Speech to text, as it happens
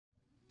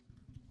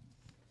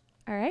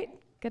All right.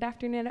 Good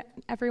afternoon,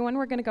 everyone.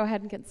 We're going to go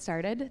ahead and get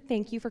started.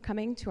 Thank you for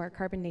coming to our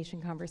Carbon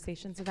Nation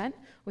Conversations event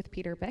with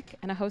Peter Byck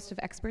and a host of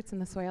experts in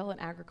the soil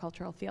and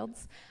agricultural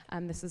fields.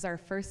 This is our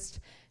first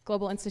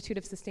Global Institute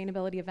of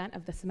Sustainability event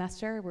of the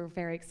semester. We're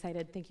very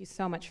excited. Thank you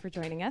so much for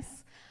joining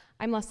us.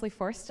 I'm Leslie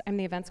Forst. I'm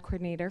the events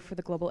coordinator for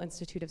the Global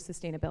Institute of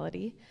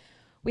Sustainability.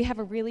 We have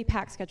a really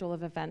packed schedule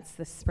of events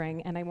this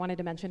spring, and I wanted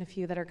to mention a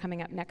few that are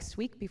coming up next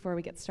week before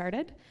we get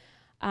started.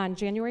 On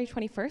January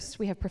 21st,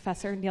 we have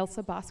Professor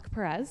Nilsa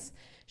Bosch-Perez.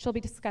 She'll be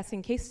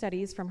discussing case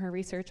studies from her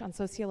research on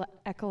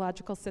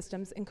socio-ecological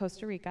systems in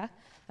Costa Rica.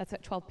 That's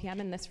at 12 p.m.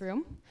 in this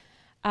room.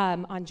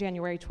 On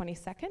January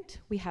 22nd,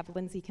 we have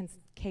Lindsay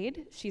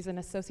Kincaid. She's an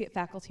associate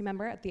faculty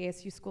member at the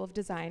ASU School of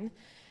Design,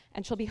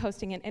 and she'll be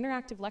hosting an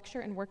interactive lecture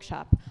and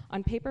workshop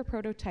on paper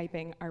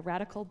prototyping our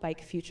radical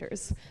bike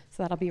futures.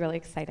 So that'll be really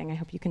exciting. I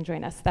hope you can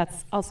join us.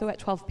 That's also at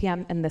 12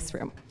 p.m. in this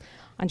room.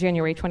 On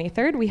January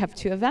 23rd, we have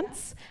two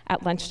events.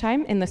 At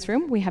lunchtime in this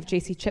room, we have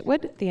JC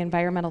Chitwood, the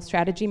Environmental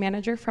Strategy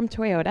Manager from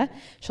Toyota.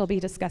 She'll be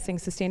discussing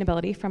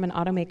sustainability from an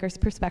automaker's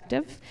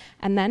perspective.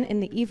 And then in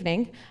the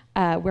evening,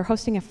 we're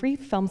hosting a free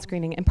film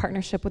screening in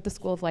partnership with the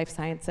School of Life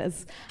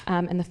Sciences.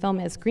 And the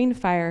film is Green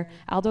Fire,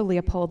 Aldo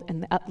Leopold,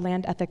 and the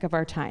Land Ethic of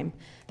Our Time.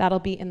 That'll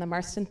be in the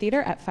Marston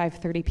Theater at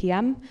 5:30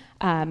 p.m.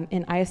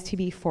 In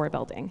ISTB 4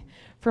 building.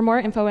 For more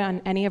info on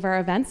any of our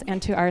events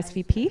and to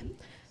RSVP,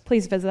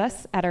 please visit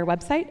us at our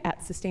website at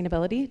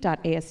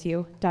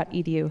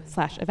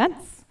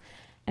sustainability.asu.edu/events.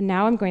 And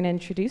now I'm going to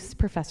introduce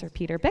Professor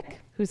Peter Byck,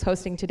 who's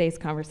hosting today's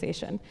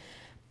conversation.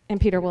 And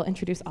Peter will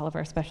introduce all of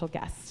our special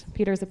guests.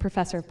 Peter is a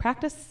professor of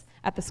practice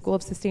at the School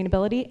of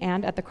Sustainability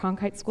and at the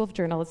Cronkite School of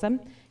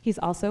Journalism. He's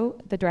also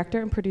the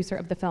director and producer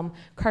of the film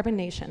Carbon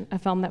Nation, a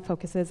film that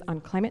focuses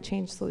on climate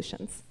change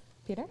solutions.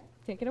 Peter,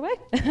 take it away.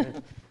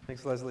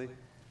 Thanks, Leslie.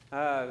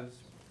 It's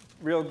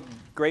real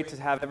great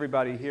to have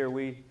everybody here.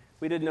 We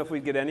didn't know if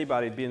we'd get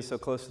anybody being so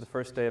close to the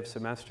first day of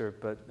semester,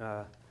 but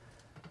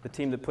the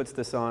team that puts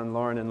this on,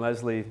 Lauren and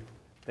Leslie,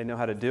 they know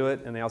how to do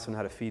it, and they also know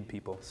how to feed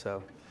people,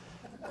 so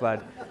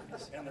glad.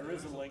 And there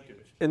is a linkage.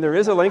 And there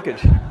is a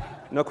linkage,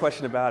 no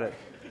question about it.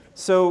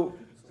 So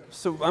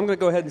I'm going to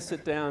go ahead and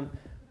sit down.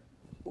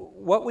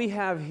 What we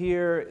have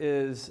here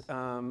is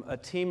a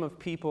team of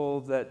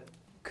people that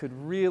could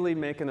really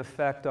make an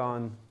effect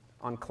on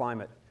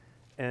climate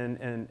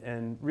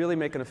and really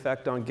make an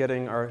effect on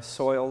getting our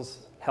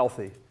soils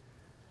healthy.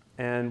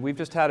 And we've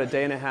just had a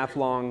day-and-a-half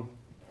long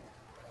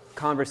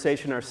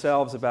conversation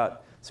ourselves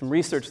about some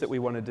research that we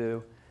want to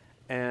do.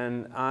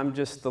 And I'm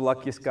just the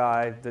luckiest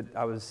guy that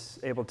I was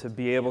able to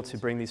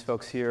bring these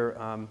folks here.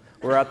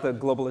 We're at the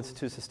Global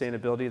Institute of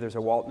Sustainability. There's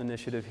a Walton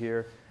Initiative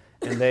here.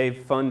 And they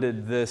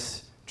funded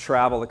this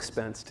travel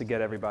expense to get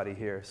everybody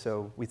here.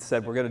 So we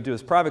said we're going to do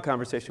this private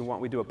conversation. Why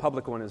don't we do a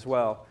public one as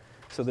well?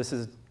 So this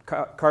is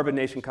Carbon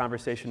Nation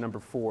conversation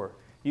number 4.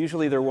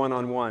 Usually they're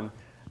one-on-one.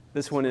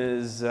 This one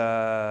is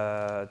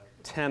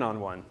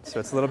 10-on-1, so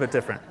it's a little bit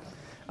different.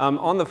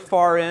 On the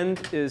far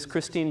end is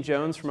Christine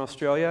Jones from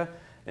Australia,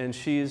 and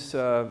she's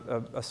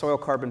a soil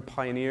carbon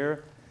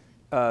pioneer.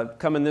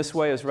 Coming this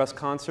way is Russ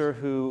Conser,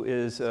 who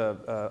is an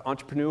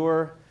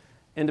entrepreneur,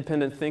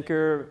 independent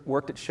thinker,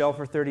 worked at Shell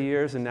for 30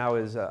 years, and now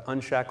is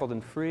unshackled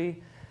and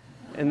free.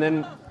 And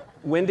then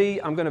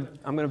Wendy, I'm gonna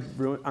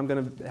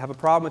have a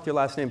problem with your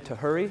last name,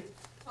 Tahuri.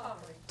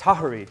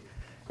 Tahuri.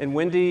 And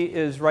Wendy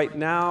is right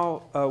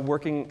now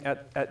working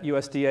at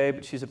USDA,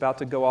 but she's about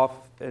to go off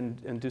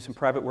and do some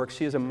private work.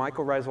 She is a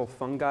mycorrhizal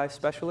fungi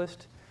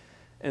specialist.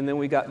 And then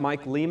we got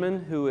Mike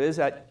Lehman, who is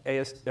at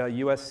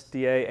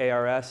USDA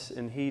ARS,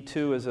 and he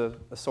too is a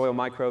soil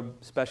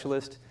microbe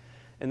specialist.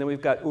 And then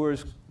we've got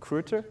Urs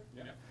Kruter,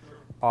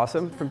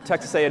 awesome, from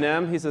Texas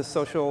A&M. He's a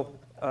social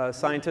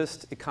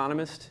scientist,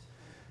 economist.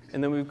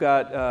 And then we've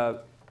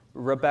got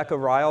Rebecca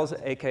Riles,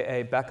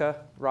 a.k.a.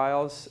 Becca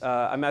Riles.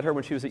 I met her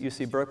when she was at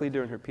UC Berkeley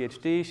doing her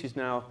PhD. She's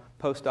now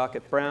postdoc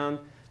at Brown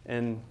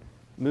and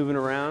moving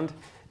around.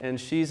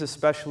 And she's a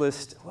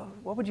specialist,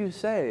 what would you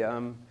say?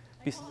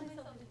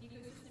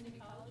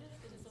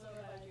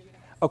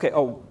 Okay,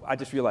 I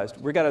just realized.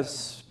 We're going to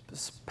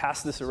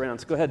pass this around.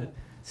 So go ahead and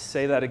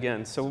say that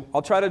again. So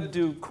I'll try to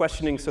do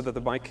questioning so that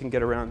the mic can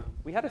get around.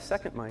 We had a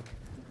second mic.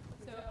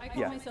 I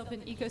call myself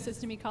an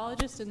ecosystem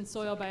ecologist and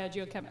soil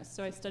biogeochemist,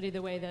 so I study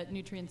the way that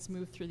nutrients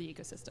move through the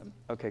ecosystem.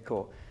 Okay,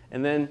 cool.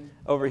 And then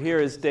over here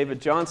is David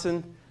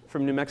Johnson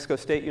from New Mexico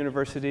State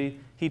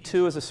University. He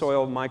too is a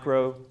soil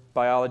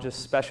microbiologist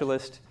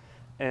specialist,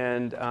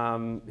 and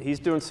he's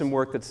doing some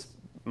work that's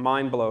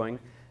mind-blowing.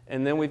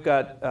 And then we've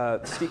got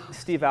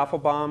Steve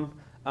Affelbaum.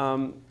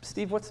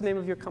 Steve, what's the name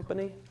of your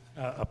company?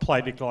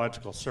 Applied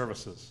Ecological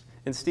Services.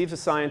 And Steve's a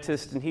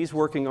scientist, and he's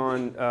working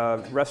on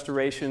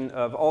restoration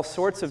of all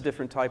sorts of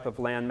different type of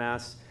land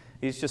mass.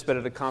 He's just been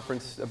at a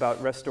conference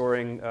about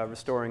restoring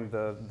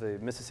the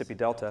Mississippi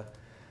Delta.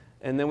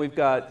 And then we've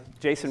got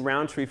Jason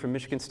Roundtree from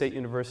Michigan State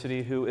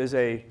University, who is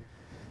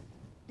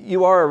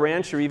you are a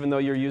rancher even though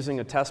you're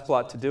using a test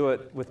plot to do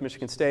it with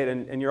Michigan State,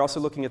 and you're also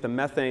looking at the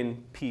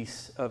methane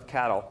piece of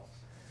cattle.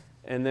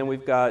 And then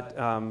we've got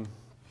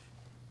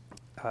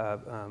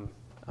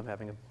I'm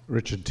having a...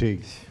 Richard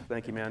Teague.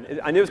 Thank you, man.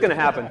 I knew it was going to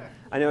happen.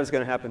 I knew it was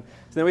going to happen.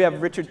 So then we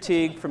have Richard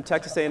Teague from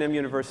Texas A&M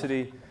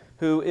University,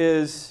 who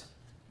is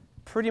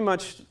pretty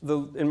much,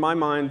 in my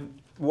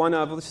mind,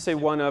 let's just say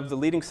one of the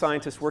leading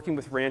scientists working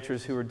with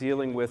ranchers who are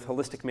dealing with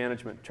holistic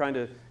management, trying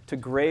to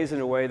graze in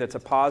a way that's a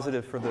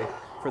positive for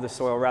the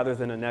soil rather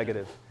than a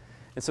negative.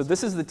 And so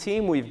this is the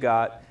team we've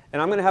got.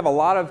 And I'm going to have a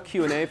lot of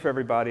Q&A for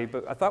everybody,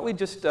 but I thought we'd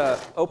just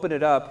open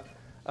it up.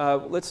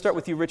 Let's start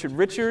with you, Richard.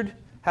 Richard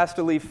has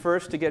to leave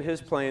first to get his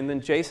plane, then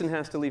Jason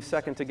has to leave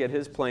second to get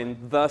his plane,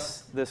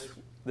 thus this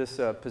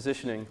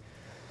positioning.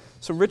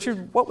 So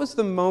Richard, what was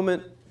the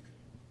moment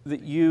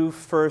that you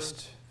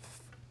first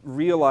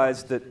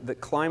realized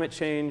that climate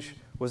change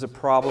was a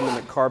problem and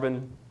that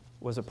carbon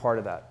was a part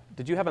of that?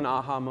 Did you have an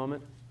aha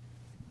moment?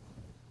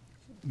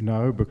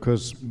 No,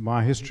 because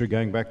my history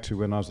going back to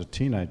when I was a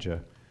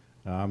teenager,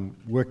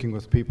 working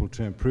with people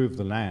to improve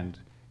the land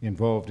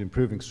involved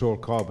improving soil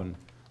carbon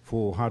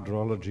for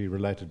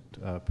hydrology-related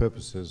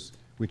purposes,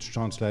 which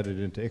translated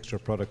into extra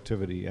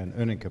productivity and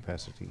earning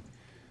capacity.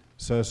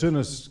 So as soon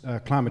as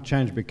climate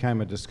change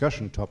became a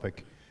discussion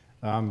topic,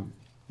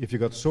 if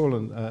you've got soil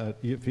and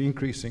if you're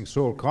increasing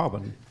soil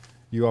carbon,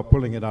 you are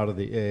pulling it out of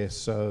the air.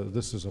 So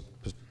this is a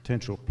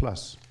potential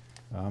plus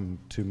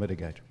to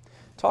mitigate.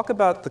 Talk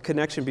about the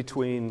connection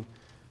between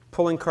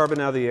pulling carbon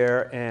out of the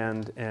air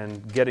and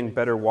getting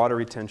better water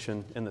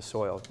retention in the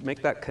soil.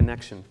 Make that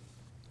connection.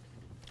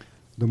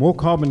 The more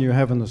carbon you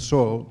have in the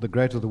soil, the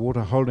greater the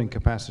water holding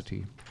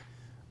capacity.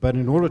 But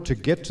in order to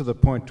get to the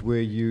point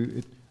where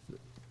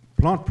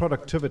plant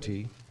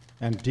productivity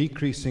and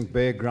decreasing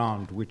bare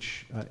ground,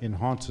 which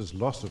enhances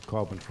loss of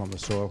carbon from the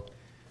soil,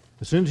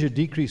 as soon as you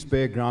decrease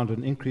bare ground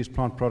and increase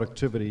plant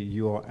productivity,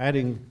 you are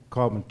adding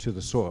carbon to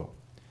the soil.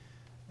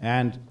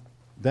 And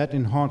that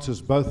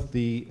enhances both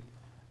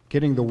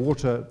getting the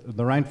water,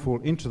 the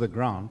rainfall into the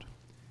ground.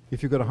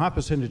 If you've got a high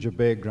percentage of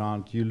bare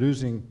ground,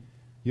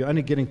 you're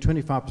only getting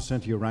 25%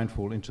 of your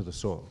rainfall into the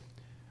soil.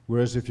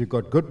 Whereas if you've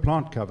got good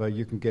plant cover,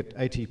 you can get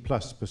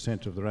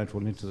 80+% of the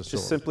rainfall into the soil.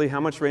 Just simply how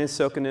much rain is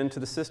soaking into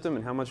the system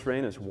and how much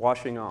rain is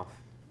washing off.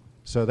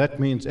 So that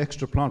means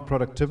extra plant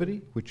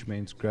productivity, which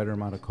means greater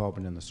amount of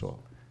carbon in the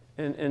soil.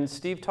 And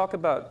Steve, talk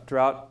about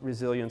drought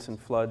resilience and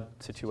flood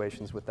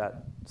situations with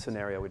that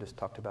scenario we just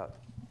talked about.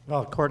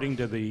 Well, according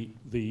to the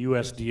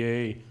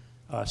USDA,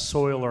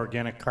 soil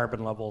organic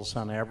carbon levels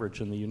on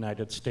average in the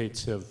United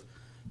States have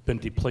been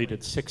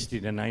depleted 60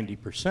 to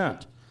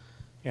 90%.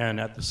 And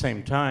at the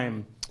same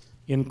time,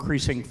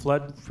 increasing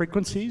flood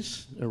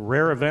frequencies,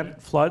 rare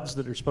event floods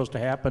that are supposed to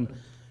happen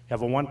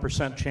have a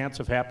 1% chance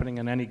of happening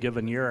in any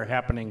given year, are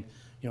happening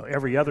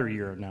every other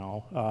year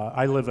now.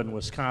 I live in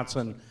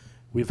Wisconsin.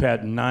 We've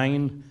had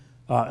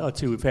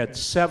we've had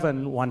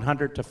 7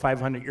 100 to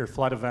 500 year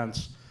flood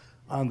events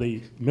on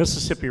the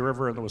Mississippi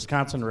River and the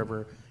Wisconsin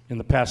River in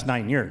the past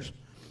 9 years.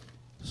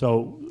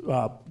 So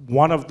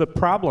one of the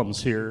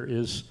problems here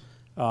is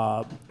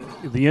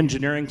the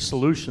engineering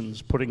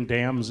solutions, putting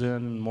dams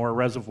in, more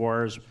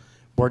reservoirs,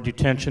 more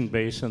detention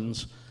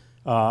basins,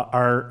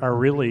 are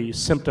really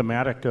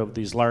symptomatic of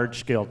these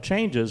large-scale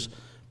changes,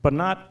 but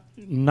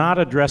not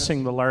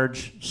addressing the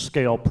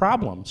large-scale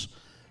problems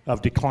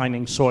of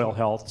declining soil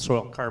health,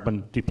 soil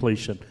carbon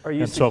depletion,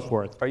 and so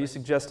forth. Are you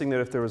suggesting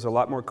that if there was a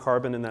lot more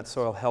carbon in that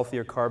soil,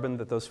 healthier carbon,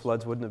 that those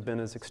floods wouldn't have been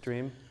as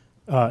extreme?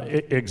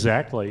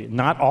 Exactly.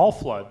 Not all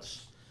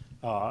floods.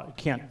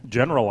 Can't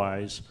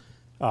generalize.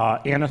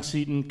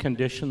 Antecedent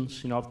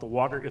conditions,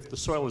 if the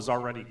soil is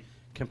already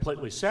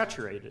completely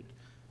saturated,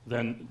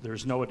 then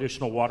there's no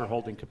additional water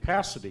holding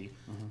capacity,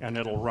 and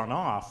it'll run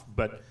off.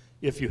 But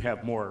if you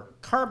have more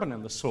carbon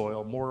in the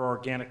soil, more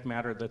organic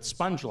matter that's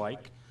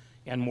sponge-like,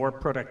 and more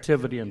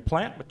productivity and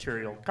plant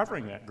material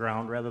covering that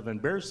ground rather than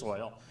bare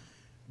soil,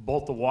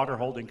 both the water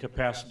holding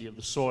capacity of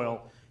the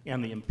soil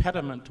and the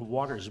impediment to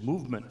water's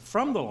movement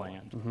from the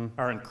land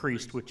are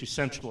increased, which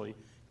essentially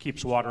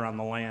keeps water on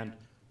the land,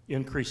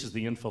 increases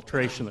the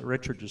infiltration that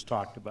Richard just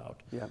talked about,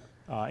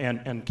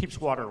 and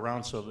keeps water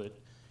around so that it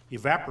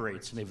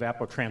evaporates and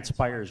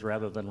evapotranspires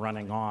rather than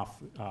running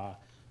off,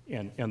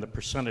 and the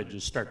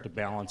percentages start to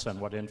balance on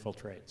what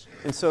infiltrates.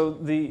 And so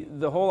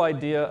the whole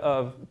idea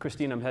of,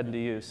 Christine, I'm heading to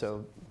you,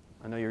 so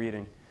I know you're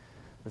eating.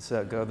 Let's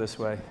go this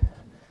way.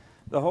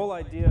 The whole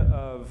idea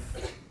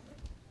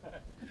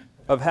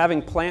of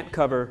having plant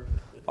cover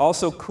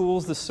also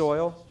cools the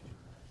soil,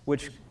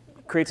 which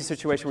creates a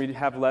situation where you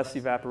have less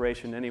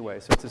evaporation anyway.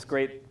 So it's this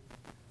great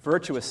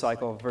virtuous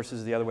cycle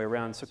versus the other way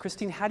around. So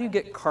Christine, how do you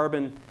get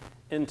carbon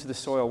into the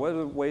soil? What are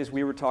the ways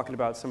we were talking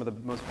about, some of the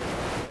most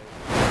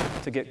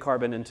ways to get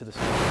carbon into the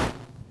soil?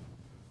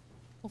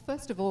 Well,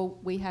 first of all,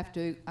 we have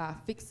to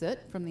fix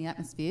it from the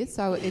atmosphere.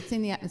 So it's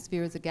in the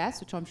atmosphere as a gas,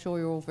 which I'm sure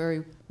you're all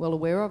very well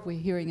aware of. We're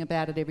hearing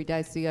about it every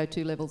day,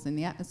 CO2 levels in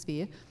the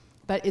atmosphere.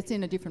 But it's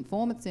in a different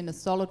form. It's in a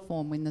solid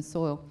form in the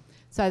soil.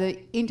 So the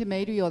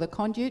intermediary or the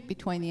conduit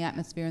between the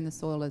atmosphere and the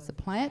soil is the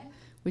plant,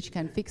 which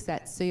can fix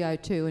that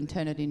CO2 and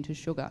turn it into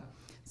sugar.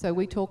 So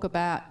we talk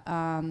about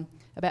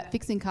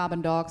fixing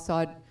carbon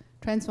dioxide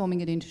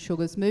transforming it into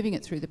sugars, moving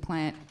it through the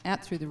plant,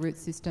 out through the root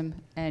system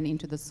and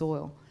into the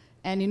soil.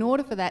 And in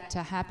order for that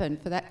to happen,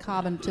 for that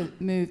carbon to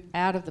move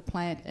out of the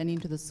plant and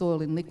into the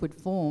soil in liquid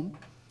form,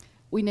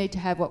 we need to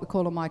have what we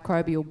call a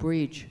microbial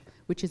bridge,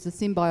 which is a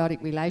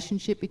symbiotic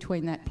relationship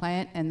between that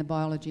plant and the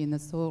biology in the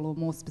soil, or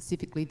more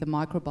specifically the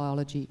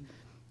microbiology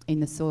in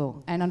the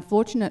soil. And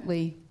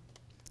unfortunately,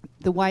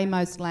 the way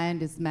most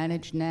land is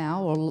managed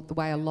now, or the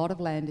way a lot of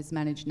land is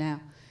managed now,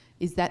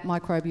 is that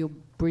microbial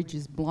bridge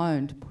is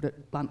blown, to put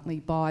it bluntly,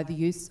 by the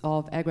use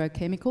of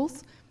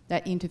agrochemicals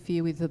that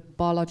interfere with the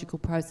biological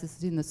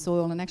processes in the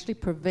soil and actually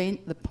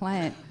prevent the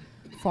plant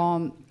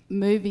from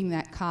moving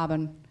that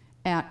carbon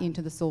out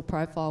into the soil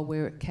profile,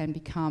 where it can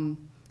become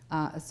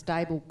a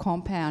stable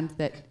compound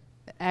that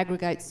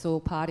aggregates soil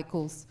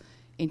particles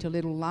into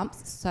little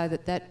lumps, so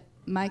that that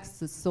makes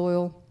the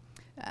soil,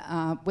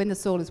 when the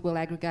soil is well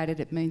aggregated,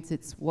 it means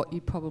it's what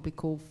you probably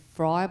call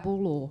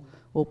friable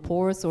or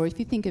porous. Or if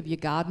you think of your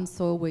garden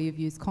soil where you've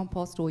used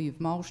compost or you've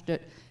mulched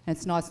it and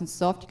it's nice and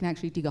soft, you can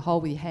actually dig a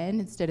hole with your hand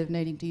instead of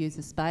needing to use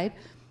a spade.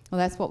 Well,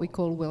 that's what we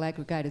call well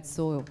aggregated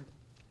soil.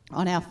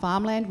 On our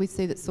farmland, we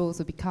see that soils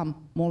have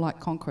become more like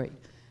concrete.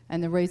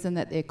 And the reason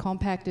that they're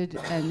compacted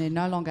and they're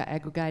no longer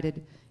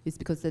aggregated is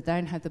because they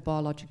don't have the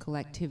biological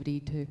activity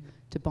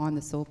to bind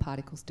the soil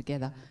particles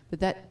together. But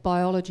that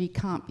biology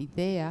can't be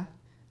there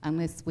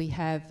unless we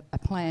have a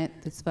plant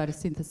that's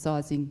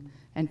photosynthesising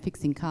and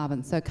fixing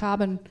carbon. So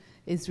carbon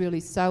is really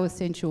so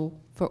essential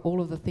for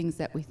all of the things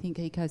that we think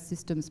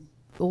ecosystems,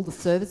 all the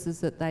services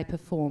that they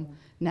perform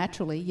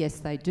naturally. Yes,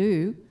 they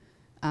do,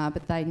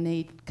 but they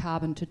need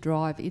carbon to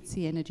drive. It's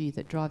the energy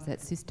that drives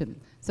that system.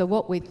 So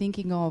what we're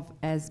thinking of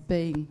as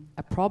being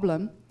a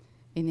problem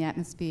in the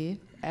atmosphere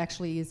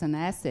actually is an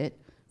asset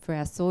for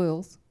our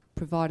soils,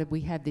 provided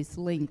we have this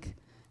link.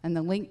 And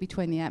the link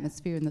between the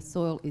atmosphere and the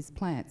soil is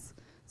plants.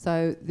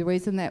 So the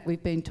reason that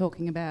we've been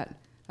talking about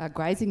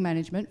grazing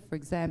management, for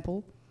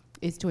example,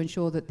 is to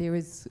ensure that there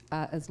is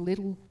as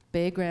little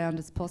bare ground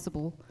as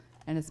possible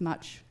and as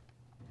much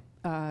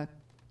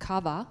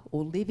cover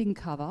or living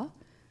cover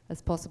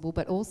as possible,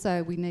 but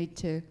also we need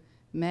to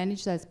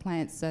manage those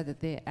plants so that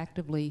they're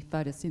actively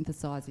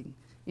photosynthesising.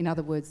 In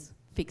other words,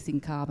 fixing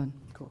carbon.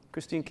 Cool.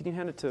 Christine, can you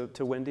hand it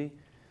to Wendy?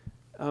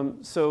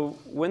 So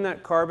when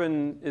that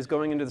carbon is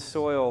going into the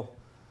soil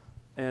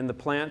and the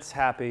plant's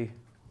happy,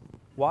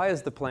 why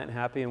is the plant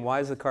happy and why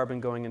is the carbon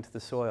going into the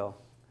soil?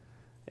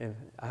 And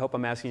I hope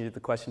I'm asking you the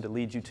question to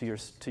lead you to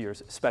your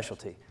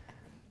specialty.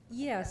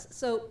 Yes,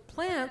 so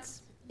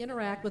plants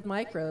interact with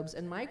microbes,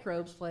 and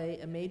microbes play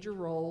a major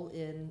role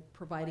in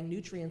providing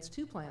nutrients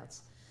to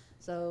plants.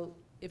 So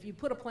if you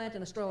put a plant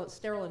in a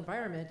sterile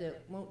environment,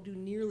 it won't do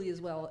nearly as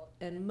well,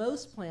 and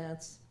most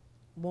plants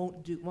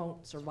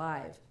won't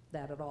survive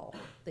that at all.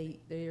 They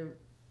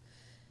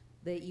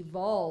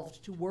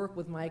evolved to work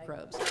with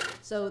microbes.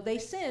 So they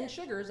send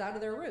sugars out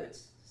of their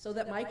roots so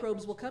that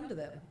microbes will come to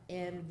them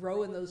and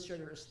grow in those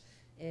sugars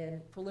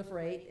and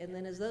proliferate. And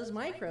then as those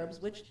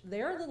microbes, which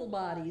their little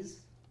bodies,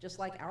 just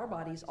like our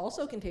bodies,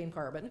 also contain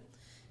carbon,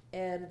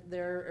 and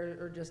there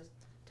are just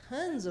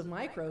tons of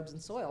microbes in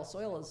soil.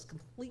 Soil is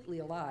completely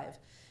alive.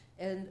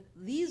 And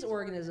these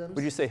organisms...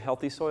 Would you say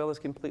healthy soil is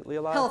completely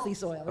alive? Healthy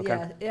soil,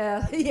 okay.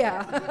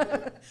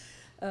 yeah.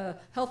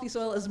 Healthy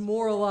soil is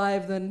more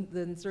alive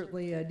than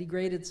certainly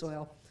degraded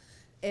soil.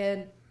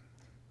 And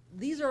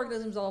these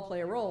organisms all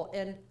play a role.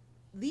 And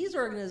these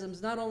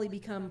organisms not only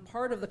become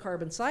part of the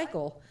carbon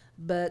cycle,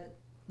 but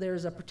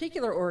there's a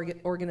particular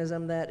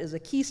organism that is a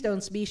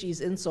keystone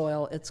species in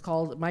soil. It's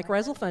called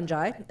mycorrhizal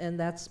fungi, and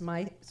that's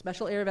my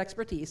special area of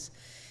expertise.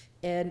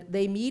 And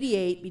they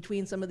mediate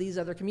between some of these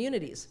other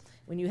communities.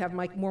 When you have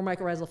more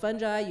mycorrhizal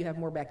fungi, you have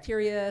more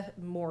bacteria,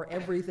 more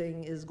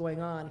everything is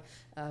going on,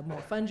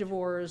 more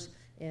fungivores,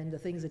 and the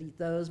things that eat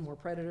those, more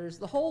predators.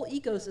 The whole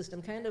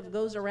ecosystem kind of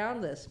goes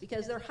around this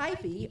because their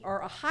hyphae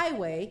are a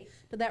highway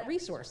to that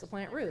resource, the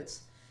plant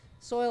roots.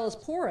 Soil is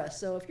porous,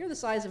 so if you're the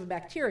size of a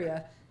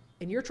bacteria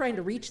and you're trying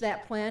to reach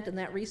that plant and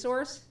that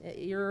resource,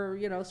 you're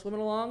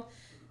swimming along,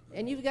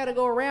 and you've got to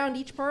go around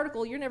each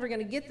particle, you're never going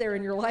to get there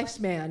in your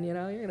lifespan, you're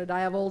going to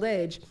die of old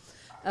age.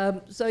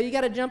 So you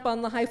got to jump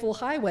on the hyphal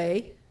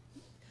highway,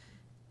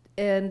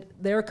 and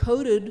they're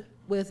coated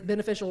with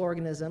beneficial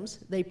organisms.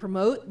 They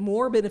promote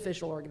more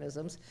beneficial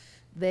organisms.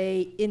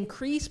 They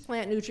increase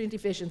plant nutrient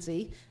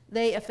efficiency.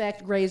 They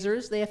affect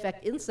grazers. They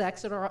affect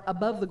insects that are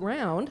above the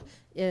ground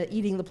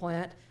eating the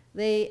plant.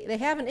 They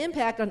have an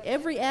impact on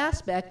every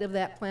aspect of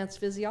that plant's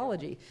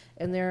physiology,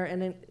 and they're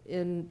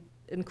an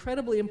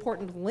incredibly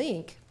important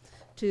link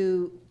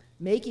to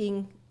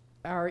making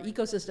our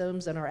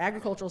ecosystems and our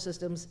agricultural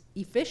systems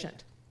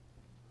efficient.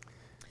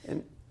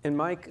 And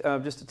Mike,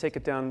 just to take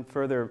it down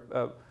further,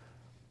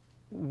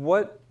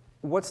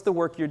 what's the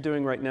work you're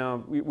doing right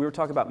now? We were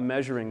talking about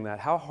measuring that.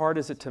 How hard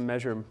is it to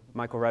measure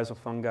mycorrhizal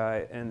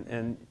fungi?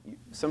 And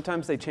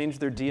sometimes they change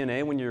their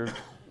DNA when you're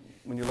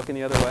looking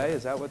the other way.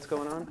 Is that what's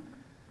going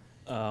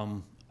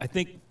on? I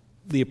think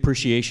the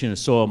appreciation of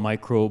soil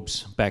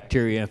microbes,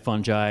 bacteria, and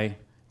fungi,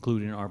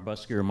 including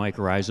arbuscular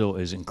mycorrhizal,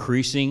 is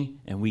increasing,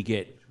 and we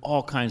get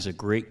all kinds of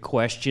great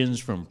questions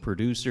from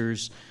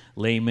producers,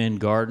 laymen,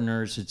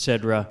 gardeners,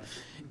 etc.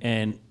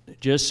 And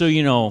just so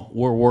you know,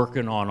 we're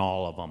working on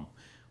all of them.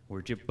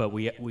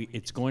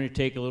 It's going to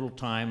take a little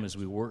time as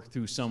we work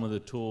through some of the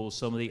tools,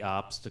 some of the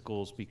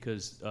obstacles,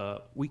 because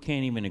we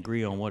can't even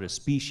agree on what a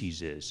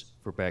species is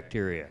for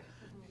bacteria.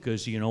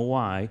 Because you know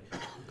why?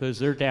 Because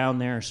they're down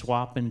there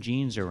swapping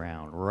genes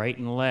around right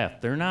and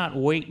left. They're not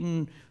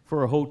waiting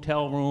for a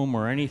hotel room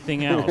or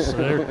anything else.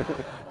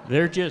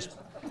 They're just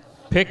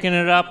picking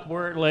it up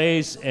where it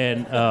lays,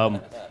 and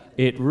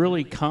it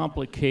really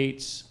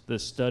complicates the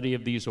study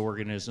of these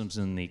organisms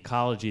and the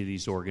ecology of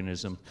these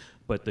organisms.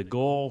 But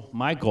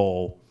my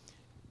goal,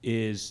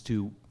 is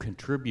to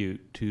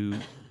contribute to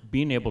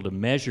being able to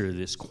measure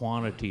this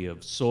quantity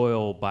of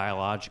soil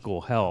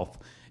biological health,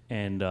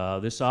 and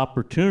this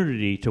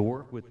opportunity to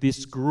work with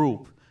this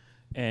group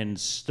and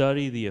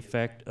study the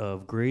effect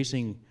of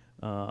grazing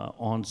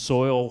on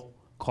soil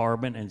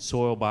carbon and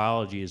soil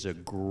biology is a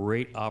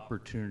great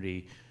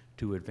opportunity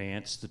to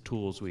advance the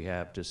tools we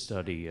have to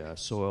study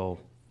soil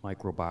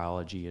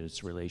microbiology and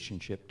its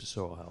relationship to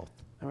soil health.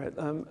 All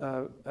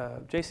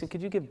right, Jason,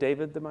 could you give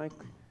David the mic?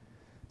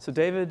 So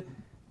David,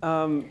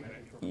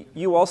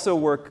 you also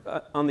work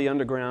on the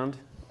underground,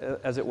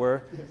 as it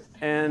were,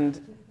 and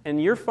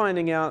you're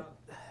finding out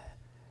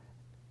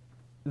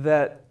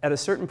that at a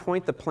certain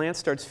point the plant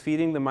starts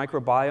feeding the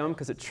microbiome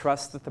because it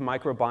trusts that the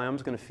microbiome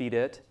is going to feed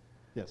it.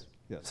 Yes,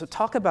 yes. So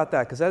talk about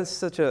that, because that is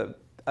such a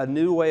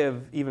new way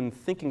of even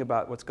thinking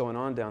about what's going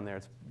on down there.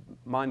 It's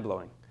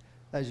mind-blowing.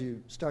 As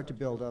you start to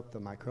build up the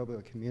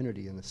microbial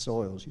community in the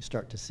soils, you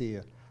start to see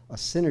a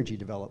synergy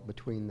develop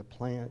between the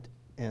plant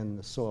and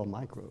the soil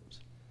microbes.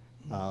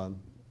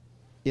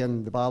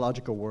 In the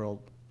biological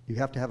world, you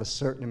have to have a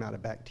certain amount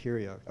of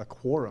bacteria, a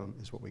quorum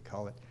is what we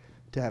call it,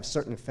 to have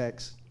certain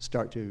effects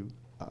start to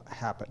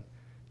happen.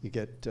 You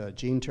get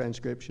gene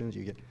transcriptions,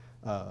 you get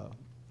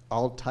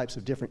all types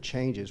of different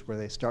changes where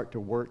they start to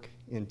work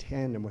in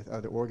tandem with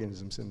other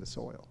organisms in the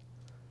soil.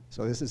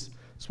 So this is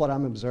what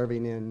I'm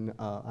observing in,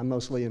 I'm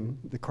mostly in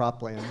the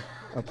cropland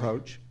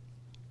approach,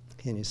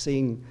 and you're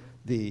seeing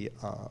the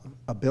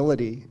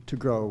ability to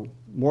grow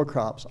more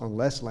crops on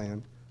less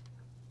land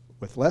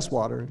with less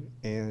water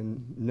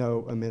and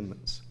no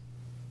amendments,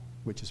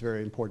 which is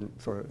very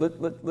important for... Let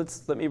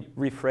me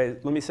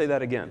rephrase, let me say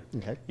that again.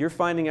 Okay. You're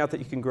finding out that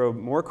you can grow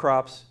more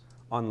crops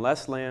on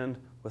less land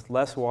with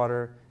less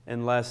water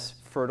and less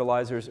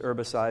fertilizers,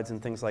 herbicides,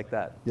 and things like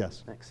that.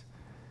 Yes. Thanks.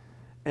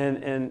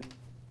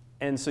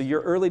 And so your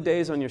early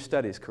days on your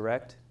studies,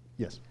 correct?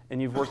 Yes. And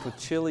you've worked with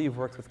chili, you've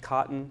worked with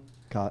cotton.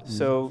 Cotton.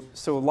 So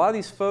a lot of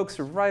these folks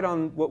are right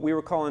on what we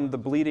were calling the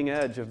bleeding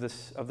edge of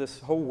this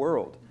whole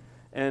world.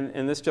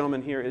 And this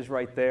gentleman here is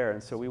right there,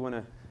 and so we want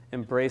to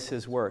embrace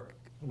his work.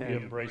 We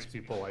embrace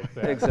people like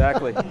that.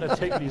 Exactly. That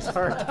take these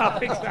hard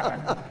topics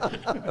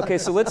on. Okay,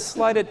 so let's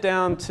slide it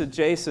down to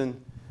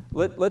Jason.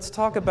 Let's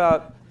talk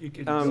about... You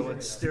can go in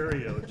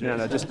stereo, Jason.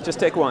 No, just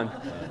take one.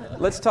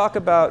 Let's talk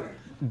about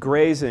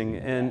grazing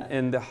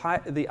and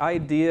the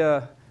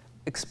idea.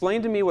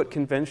 Explain to me what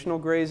conventional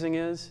grazing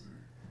is,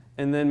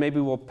 and then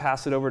maybe we'll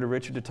pass it over to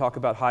Richard to talk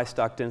about high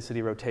stock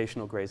density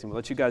rotational grazing. We'll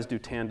let you guys do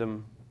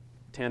tandem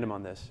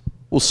on this.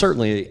 Well,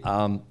 certainly,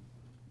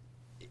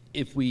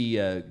 if we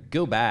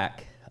go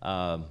back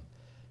to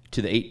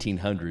the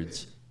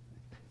 1800s,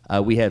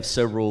 we have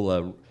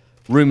several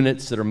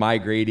ruminants that are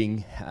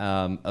migrating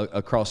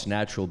across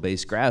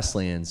natural-based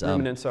grasslands.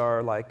 Ruminants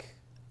are like?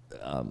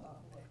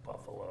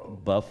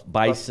 Buffalo.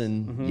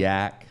 Bison,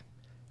 yak,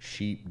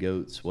 sheep,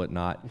 goats,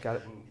 whatnot. Got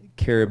it.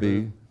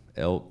 Caribou,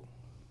 elk.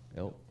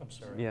 I'm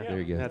sorry. Yeah, there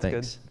you go. that's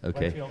Thanks. good.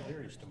 Okay. To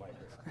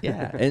migrate.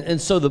 Yeah, and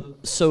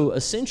so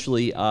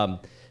essentially,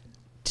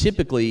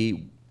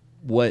 typically,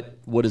 what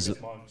is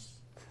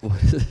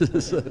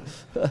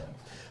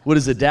what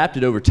is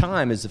adapted over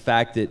time is the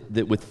fact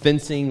that with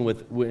fencing,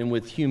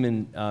 with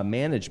human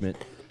management,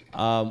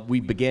 we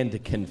began to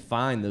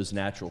confine those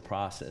natural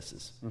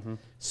processes,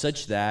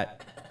 such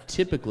that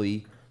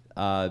typically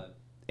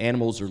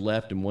animals are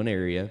left in one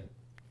area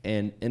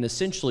and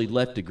essentially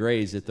left to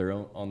graze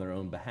on their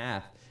own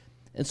behalf.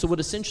 And so what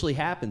essentially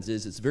happens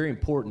is it's very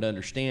important to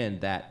understand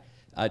that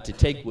to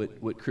take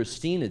what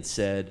Christine had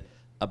said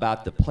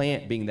about the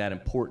plant being that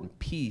important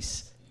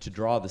piece to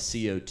draw the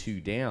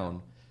CO2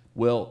 down,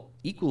 well,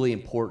 equally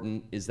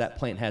important is that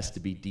plant has to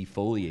be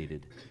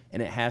defoliated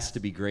and it has to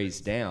be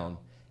grazed down,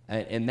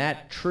 and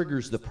that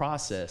triggers the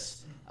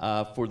process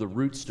for the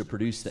roots to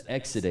produce the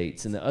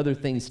exudates and the other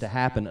things to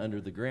happen under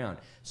the ground.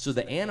 So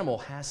the animal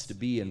has to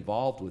be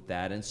involved with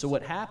that. And so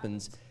what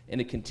happens in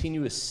a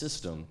continuous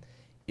system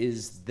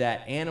is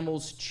that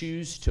animals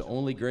choose to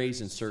only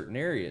graze in certain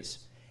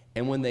areas.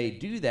 And when they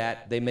do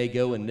that, they may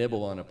go and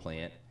nibble on a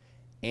plant.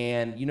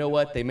 And you know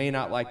what? They may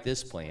not like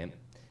this plant.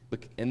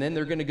 And then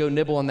they're going to go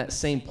nibble on that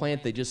same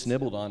plant they just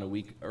nibbled on a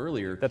week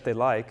earlier. That they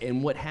like.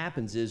 And what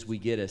happens is we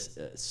get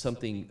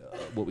something,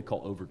 what we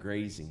call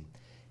overgrazing.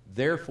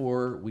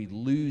 Therefore, we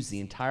lose the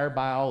entire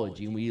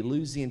biology and we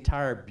lose the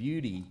entire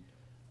beauty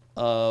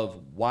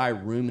of why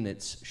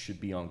ruminants should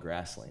be on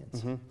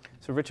grasslands.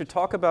 So Richard,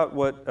 talk about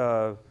what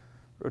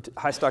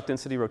high stock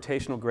density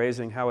rotational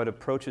grazing, how it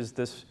approaches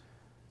this,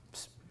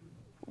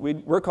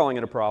 we're calling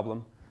it a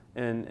problem,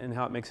 and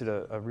how it makes it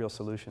a real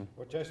solution.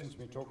 What Jason's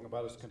been talking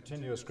about is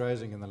continuous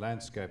grazing in the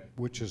landscape,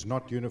 which is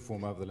not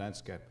uniform over the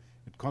landscape.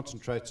 It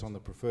concentrates on the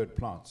preferred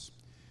plants.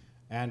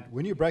 And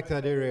when you break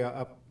that area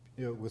up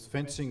with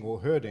fencing or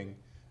herding,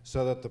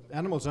 so that the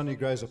animals only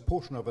graze a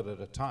portion of it at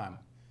a time,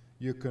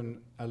 you can,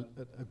 a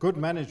good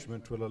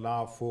management will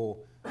allow for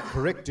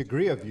correct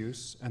degree of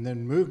use and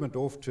then movement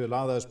off to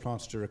allow those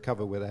plants to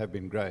recover where they have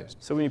been grazed.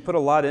 So when you put a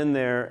lot in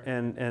there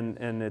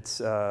and it's,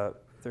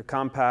 they're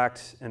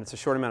compact and it's a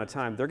short amount of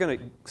time, they're going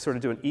to sort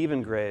of do an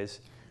even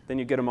graze, then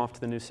you get them off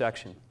to the new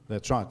section.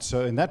 That's right.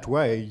 So in that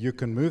way, you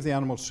can move the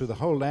animals through the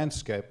whole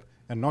landscape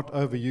and not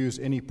overuse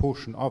any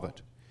portion of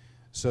it.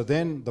 So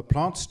then the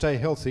plants stay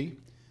healthy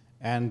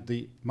and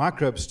the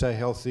microbes stay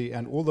healthy,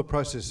 and all the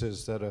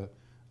processes that are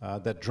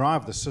that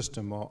drive the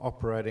system are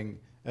operating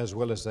as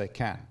well as they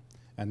can.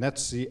 And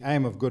that's the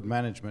aim of good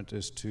management,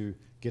 is to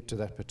get to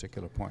that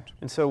particular point.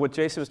 And so what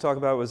Jason was talking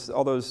about was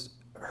all those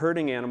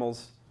herding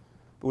animals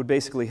would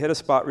basically hit a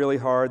spot really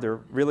hard,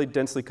 they're really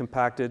densely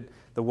compacted,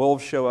 the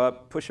wolves show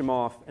up, push them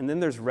off, and then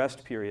there's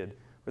rest period,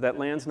 where that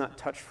land's not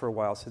touched for a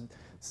while. So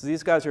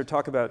these guys are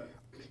talking about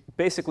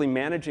basically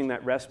managing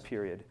that rest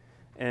period,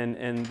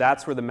 and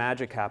that's where the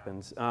magic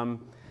happens.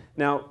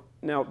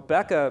 Now,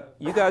 Becca,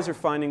 you guys are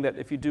finding that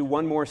if you do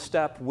one more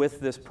step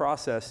with this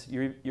process,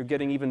 you're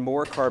getting even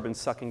more carbon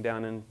sucking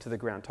down into the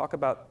ground. Talk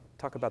about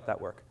that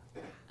work.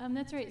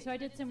 That's right. So I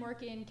did some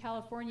work in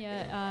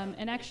California,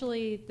 and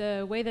actually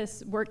the way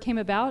this work came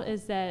about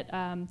is that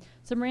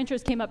some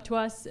ranchers came up to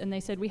us and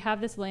they said, we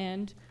have this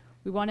land,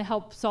 we want to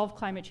help solve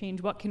climate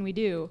change, what can we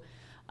do?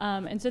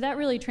 And so that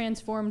really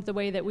transformed the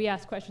way that we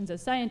ask questions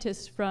as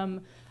scientists,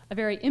 from a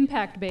very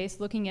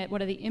impact-based, looking at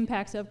what are the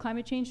impacts of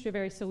climate change, to a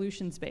very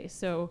solutions-based.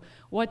 So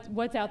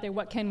what's out there,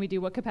 what can we do,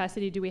 what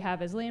capacity do we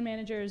have as land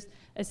managers,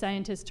 as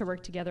scientists, to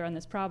work together on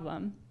this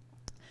problem?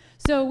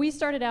 So we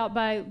started out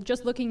by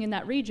just looking in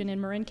that region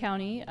in Marin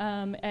County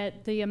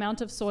at the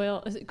amount of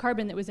soil,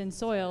 carbon that was in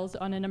soils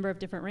on a number of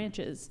different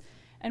ranches.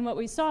 And what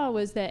we saw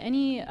was that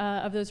any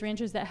of those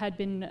ranches that had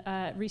been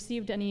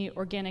received any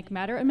organic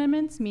matter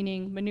amendments,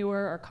 meaning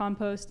manure or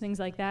compost, things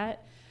like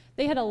that,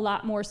 they had a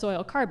lot more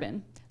soil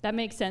carbon. That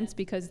makes sense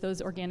because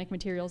those organic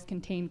materials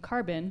contain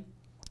carbon.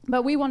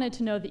 But we wanted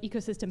to know the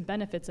ecosystem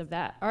benefits of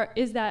that.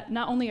 Is that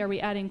not only are we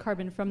adding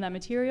carbon from that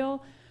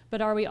material,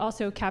 but are we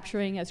also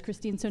capturing, as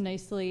Christine so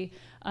nicely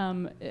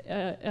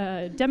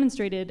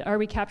demonstrated, are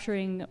we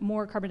capturing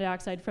more carbon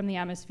dioxide from the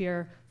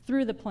atmosphere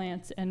through the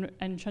plants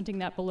and shunting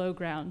that below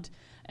ground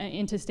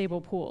into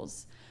stable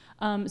pools?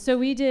 So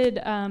we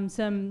did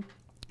some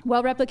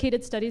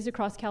well-replicated studies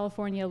across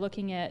California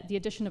looking at the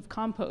addition of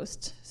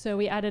compost. So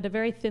we added a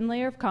very thin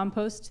layer of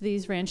compost to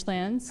these ranch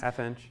lands. Half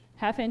inch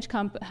Half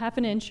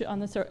an inch on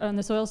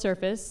the soil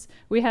surface.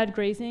 We had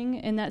grazing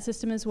in that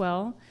system as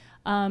well.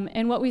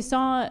 And what we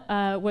saw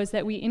was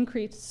that we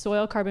increased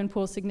soil carbon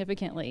pools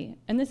significantly.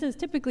 And this is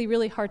typically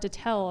really hard to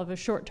tell of a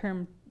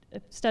short-term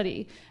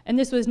study. And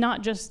this was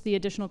not just the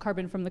additional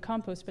carbon from the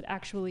compost, but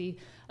actually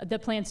the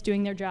plants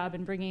doing their job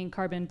and bringing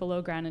carbon below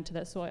ground into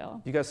the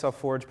soil. You guys saw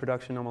forage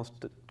production almost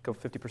go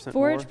 50%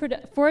 more?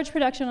 Forage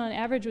production on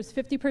average was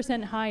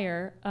 50%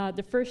 higher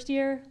the first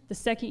year, the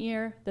second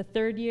year, the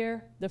third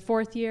year, the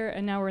fourth year,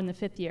 and now we're in the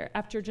fifth year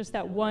after just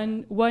that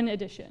one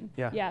addition.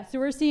 Yeah. So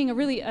we're seeing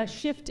a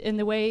shift in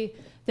the way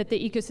that the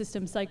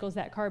ecosystem cycles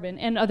that carbon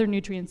and other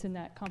nutrients in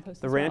that compost.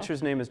 The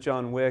rancher's name is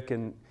John Wick,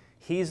 and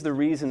he's the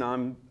reason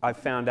I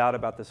found out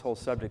about this whole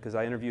subject, because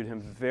I interviewed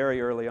him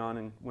very early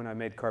on when I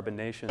made Carbon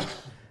Nation.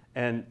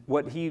 And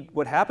what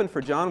happened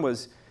for John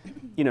was,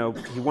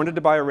 he wanted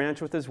to buy a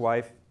ranch with his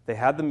wife. They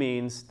had the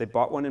means. They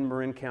bought one in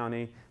Marin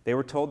County. They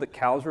were told that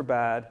cows were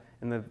bad,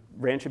 and the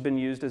ranch had been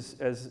used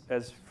as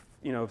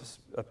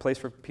a place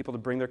for people to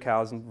bring their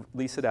cows and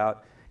lease it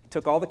out. He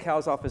took all the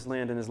cows off his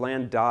land, and his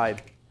land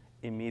died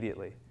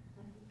immediately.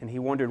 And he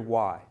wondered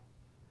why.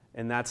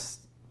 And that's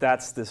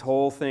this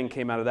whole thing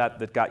came out of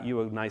that got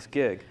you a nice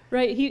gig.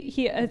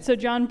 Right. So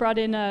John brought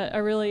in a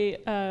really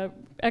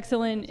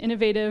excellent,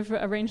 innovative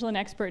rangeland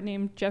expert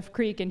named Jeff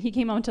Creek, and he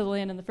came onto the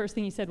land, and the first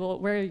thing he said, well,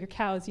 where are your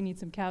cows? You need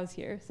some cows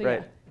here. So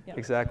right. Yeah.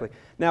 Exactly.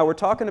 Now we're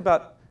talking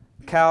about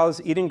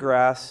cows eating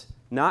grass,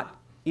 not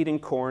eating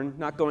corn,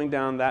 not going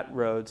down that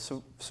road.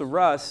 So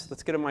Russ,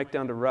 let's get a mic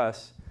down to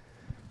Russ.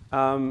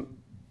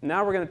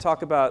 Now we're going to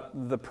talk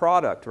about the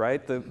product,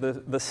 right?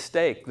 The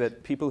steak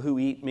that people who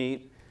eat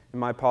meat, and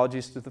my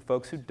apologies to the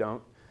folks who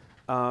don't,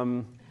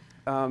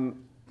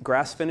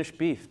 grass-finished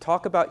beef.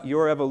 Talk about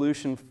your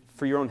evolution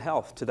for your own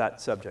health to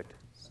that subject.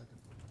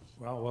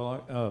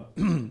 Well,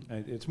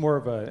 it's more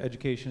of an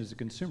education as a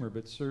consumer,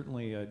 but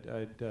certainly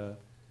I'd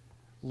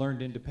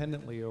learned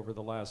independently over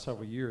the last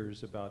several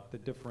years about the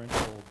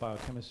differential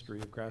biochemistry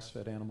of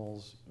grass-fed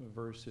animals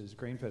versus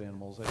grain-fed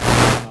animals.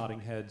 I'm nodding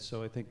heads,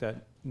 so I think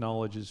that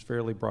knowledge is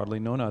fairly broadly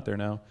known out there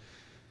now.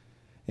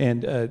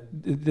 And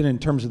then in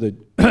terms of the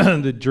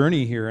the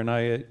journey here, and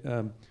I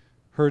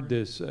heard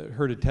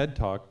a TED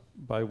talk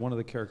by one of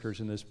the characters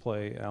in this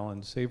play,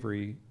 Alan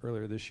Savory,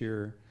 earlier this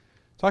year,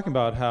 talking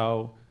about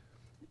how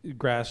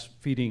grass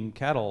feeding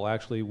cattle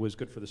actually was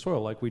good for the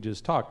soil, like we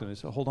just talked. And I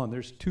said, hold on,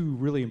 there's two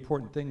really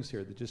important things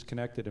here that just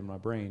connected in my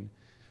brain.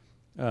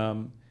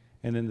 And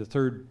then the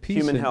third piece,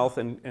 human health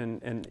and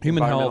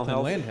human health and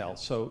health. land health.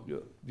 So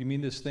you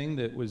mean this thing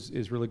that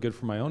is really good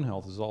for my own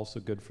health is also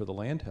good for the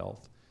land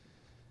health?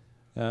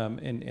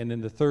 And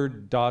then the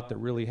third dot that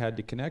really had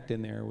to connect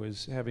in there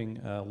was having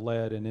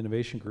led an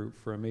innovation group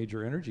for a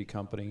major energy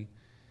company.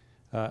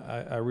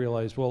 I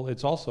realized, well,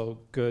 it's also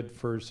good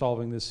for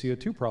solving this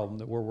CO2 problem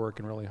that we're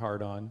working really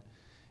hard on.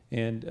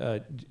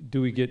 And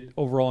do we get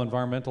overall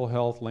environmental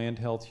health, land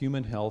health,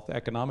 human health,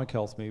 economic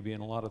health maybe,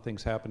 and a lot of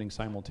things happening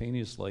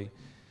simultaneously.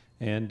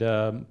 And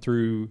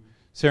through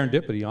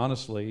serendipity,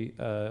 honestly,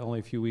 only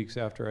a few weeks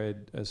after I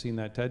had seen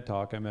that TED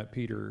Talk, I met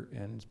Peter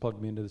and it's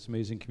plugged me into this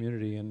amazing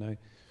community. And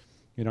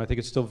I think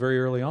it's still very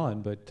early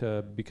on,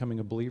 but becoming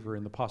a believer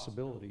in the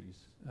possibilities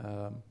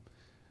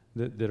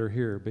that are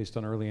here based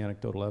on early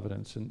anecdotal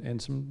evidence and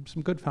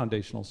some good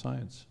foundational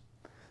science.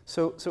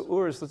 So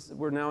Urs,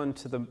 we're now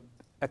into the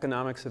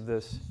economics of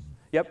this.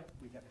 Yep,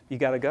 you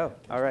got to go.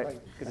 All right,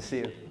 good to see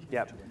you.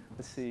 Yep,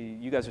 let's see.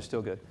 You guys are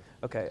still good.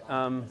 Okay.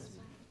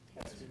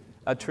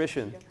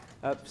 Attrition.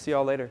 See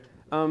y'all later.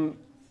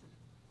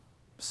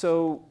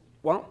 So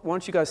why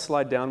don't you guys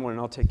slide down one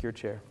and I'll take your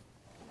chair.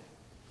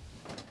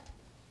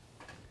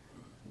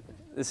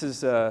 This is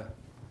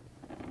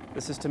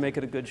to make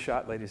it a good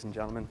shot, ladies and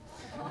gentlemen.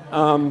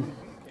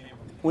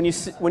 When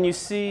you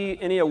see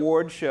any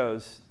award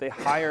shows, they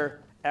hire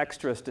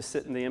extras to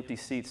sit in the empty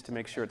seats to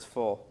make sure it's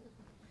full.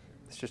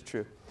 It's just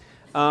true.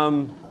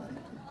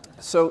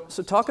 So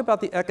talk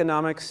about the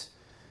economics.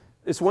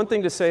 It's one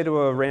thing to say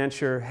to a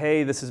rancher,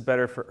 hey, this is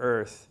better for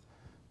Earth,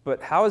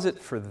 but how is it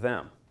for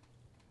them?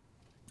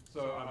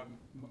 So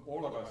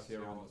all of us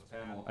here on this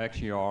panel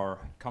actually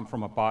come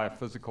from a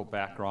biophysical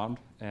background,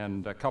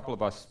 and a couple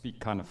of us speak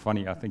kind of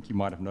funny. I think you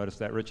might have noticed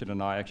that. Richard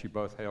and I actually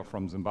both hail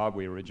from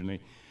Zimbabwe originally,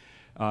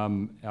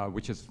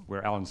 which is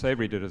where Alan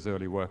Savory did his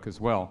early work as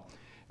well.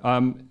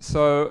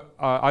 So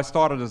I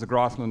started as a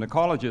grassland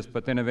ecologist,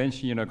 but then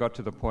eventually, got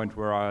to the point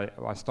where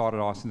I started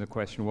asking the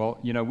question, well,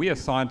 we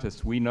as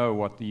scientists, we know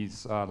what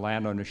these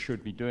landowners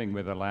should be doing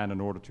with their land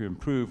in order to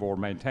improve or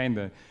maintain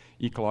the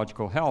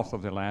ecological health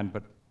of their land,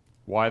 but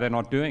why they're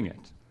not doing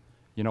it?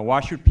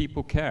 Why should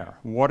people care?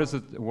 What is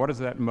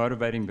that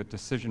motivating the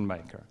decision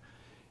maker?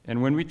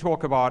 And when we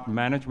talk about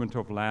management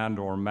of land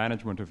or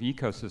management of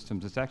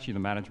ecosystems, it's actually the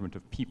management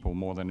of people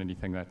more than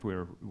anything that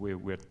we're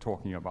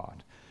talking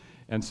about.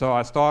 And so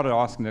I started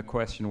asking the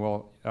question,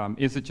 well,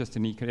 is it just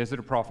is it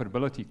a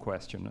profitability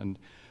question? And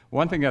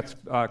one thing that's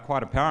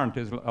quite apparent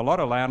is a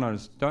lot of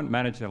landowners don't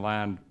manage their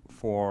land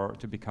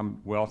to become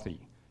wealthy.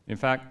 In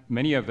fact,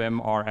 many of them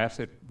are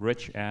asset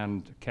rich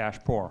and cash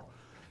poor.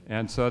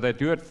 And so they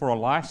do it for a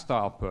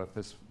lifestyle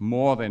purpose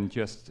more than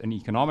just an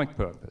economic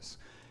purpose.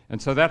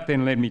 And so that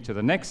then led me to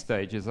the next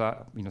stage is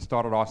I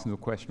started asking the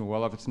question,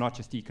 well, if it's not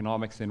just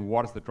economics, then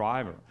what is the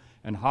driver?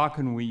 And how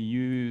can we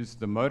use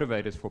the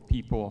motivators for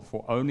people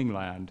for owning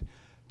land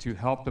to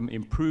help them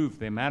improve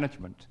their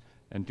management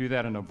and do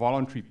that in a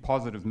voluntary,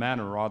 positive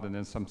manner rather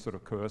than some sort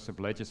of coercive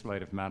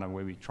legislative manner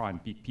where we try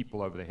and beat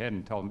people over the head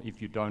and tell them if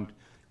you don't,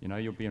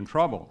 you'll be in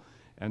trouble.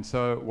 And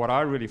so what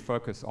I really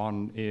focus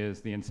on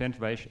is the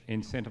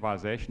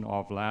incentivization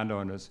of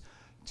landowners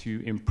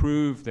to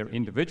improve their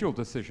individual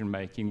decision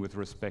making with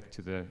respect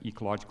to the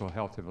ecological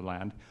health of the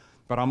land.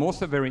 But I'm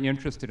also very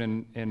interested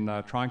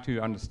in trying to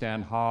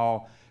understand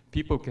how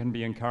people can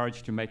be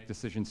encouraged to make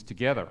decisions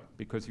together,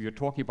 because if you're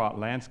talking about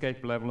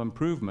landscape level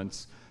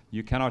improvements,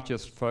 you cannot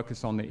just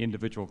focus on the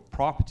individual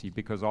property,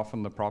 because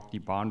often the property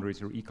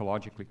boundaries are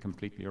ecologically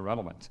completely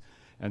irrelevant.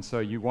 And so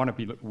you want to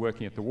be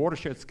working at the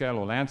watershed scale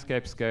or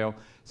landscape scale.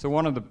 So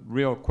one of the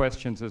real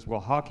questions is, well,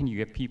 how can you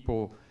get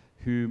people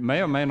who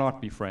may or may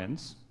not be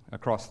friends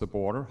across the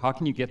border, how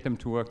can you get them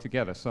to work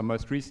together? So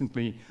most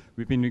recently,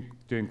 we've been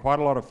doing quite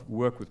a lot of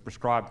work with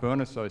prescribed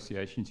burn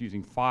associations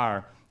using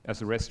fire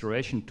as a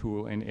restoration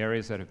tool in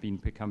areas that have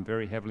become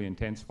very heavily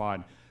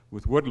intensified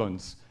with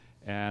woodlands,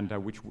 and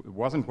which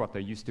wasn't what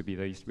they used to be.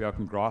 They used to be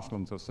open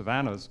grasslands or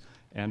savannas.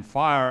 And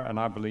fire, and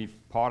I believe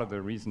part of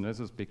the reason is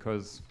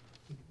because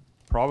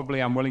probably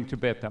I'm willing to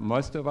bet that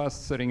most of us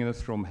sitting in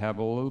this room have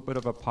a little bit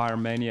of a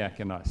pyromaniac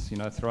in us,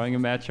 throwing a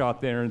match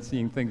out there and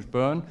seeing things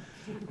burn.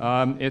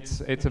 It's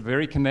a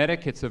very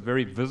kinetic, it's a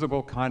very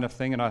visible kind of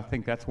thing, and I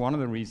think that's one of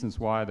the reasons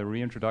why the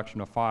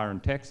reintroduction of fire in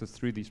Texas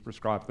through these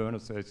prescribed burn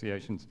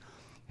associations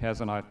has,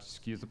 and I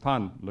excuse the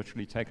pun,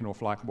 literally taken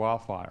off like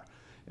wildfire.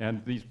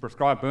 And these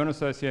prescribed burn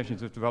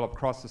associations have developed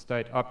across the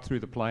state up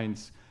through the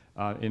plains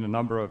in a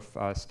number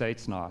of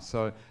states now.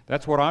 So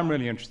that's what I'm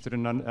really interested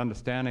in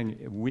understanding.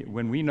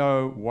 When we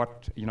know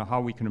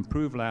how we can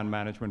improve land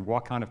management,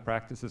 what kind of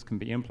practices can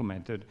be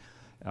implemented,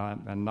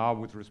 and now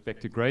with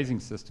respect to grazing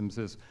systems,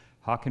 is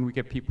How can we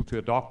get people to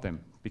adopt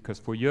them? Because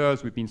for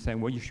years we've been saying,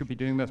 well, you should be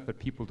doing this, but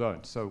people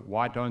don't. So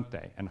why don't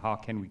they? And how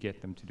can we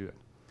get them to do it?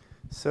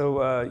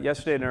 So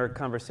yesterday in our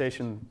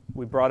conversation,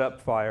 we brought up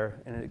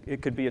fire, and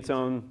it could be its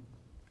own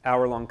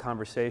hour-long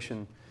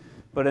conversation.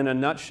 But in a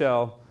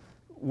nutshell,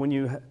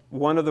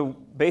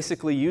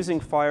 basically using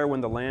fire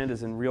when the land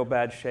is in real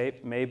bad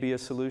shape may be a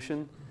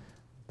solution,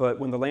 but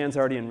when the land's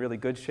already in really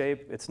good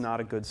shape, it's not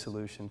a good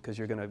solution because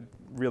you're going to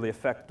really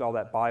affect all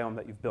that biome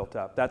that you've built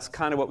up. That's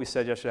kind of what we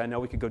said yesterday. I know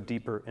we could go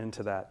deeper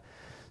into that.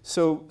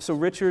 So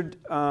Richard,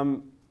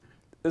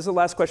 this is the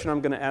last question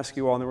I'm going to ask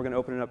you all, and then we're going to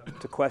open it up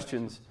to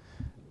questions.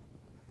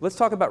 Let's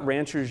talk about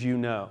ranchers you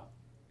know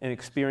and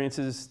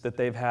experiences that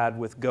they've had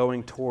with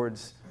going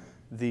towards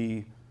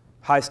the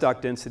high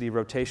stock density,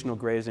 rotational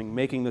grazing,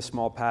 making the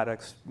small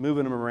paddocks,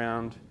 moving them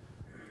around.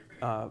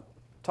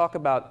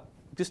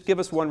 Just give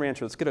us one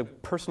rancher. Let's get a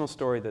personal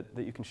story that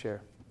you can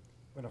share.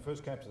 When I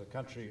first came to the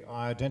country,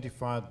 I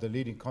identified the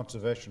leading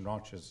conservation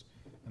ranchers,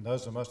 and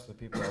those are most of the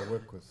people I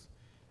work with.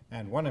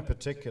 And one in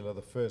particular,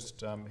 the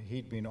first,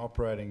 he'd been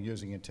operating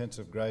using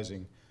intensive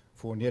grazing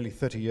for nearly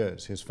 30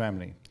 years, his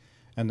family.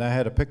 And they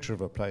had a picture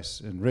of a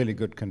place in really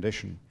good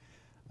condition.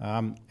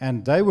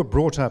 And they were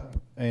brought up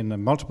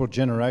in multiple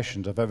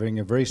generations of having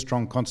a very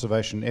strong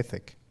conservation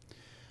ethic.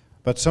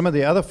 But some of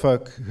the other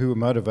folk who were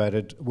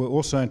motivated were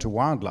also into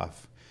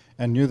wildlife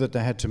and knew that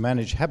they had to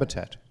manage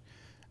habitat.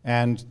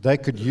 And they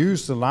could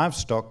use the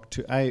livestock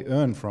to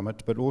earn from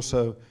it, but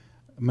also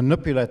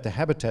manipulate the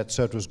habitat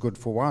so it was good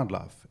for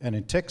wildlife. And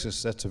in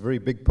Texas, that's a very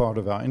big part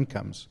of our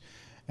incomes.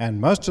 And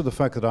most of the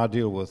folk that I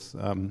deal with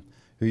who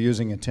are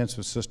using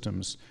intensive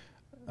systems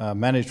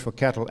manage for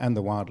cattle and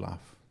the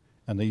wildlife.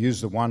 And they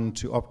use the one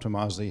to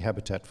optimize the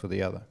habitat for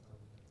the other.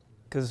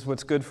 Because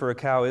what's good for a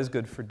cow is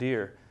good for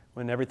deer.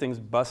 When everything's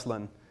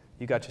bustling,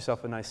 you got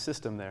yourself a nice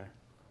system there.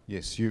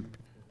 Yes,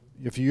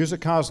 if you use the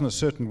cows in a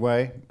certain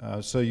way,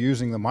 so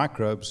using the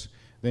microbes,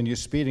 then you're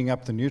speeding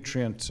up the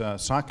nutrient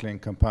cycling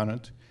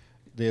component.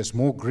 There's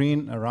more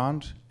green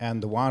around,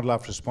 and the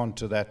wildlife respond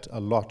to that a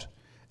lot.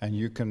 And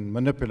you can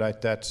manipulate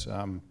that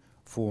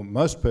for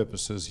most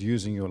purposes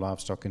using your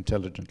livestock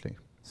intelligently.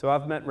 So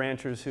I've met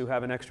ranchers who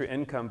have an extra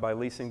income by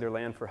leasing their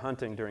land for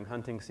hunting during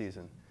hunting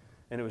season.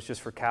 And it was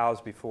just for cows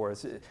before.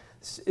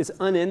 It's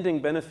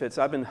unending benefits.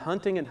 I've been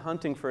hunting and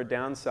hunting for a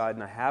downside,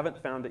 and I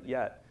haven't found it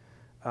yet.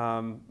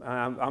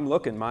 I'm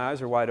looking. My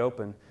eyes are wide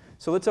open.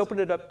 So let's open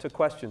it up to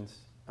questions.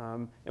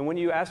 And when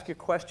you ask your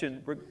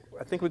question,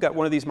 I think we've got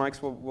one of these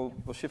mics.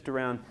 We'll shift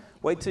around.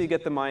 Wait till you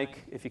get the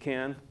mic, if you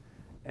can,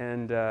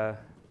 and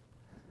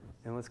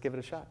let's give it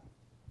a shot.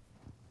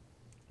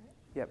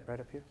 Yep,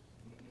 right up here.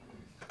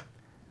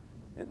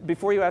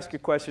 Before you ask your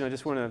question, I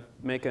just want to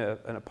make an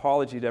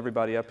apology to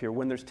everybody up here.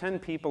 When there's 10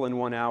 people in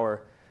 1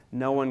 hour,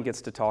 no one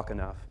gets to talk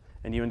enough,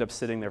 and you end up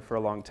sitting there for a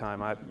long time.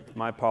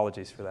 My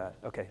apologies for that.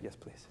 Okay, yes,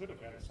 please. Could have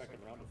had a second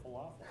round of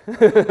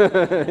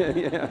falafel.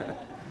 Yeah.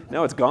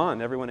 No, it's gone.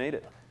 Everyone ate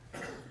it.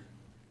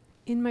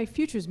 In my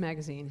Futures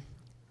magazine,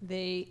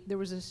 there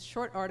was a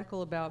short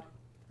article about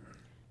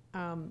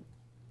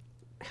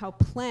how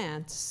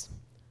plants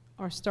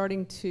are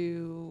starting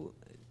to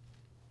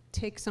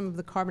take some of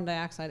the carbon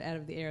dioxide out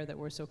of the air that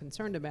we're so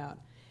concerned about,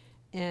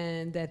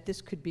 and that this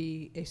could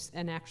be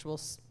an actual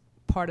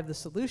part of the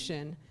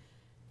solution.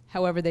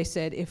 However, they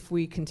said if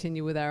we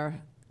continue with our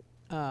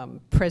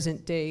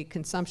present day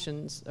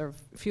consumptions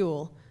of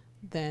fuel,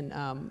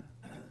 then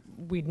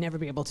we'd never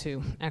be able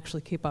to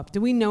actually keep up. Do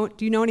you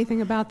know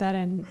anything about that,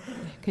 and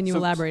can you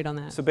elaborate on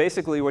that? So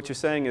basically what you're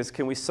saying is,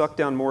 can we suck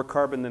down more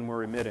carbon than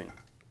we're emitting,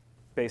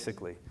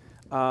 basically?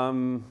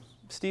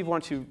 Steve, why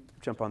don't you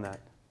jump on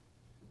that?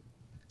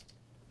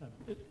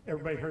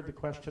 Everybody heard the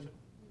question?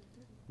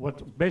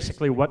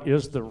 Basically, what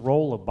is the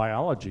role of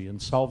biology in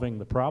solving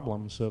the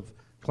problems of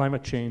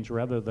climate change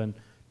rather than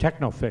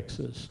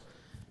techno-fixes?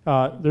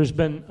 There's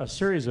been a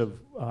series of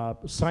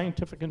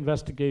scientific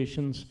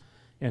investigations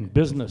and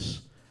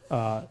business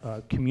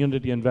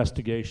community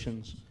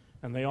investigations,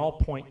 and they all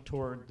point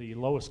toward the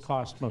lowest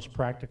cost, most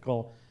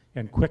practical,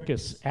 and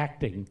quickest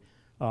acting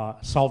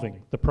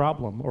solving the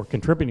problem or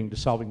contributing to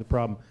solving the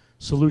problem.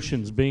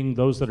 Solutions being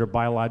those that are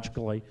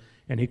biologically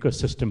and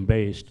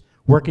ecosystem-based,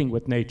 working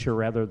with nature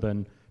rather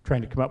than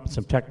trying to come up with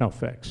some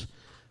techno-fix.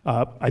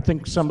 I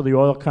think some of the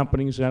oil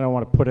companies, and I don't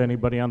want to put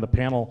anybody on the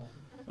panel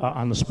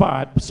on the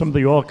spot, but some of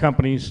the oil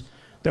companies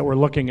that were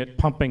looking at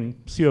pumping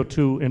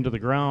CO2 into the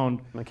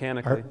ground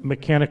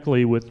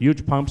mechanically with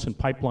huge pumps and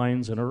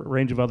pipelines and a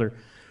range of other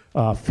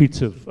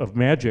feats of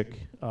magic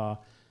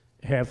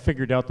have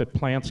figured out that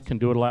plants can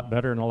do it a lot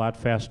better and a lot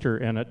faster,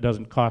 and it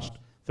doesn't cost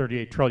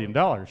 $38 trillion,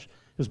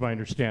 is my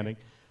understanding.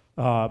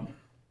 And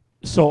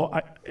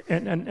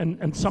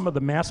some of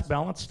the mass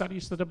balance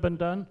studies that have been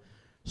done,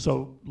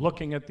 so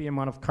looking at the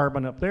amount of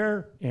carbon up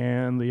there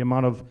and the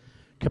amount of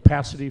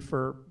capacity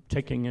for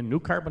taking in new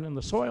carbon in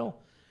the soil,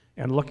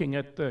 and looking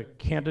at the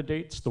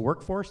candidates, the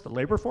workforce, the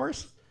labor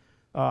force,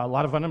 a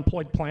lot of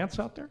unemployed plants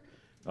out there.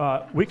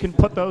 We can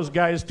put those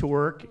guys to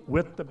work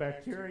with the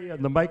bacteria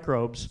and the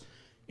microbes,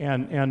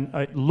 and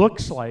it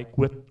looks like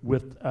with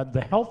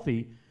the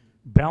healthy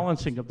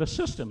balancing of the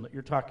system that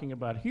you're talking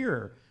about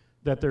here,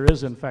 that there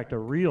is in fact a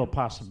real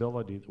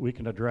possibility that we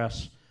can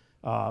address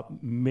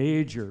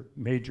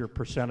major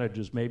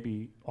percentages,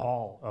 maybe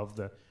all of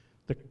the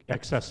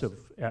excessive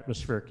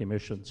atmospheric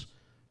emissions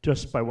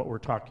just by what we're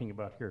talking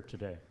about here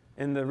today.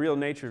 And the real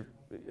nature,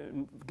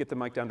 get the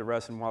mic down to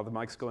Russ, and while the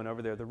mic's going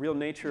over there, the real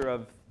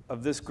nature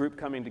of this group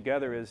coming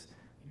together is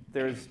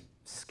there's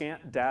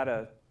scant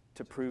data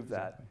to prove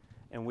that.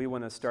 And we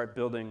want to start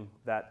building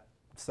that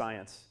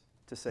science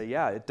to say,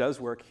 yeah, it does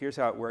work. Here's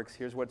how it works.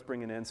 Here's what it's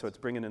bringing in. So it's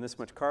bringing in this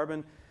much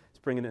carbon. It's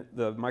bringing in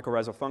the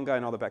mycorrhizal fungi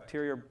and all the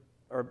bacteria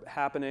are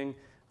happening.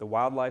 The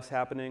wildlife's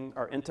happening.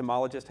 Our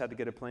entomologist had to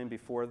get a plane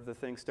before the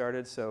thing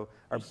started. So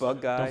our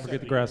bug guy. Don't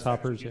forget the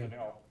grasshoppers. Yeah.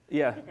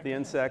 Yeah, the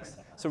insects.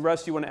 So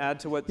Russ, do you want to add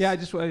to what? Yeah, I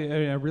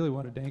really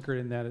wanted to anchor it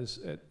in that is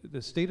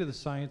the state of the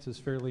science is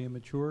fairly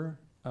immature.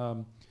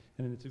 And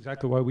it's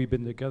exactly why we've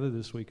been together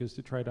this week, is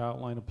to try to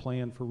outline a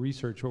plan for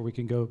research where we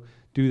can go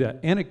do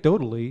that.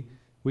 Anecdotally,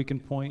 we can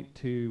point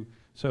to,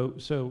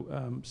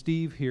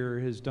 Steve here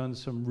has done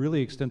some really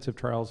extensive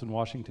trials in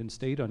Washington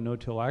State on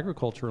no-till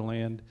agriculture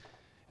land.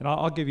 And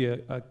I'll give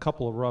you a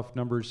couple of rough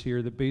numbers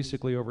here that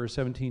basically over a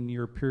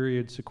 17-year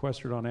period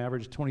sequestered on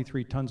average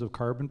 23 tons of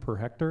carbon per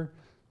hectare.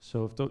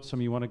 So if some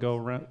of you want to go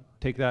around,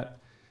 take that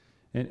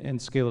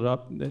and scale it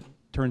up, that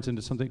turns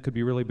into something that could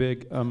be really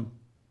big.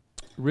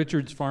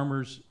 Richard's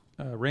Farmers,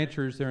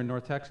 ranchers there in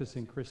North Texas,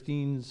 and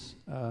Christine's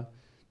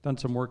done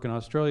some work in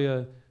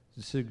Australia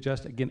to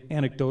suggest, again,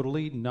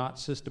 anecdotally, not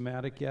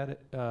systematic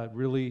yet,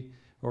 really,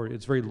 or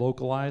it's very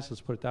localized,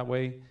 let's put it that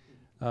way,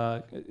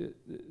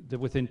 that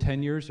within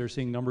 10 years they're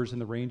seeing numbers in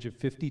the range of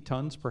 50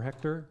 tons per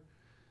hectare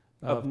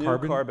of new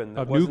carbon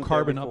that of new wasn't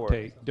carbon there before.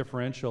 Uptake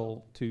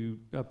differential to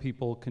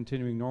people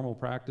continuing normal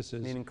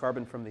practices. Meaning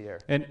carbon from the air.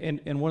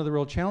 And one of the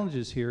real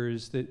challenges here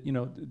is that,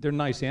 they're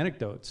nice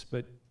anecdotes,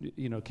 but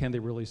can they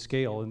really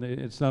scale? And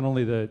it's not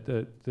only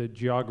the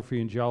geography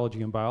and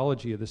geology and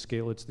biology of the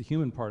scale, it's the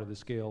human part of the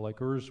scale, like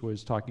Urs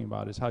was talking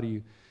about, is how do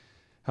you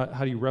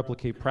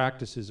replicate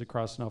practices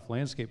across enough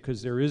landscape?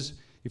 Because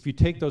if you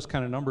take those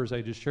kind of numbers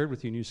I just shared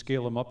with you and you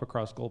scale them up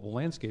across global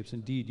landscapes,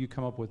 indeed you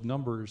come up with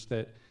numbers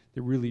that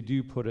really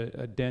do put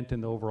a dent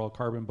in the overall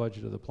carbon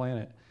budget of the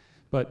planet.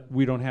 But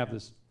we don't have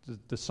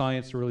the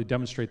science to really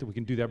demonstrate that we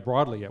can do that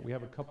broadly yet. We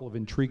have a couple of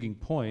intriguing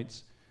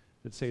points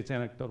that say it's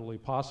anecdotally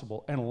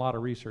possible, and a lot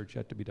of research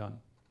yet to be done.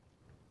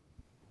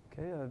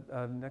 Okay,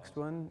 next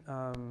one.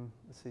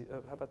 Let's see,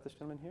 how about this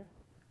gentleman here?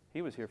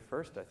 He was here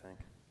first, I think.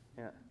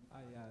 Yeah.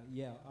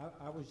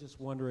 I was just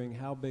wondering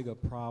how big a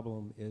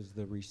problem is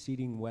the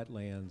receding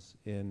wetlands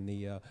in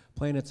the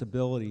planet's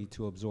ability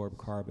to absorb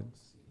carbon?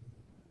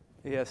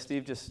 Yeah,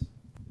 Steve just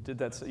did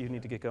that, so you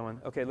need to get going.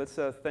 Okay, let's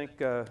thank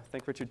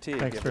Richard T.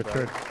 Thanks,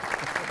 Richard.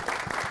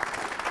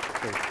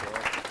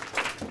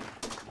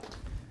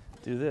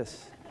 Do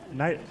this.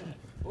 Nice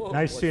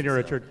seeing you,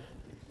 Richard.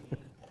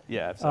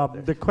 Yeah,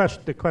 absolutely.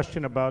 The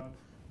question about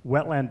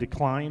wetland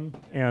decline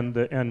and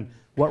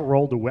what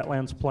role do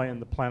wetlands play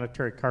in the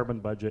planetary carbon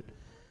budget.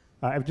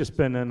 I've just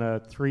been in a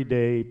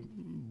 3-day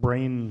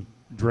brain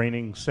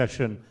draining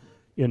session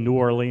in New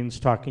Orleans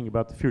talking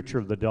about the future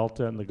of the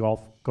Delta and the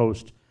Gulf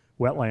Coast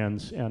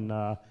wetlands. And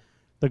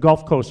the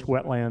Gulf Coast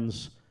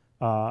wetlands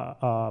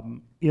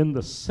in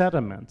the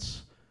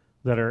sediments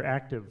that are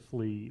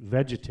actively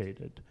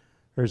vegetated,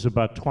 there's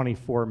about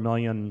 24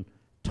 million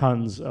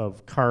tons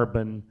of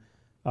carbon.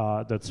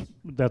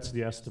 That's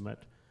the estimate,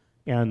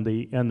 and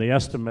the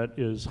estimate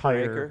is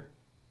higher.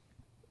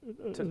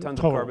 Tons of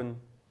carbon.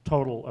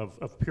 Total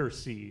of pure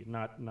sea,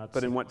 not.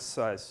 But in what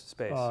size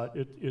space?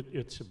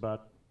 It's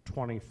about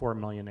 24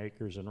 million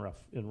acres in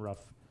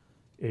rough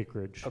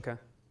acreage. Okay.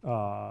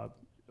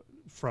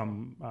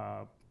 From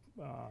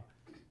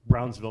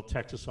Brownsville,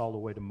 Texas, all the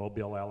way to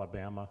Mobile,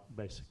 Alabama,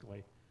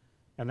 basically.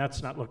 And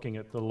that's not looking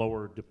at the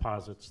lower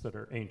deposits that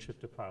are ancient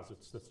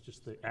deposits. That's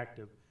just the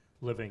active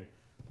living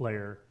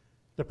layer.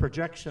 The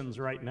projections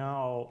right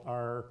now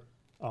are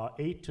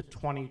 8 to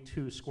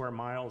 22 square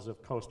miles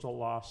of coastal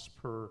loss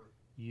per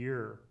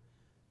year,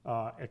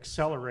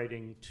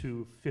 accelerating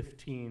to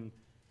 15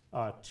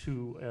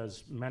 to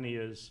as many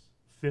as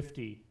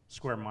 50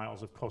 square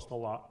miles of coastal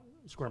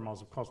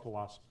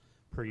loss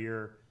per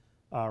year.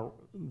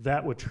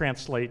 That would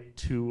translate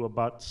to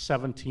about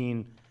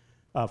 14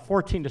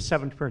 to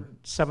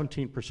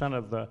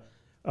 17%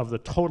 of the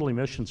total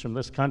emissions from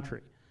this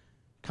country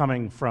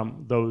coming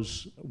from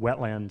those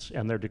wetlands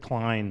and their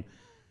decline.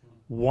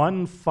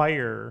 One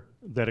fire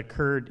that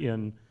occurred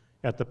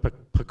at the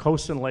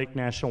Pocosin Lake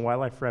National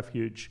Wildlife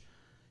Refuge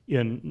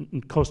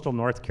in coastal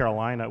North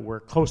Carolina,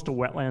 where coastal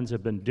wetlands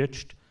have been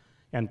ditched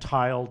and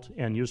tiled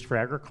and used for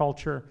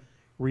agriculture,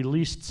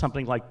 released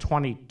something like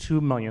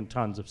 22 million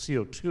tons of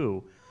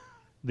CO2.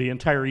 The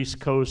entire East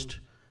Coast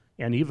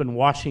and even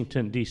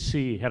Washington,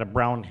 D.C. had a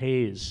brown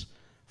haze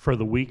for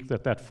the week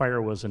that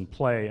fire was in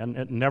play, and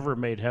it never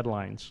made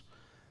headlines.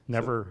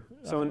 Never.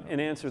 So in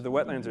answer, the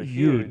wetlands are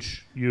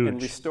huge.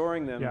 And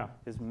restoring them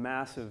is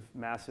massive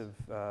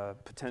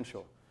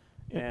potential.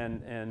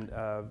 And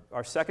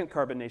our second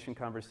Carbon Nation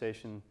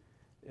conversation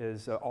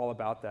is all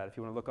about that. If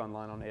you want to look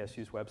online on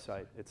ASU's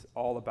website, it's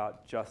all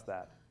about just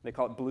that. They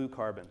call it blue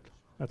carbon.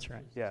 That's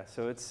right. Yeah,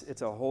 so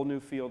it's a whole new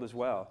field as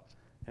well,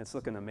 and it's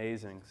looking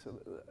amazing. So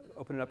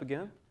open it up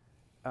again.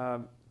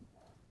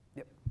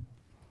 Yep.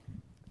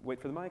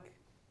 Wait for the mic.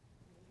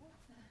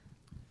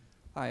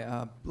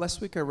 Hi.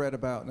 Last week I read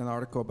about an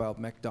article about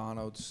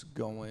McDonald's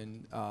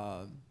going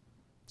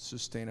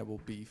sustainable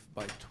beef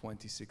by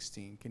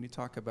 2016. Can you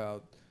talk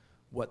about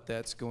what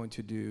that's going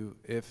to do,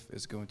 if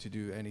it's going to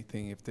do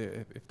anything,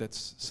 if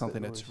that's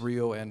something that's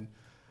real, and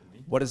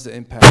what is the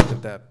impact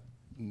of that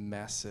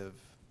massive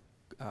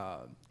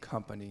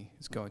company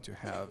is going to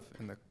have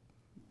in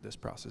this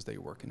process that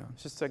you're working on?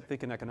 It's just like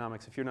thinking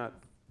economics. If you're not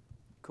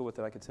cool with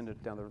it, I could send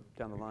it down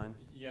the line.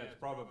 Yeah, it's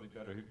probably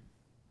better.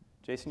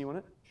 Jason, you want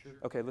it? Sure.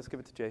 Okay, let's give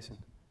it to Jason.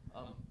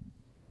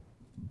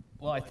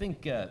 Well, I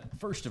think,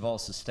 first of all,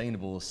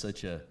 sustainable is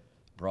such a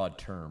broad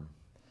term.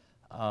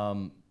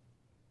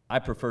 I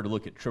prefer to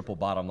look at triple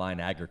bottom line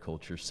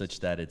agriculture such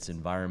that it's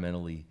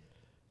environmentally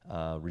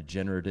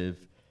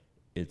regenerative,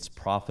 it's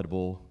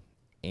profitable,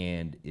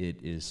 and it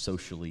is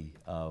socially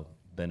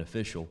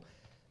beneficial.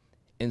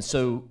 And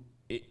so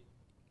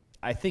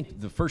I think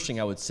the first thing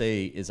I would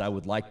say is I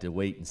would like to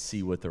wait and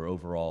see what their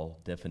overall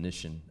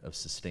definition of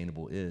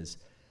sustainable is.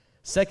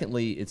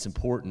 Secondly, it's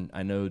important,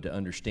 I know, to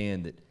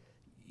understand that,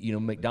 you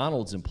know,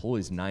 McDonald's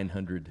employs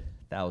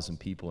 900,000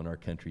 people in our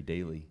country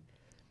daily.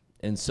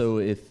 And so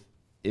if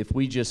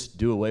we just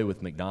do away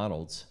with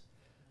McDonald's,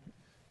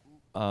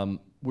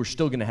 we're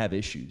still going to have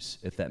issues,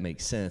 if that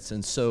makes sense.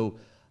 And so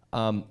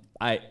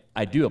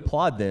I do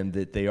applaud them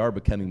that they are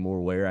becoming more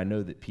aware. I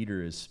know that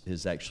Peter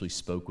has actually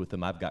spoke with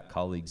them. I've got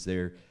colleagues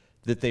there,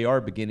 that they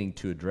are beginning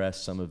to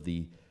address some of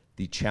the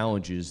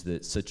challenges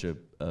that such a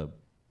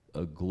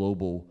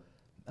global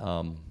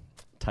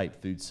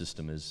type food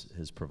system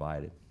has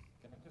provided.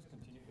 Can I just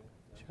continue?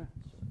 Sure.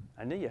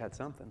 I knew you had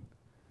something.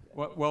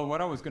 Well,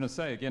 what I was going to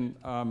say, again,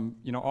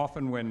 you know,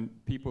 often when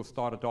people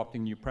start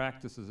adopting new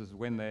practices is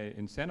when they're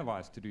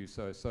incentivized to do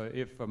so. So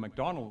if a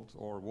McDonald's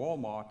or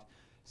Walmart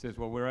says,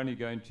 well, we're only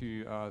going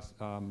to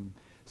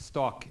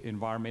stock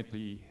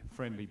environmentally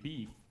friendly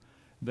beef,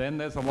 then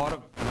there's a lot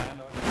of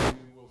landowners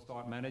who will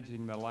start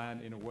managing the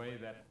land in a way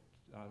that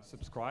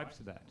subscribes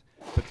to that,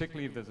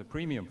 particularly if there's a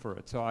premium for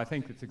it. So I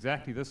think it's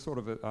exactly this sort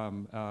of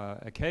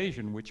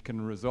occasion which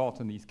can result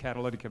in these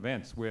catalytic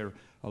events where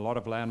a lot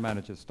of land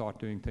managers start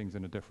doing things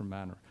in a different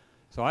manner.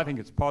 So I think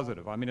it's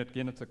positive. I mean,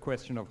 again, it's a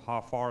question of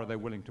how far are they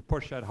willing to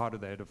push that, how do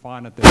they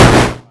define it, there's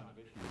kind of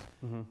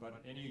issues.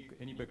 But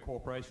any big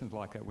corporations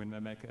like that, when they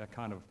make a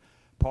kind of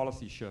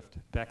policy shift,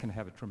 that can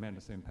have a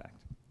tremendous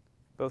impact.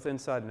 Both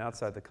inside and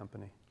outside the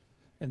company.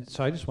 And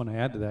so I just want to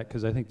add to that,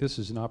 because I think this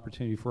is an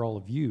opportunity for all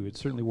of you. It's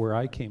certainly where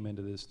I came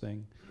into this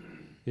thing,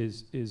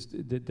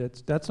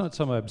 that's not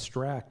some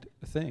abstract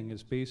thing.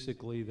 It's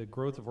basically the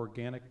growth of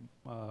organic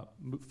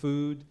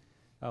food,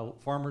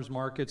 farmers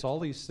markets, all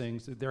these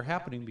things. They're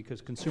happening because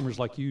consumers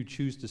like you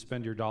choose to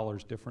spend your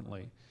dollars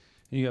differently.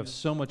 And you have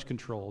so much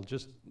control.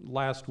 Just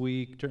last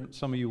week,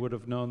 some of you would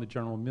have known that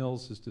General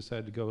Mills has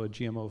decided to go a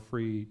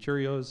GMO-free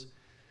Cheerios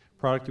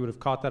product. You would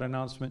have caught that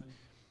announcement.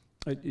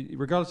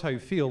 Regardless of how you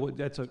feel,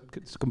 it's a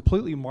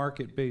completely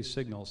market-based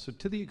signal. So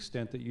to the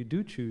extent that you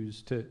do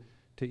choose to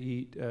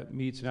eat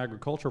meats and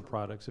agricultural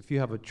products, if you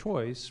have a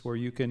choice where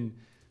you can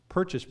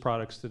purchase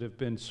products that have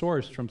been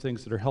sourced from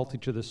things that are healthy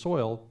to the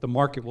soil, the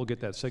market will get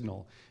that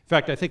signal. In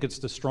fact, I think it's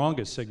the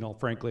strongest signal,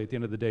 frankly, at the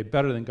end of the day,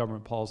 better than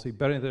government policy,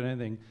 better than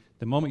anything.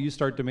 The moment you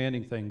start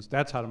demanding things,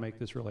 that's how to make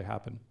this really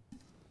happen.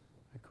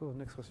 Cool.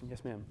 Next question.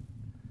 Yes, ma'am.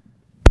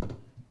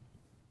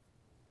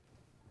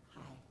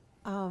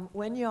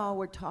 When you all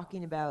were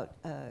talking about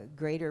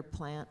greater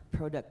plant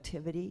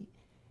productivity,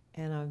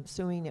 and I'm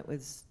assuming it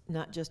was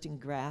not just in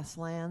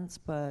grasslands,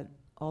 but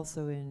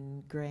also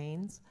in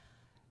grains,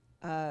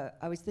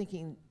 I was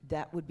thinking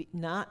that would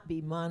not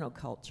be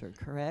monoculture,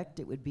 correct?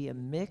 It would be a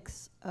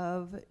mix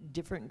of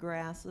different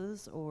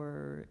grasses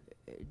or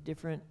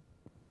different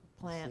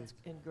plants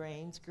and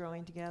grains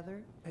growing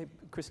together. Hey,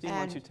 Christine,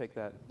 why don't you take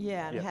that?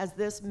 Yeah, and has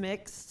this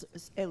mix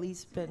at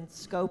least been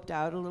scoped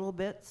out a little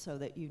bit so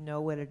that you know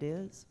what it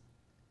is?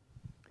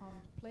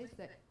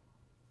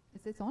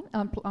 Is this on?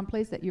 I'm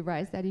pleased that you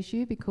raised that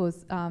issue,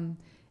 because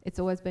it's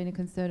always been a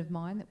concern of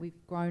mine that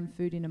we've grown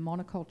food in a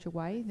monoculture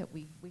way, that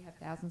we have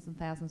thousands and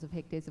thousands of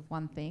hectares of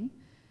one thing,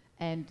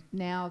 and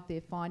now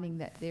they're finding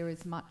that there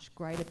is much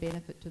greater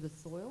benefit to the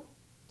soil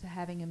to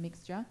having a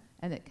mixture,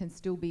 and it can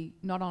still be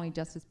not only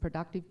just as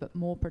productive but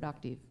more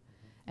productive.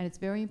 And it's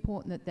very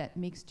important that that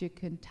mixture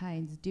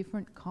contains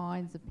different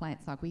kinds of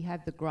plants. Like we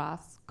have the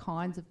grass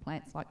kinds of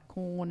plants like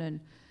corn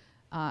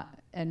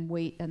and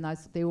wheat, and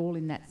those, they're all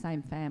in that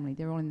same family.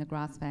 They're all in the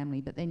grass family.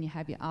 But then you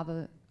have your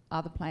other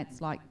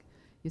plants like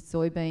your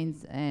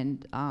soybeans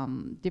and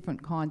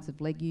different kinds of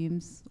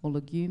legumes,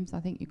 I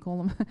think you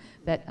call them,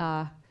 that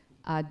are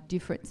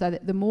different. So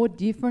that the more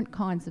different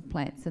kinds of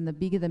plants and the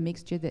bigger the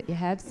mixture that you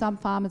have, some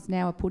farmers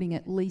now are putting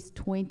at least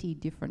 20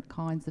 different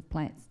kinds of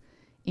plants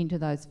into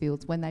those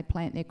fields. When they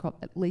plant their crop,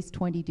 at least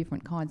 20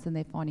 different kinds, and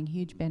they're finding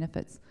huge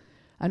benefits.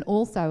 And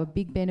also a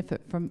big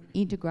benefit from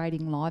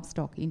integrating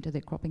livestock into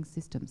their cropping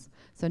systems.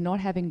 So not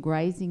having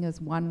grazing as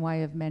one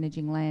way of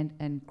managing land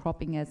and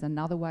cropping as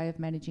another way of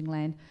managing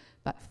land,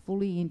 but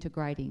fully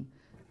integrating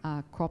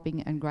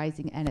cropping and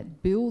grazing, and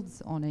it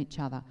builds on each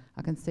other.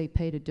 I can see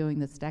Peter doing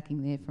the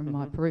stacking there from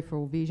my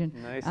peripheral vision.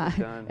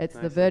 Nicely done. It's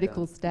the Nicely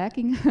vertical done.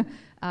 stacking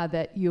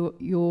that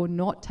you're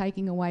not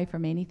taking away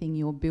from anything,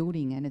 you're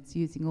building, and it's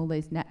using all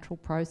these natural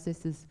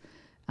processes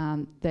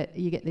that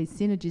you get these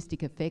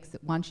synergistic effects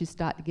that once you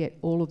start to get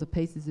all of the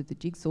pieces of the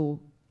jigsaw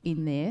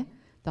in there,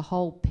 the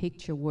whole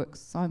picture works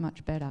so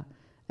much better.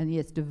 And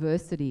yes,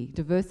 diversity.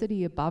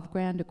 Diversity above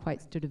ground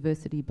equates to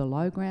diversity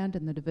below ground,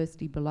 and the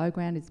diversity below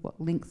ground is what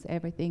links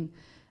everything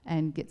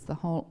and gets the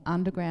whole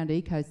underground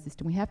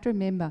ecosystem. We have to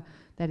remember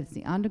that it's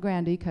the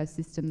underground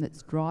ecosystem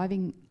that's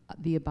driving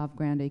the above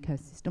ground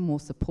ecosystem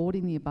or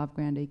supporting the above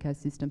ground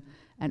ecosystem,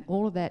 and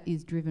all of that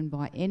is driven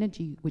by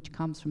energy which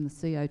comes from the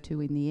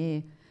CO2 in the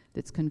air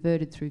that's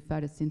converted through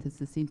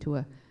photosynthesis into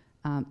a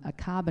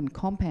carbon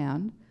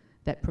compound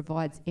that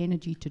provides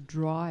energy to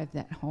drive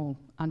that whole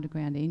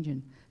underground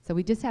engine. So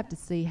we just have to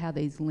see how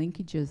these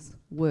linkages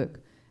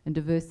work, and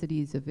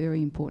diversity is a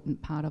very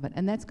important part of it.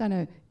 And that's going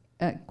to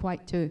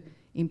equate to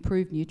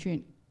improved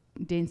nutrient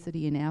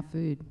density in our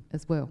food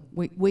as well.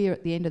 We are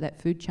at the end of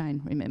that food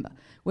chain, remember.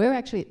 We're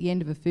actually at the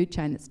end of a food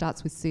chain that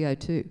starts with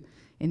CO2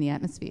 in the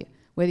atmosphere.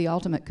 We're the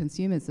ultimate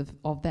consumers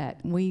of that.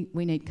 We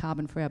need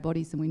carbon for our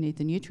bodies, and we need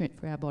the nutrient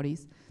for our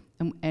bodies,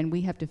 and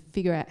we have to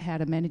figure out how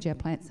to manage our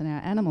plants and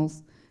our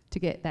animals to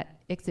get that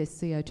excess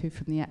CO2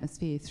 from the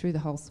atmosphere through the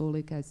whole soil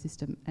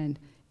ecosystem and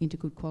into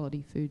good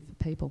quality food for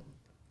people.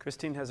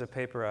 Christine has a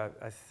paper,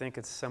 I think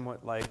it's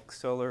somewhat like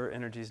solar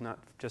energy is not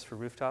just for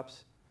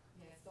rooftops.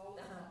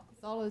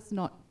 Solar's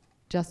not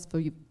just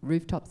for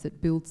rooftops,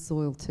 it builds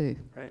soil too.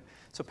 Right.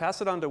 So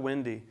pass it on to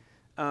Wendy,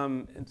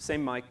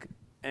 same mic,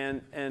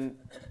 and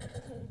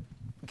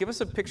give us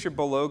a picture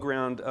below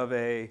ground of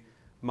a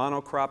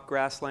monocrop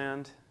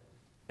grassland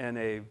and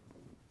a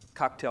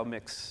cocktail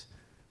mix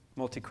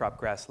multi-crop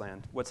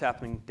grassland. What's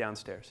happening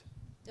downstairs?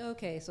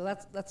 Okay, so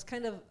that's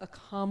kind of a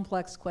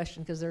complex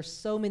question because there's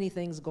so many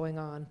things going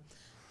on.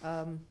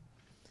 A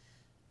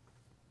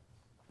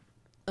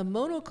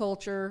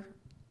monoculture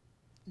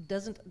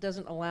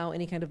doesn't allow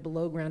any kind of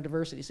below ground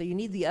diversity. So you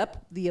need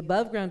the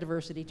above ground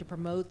diversity to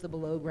promote the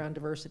below ground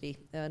diversity.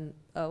 And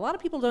a lot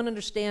of people don't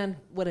understand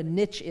what a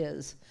niche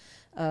is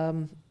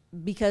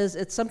because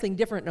it's something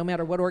different no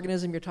matter what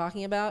organism you're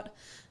talking about.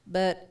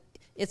 But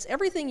it's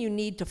everything you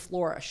need to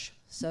flourish.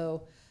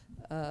 So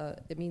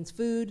it means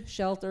food,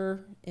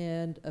 shelter,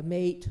 and a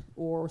mate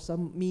or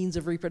some means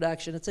of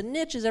reproduction. It's a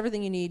niche is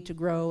everything you need to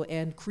grow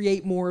and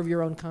create more of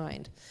your own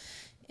kind.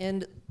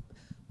 And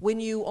when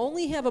you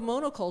only have a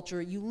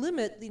monoculture, you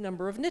limit the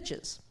number of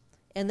niches.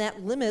 And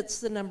that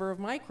limits the number of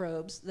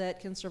microbes that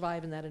can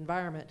survive in that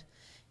environment.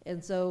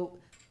 And so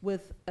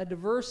with a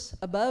diverse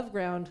above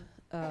ground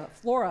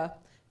flora,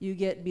 you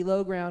get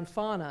below ground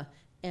fauna.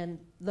 And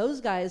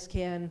those guys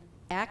can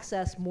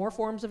access more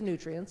forms of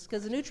nutrients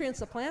because the nutrients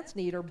the plants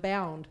need are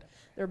bound.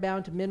 They're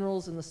bound to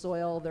minerals in the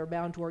soil, they're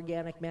bound to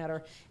organic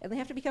matter, and they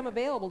have to become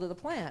available to the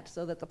plant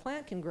so that the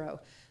plant can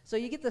grow. So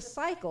you get this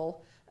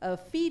cycle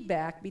of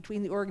feedback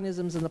between the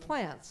organisms and the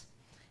plants.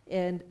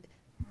 And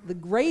the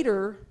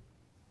greater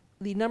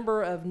the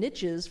number of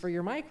niches for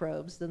your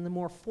microbes, then the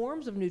more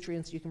forms of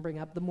nutrients you can bring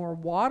up, the more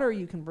water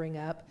you can bring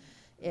up,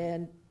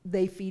 and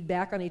they feed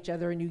back on each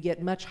other and you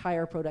get much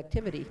higher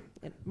productivity.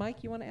 And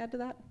Mike, you want to add to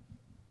that?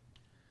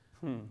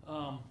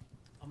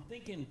 I'm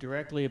thinking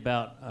directly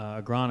about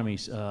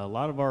agronomy. A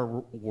lot of our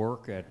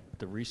work at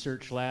the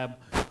research lab,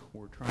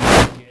 we're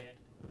trying to get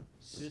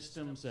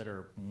systems that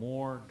are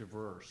more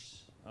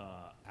diverse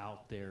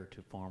out there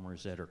to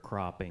farmers that are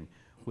cropping.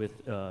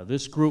 With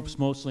this group's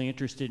mostly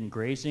interested in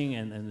grazing,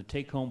 and the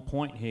take-home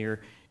point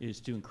here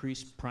is to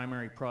increase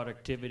primary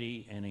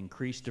productivity and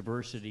increase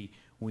diversity.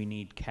 We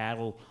need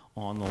cattle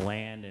on the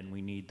land, and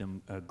we need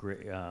them,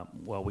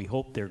 well, we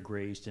hope they're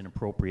grazed in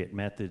appropriate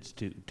methods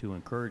to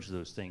encourage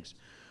those things.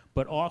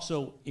 But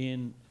also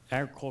in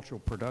agricultural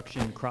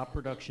production, crop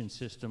production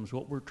systems,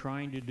 what we're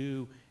trying to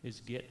do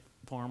is get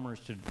farmers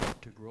to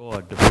grow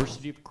a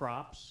diversity of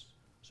crops.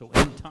 So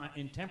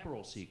in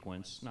temporal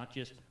sequence, not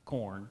just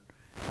corn,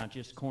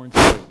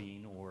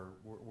 soybean, or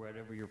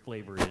whatever your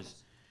flavor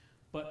is.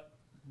 But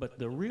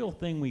the real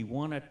thing we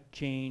want to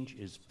change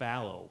is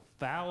fallow.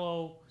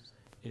 Fallow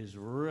is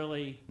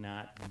really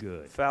not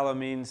good. Fallow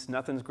means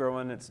nothing's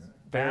growing, it's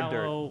bare dirt.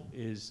 Fallow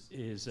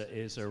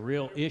is a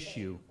real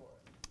issue.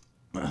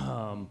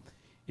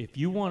 If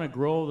you want to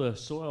grow the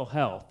soil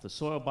health, the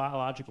soil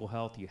biological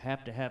health, you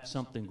have to have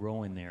something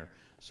growing there.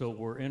 So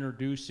we're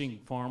introducing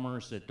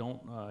farmers that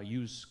don't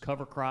use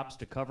cover crops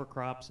to cover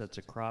crops. That's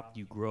a crop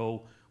you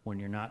grow when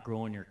you're not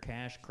growing your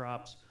cash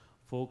crops.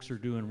 Folks are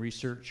doing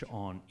research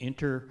on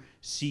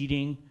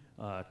interseeding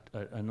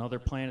another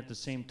plant at the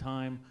same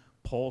time,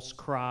 pulse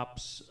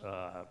crops,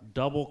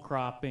 double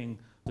cropping.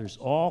 There's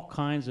all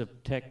kinds of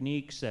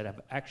techniques that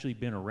have actually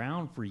been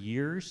around for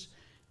years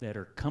that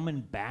are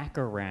coming back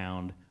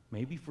around,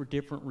 maybe for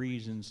different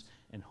reasons,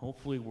 and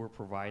hopefully we're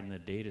providing the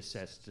data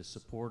sets to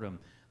support them,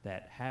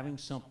 that having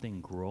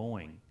something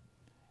growing,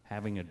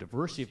 having a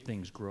diversity of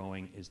things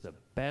growing is the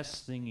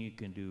best thing you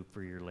can do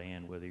for your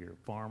land, whether you're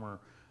a farmer,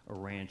 a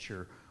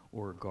rancher,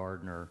 or a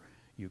gardener.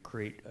 You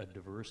create a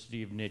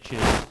diversity of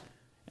niches,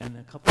 and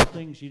a couple of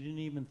things you didn't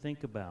even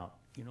think about.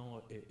 You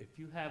know, if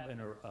you have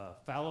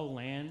fallow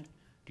land,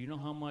 do you know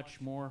how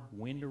much more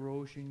wind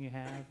erosion you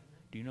have?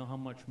 Do you know how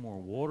much more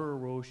water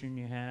erosion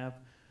you have?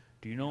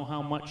 Do you know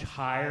how much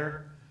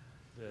higher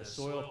the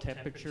soil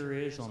temperature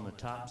is on the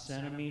top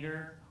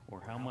centimeter,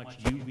 or how much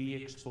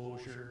UV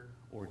exposure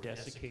or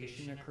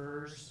desiccation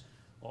occurs?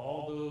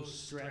 All those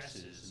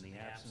stresses in the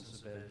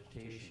absence of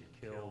vegetation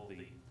kill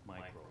the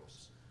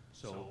microbes.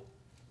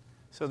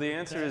 So the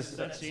answer is...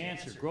 That's the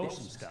answer. Grow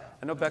some stuff.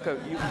 I know, Becca,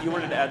 you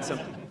wanted to add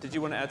something. Did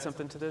you want to add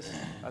something to this?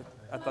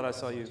 I thought I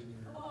saw you.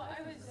 Well,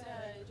 I was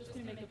just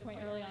going to make a point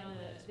early on.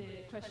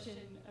 The question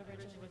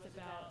originally was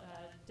about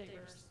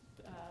diverse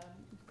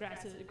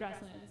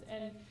grasslands.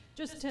 And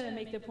just to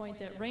make the point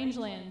that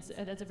rangelands,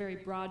 that's a very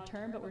broad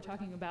term, but we're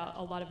talking about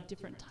a lot of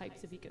different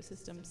types of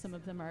ecosystems. Some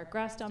of them are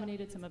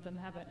grass-dominated, some of them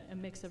have a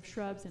mix of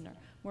shrubs and are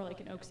more like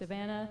an oak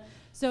savanna.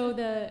 So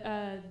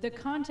the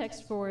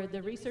context for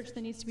the research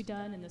that needs to be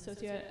done and the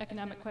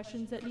socioeconomic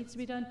questions that needs to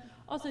be done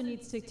also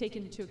needs to take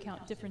into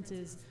account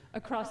differences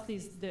across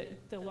the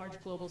large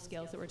global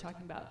scales that we're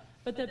talking about.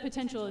 But the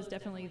potential is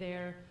definitely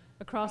there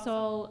across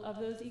all of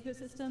those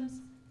ecosystems.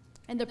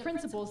 And the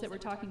principles that we're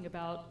talking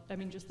about, I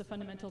mean, just the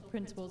fundamental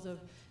principles of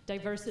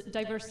diverse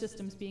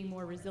systems being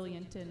more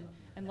resilient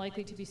and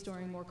likely to be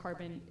storing more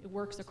carbon, it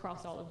works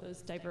across all of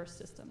those diverse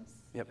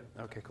systems. Yep,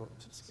 okay, cool.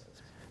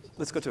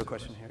 Let's go to a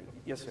question here.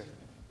 Yes, sir.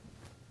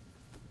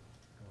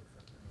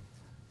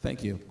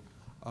 Thank you.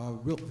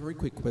 Very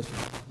quick question.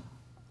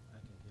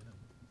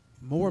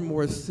 More and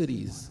more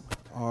cities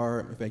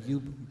are, in fact, you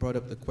brought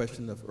up the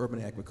question of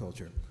urban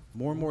agriculture.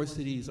 More and more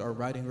cities are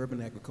writing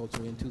urban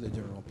agriculture into their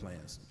general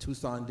plans.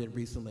 Tucson did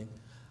recently.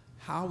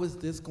 How is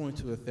this going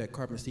to affect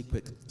carbon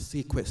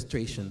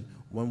sequestration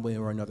one way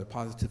or another,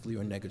 positively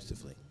or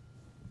negatively?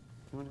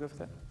 You want to go for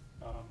that?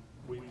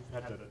 We've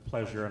had the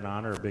pleasure and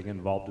honor of being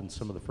involved in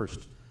some of the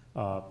first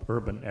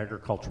urban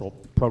agricultural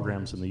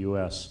programs in the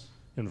U.S.,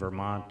 in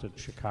Vermont, and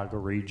Chicago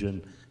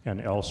region, and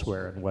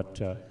elsewhere. And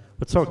what's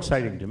so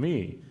exciting to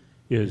me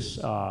is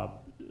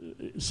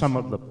some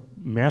of the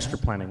master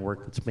planning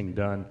work that's being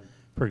done.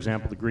 For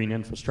example, the Green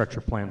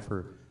Infrastructure Plan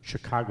for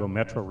Chicago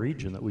Metro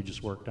region that we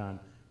just worked on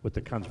with the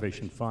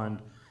Conservation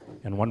Fund,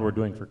 and one we're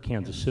doing for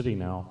Kansas City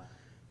now,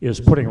 is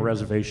putting a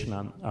reservation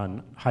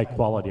on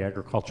high-quality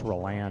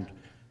agricultural land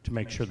to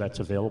make sure that's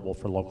available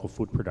for local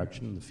food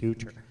production in the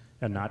future,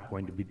 and not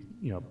going to be,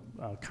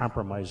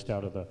 compromised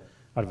out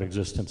of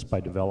existence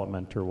by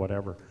development or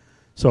whatever.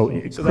 So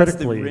that's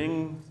critically, the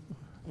ring.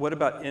 What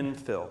about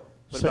infill?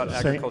 What about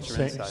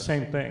agriculture inside?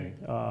 Same thing.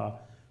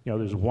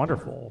 There's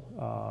wonderful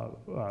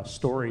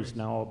stories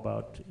now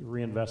about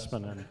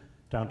reinvestment in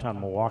downtown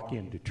Milwaukee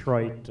and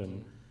Detroit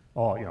and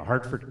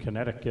Hartford,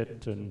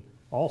 Connecticut, and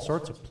all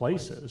sorts of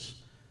places.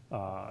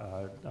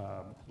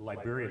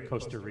 Liberia,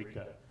 Costa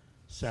Rica,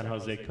 San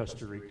Jose,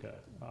 Costa Rica,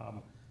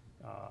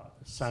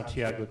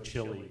 Santiago,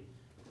 Chile,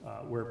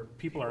 where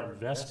people are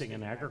investing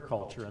in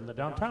agriculture in the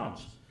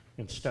downtowns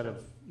instead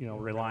of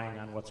relying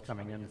on what's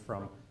coming in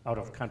from out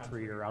of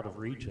country or out of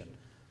region.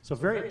 So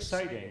very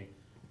exciting.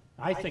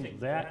 I think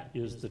that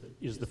is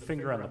the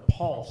finger on the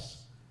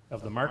pulse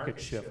of the market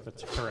shift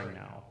that's occurring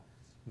now,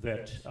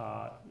 that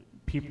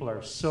people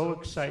are so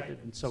excited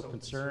and so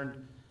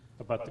concerned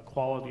about the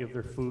quality of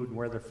their food and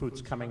where their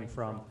food's coming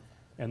from,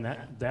 and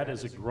that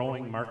is a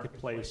growing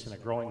marketplace and a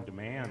growing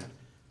demand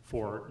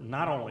for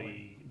not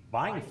only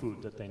buying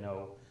food that they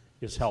know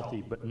is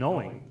healthy, but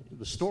knowing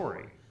the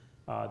story,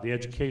 the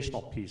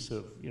educational piece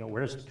of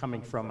where is it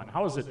coming from and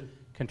how is it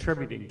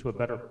contributing to a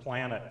better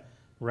planet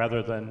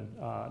rather than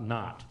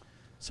not.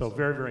 So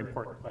very, very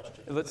important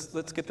question.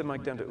 Let's get the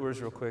mic down to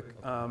Urs real quick.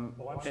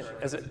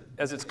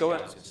 As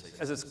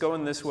it's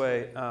going this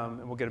way,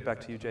 and we'll get it back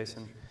to you,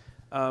 Jason.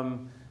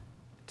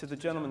 To the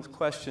gentleman's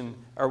question,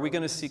 are we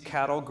going to see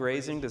cattle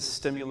grazing to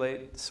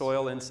stimulate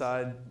soil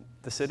inside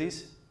the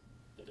cities?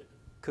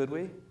 Could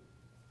we?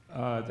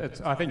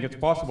 I think it's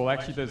possible.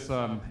 Actually, there's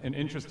an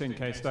interesting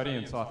case study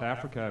in South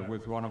Africa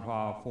with one of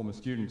our former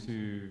students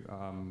who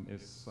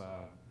is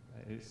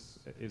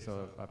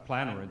a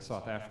planner in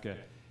South Africa.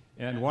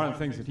 And one of the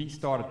things that he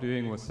started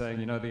doing was saying,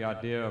 the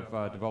idea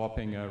of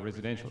developing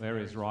residential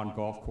areas around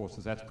golf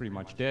courses, that's pretty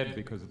much dead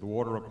because of the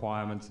water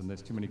requirements and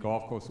there's too many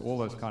golf courses, all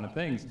those kind of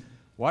things.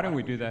 Why don't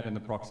we do that in the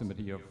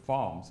proximity of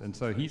farms? And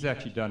so he's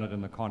actually done it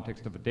in the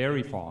context of a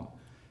dairy farm.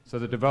 So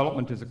the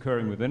development is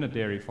occurring within a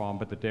dairy farm,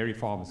 but the dairy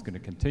farm is going to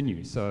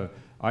continue. So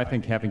I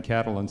think having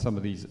cattle in some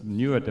of these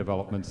newer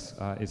developments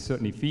is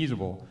certainly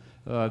feasible.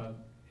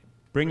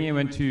 Bringing them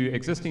into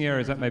existing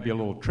areas, that may be a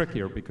little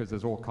trickier because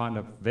there's all kind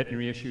of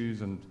veterinary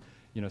issues and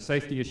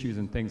safety issues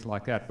and things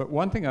like that. But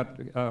one thing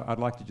I'd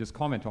like to just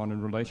comment on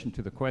in relation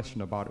to the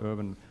question about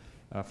urban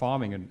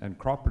farming and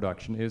crop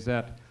production is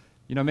that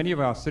many of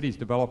our cities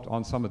developed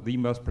on some of the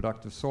most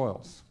productive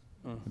soils.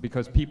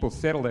 because people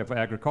settled there for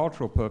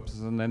agricultural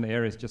purposes, and then the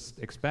areas just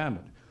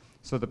expanded.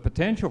 So the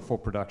potential for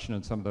production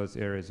in some of those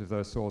areas, if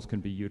those soils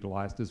can be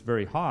utilized, is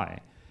very high.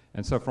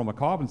 And so from a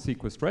carbon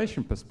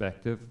sequestration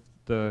perspective,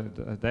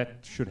 that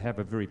should have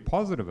a very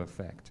positive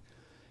effect.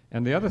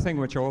 And the other thing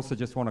which I also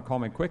just want to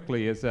comment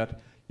quickly is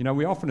that, you know,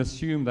 we often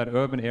assume that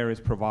urban areas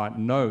provide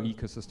no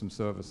ecosystem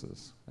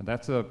services. And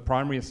that's a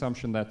primary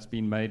assumption that's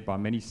been made by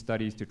many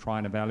studies to try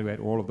and evaluate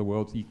all of the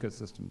world's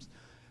ecosystems.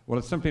 Well,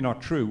 it's simply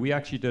not true. We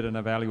actually did an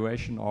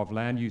evaluation of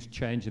land use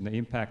change and the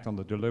impact on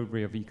the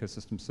delivery of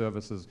ecosystem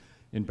services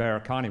in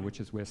Barra County, which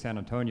is where San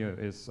Antonio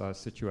is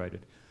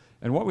situated.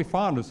 And what we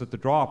found is that the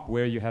drop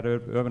where you had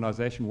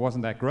urbanization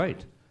wasn't that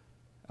great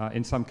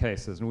in some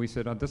cases. And we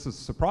said, oh, this is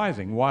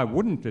surprising. Why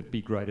wouldn't it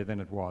be greater than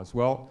it was?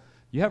 Well,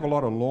 you have a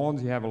lot of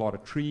lawns, you have a lot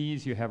of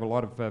trees, you have a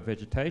lot of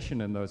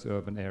vegetation in those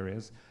urban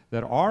areas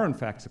that are in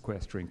fact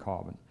sequestering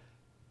carbon.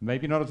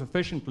 Maybe not as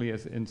efficiently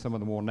as in some of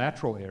the more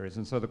natural areas.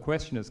 And so the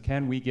question is,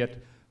 can we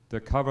get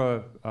the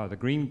cover, the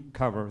green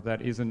cover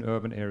that is in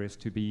urban areas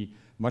to be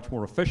much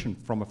more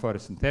efficient from a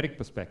photosynthetic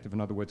perspective,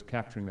 in other words,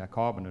 capturing that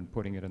carbon and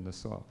putting it in the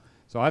soil.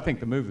 So I think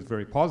the move is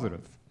very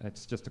positive.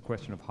 It's just a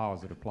question of how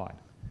is it applied.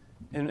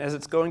 And as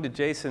it's going to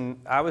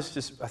Jason, I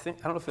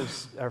don't know if it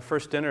was our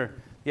first dinner,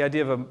 the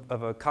idea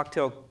of a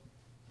cocktail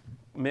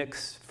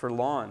mix for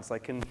lawns.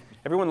 Like,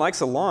 everyone likes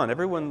a lawn.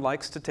 Everyone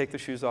likes to take their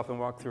shoes off and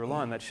walk through a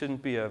lawn. That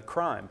shouldn't be a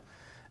crime.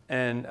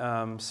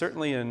 And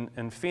certainly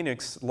in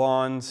Phoenix,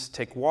 lawns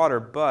take water,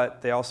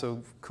 but they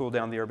also cool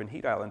down the urban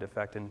heat island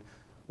effect. And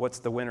what's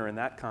the winner in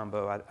that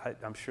combo?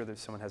 I'm sure that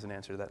someone has an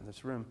answer to that in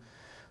this room.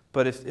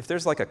 But if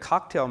there's like a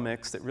cocktail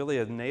mix that really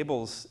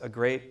enables a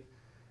great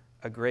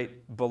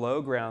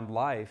below ground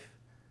life,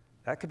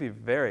 that could be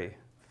very,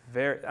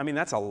 I mean,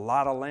 that's a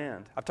lot of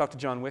land. I've talked to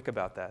John Wick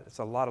about that. It's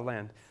a lot of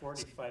land.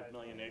 45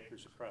 million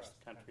acres across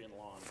the country in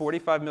lawns.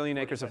 45 million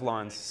acres of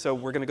lawns. So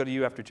we're going to go to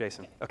you after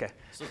Jason. Okay.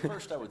 So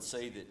first I would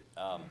say that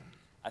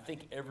I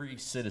think every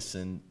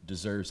citizen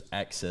deserves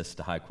access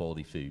to high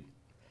quality food.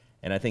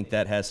 And I think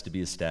that has to be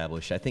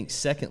established. I think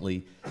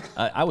secondly,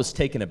 I was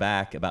taken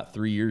aback about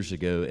 3 years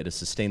ago at a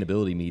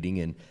sustainability meeting,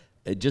 and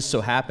it just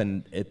so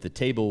happened at the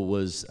table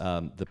was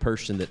the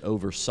person that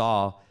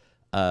oversaw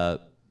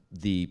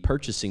the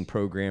purchasing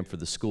program for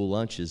the school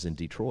lunches in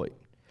Detroit.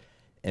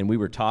 And we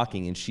were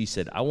talking, and she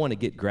said, I want to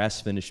get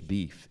grass-finished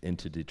beef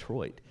into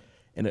Detroit.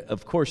 And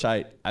of course,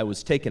 I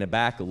was taken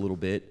aback a little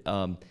bit.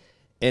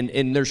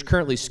 And there's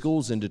currently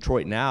schools in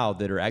Detroit now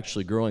that are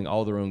actually growing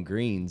all their own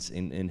greens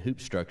in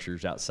hoop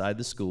structures outside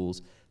the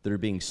schools that are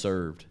being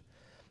served.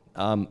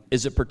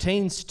 As it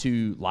pertains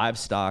to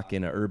livestock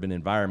in an urban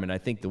environment, I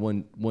think the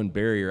one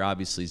barrier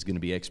obviously is going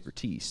to be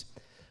expertise.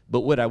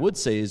 But what I would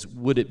say is,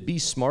 would it be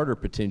smarter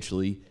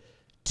potentially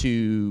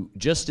to,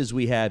 just as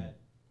we had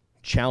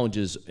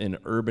challenges in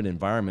urban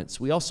environments,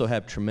 we also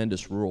have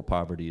tremendous rural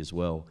poverty as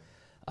well.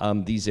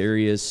 These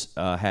areas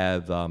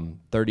have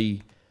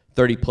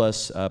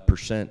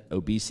 30+%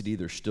 obesity.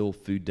 There's still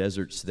food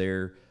deserts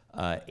there.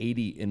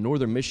 In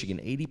northern Michigan,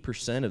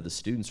 80% of the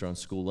students are on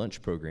school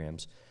lunch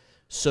programs.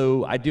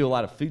 So I do a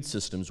lot of food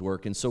systems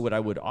work, and so what I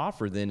would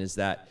offer then is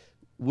that,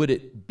 would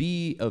it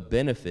be of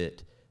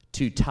benefit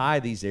to tie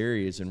these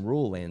areas in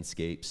rural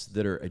landscapes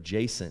that are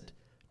adjacent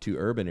to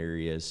urban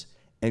areas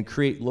and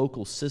create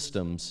local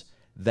systems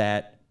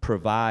that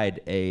provide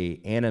a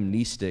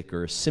anamnestic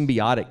or a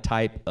symbiotic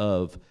type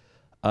of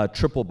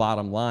triple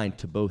bottom line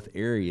to both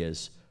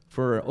areas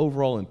for an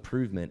overall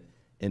improvement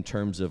in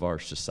terms of our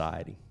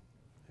society.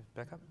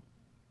 Back up.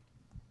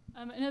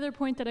 Another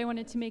point that I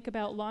wanted to make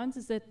about lawns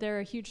is that they're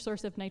a huge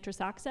source of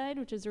nitrous oxide,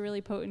 which is a really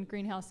potent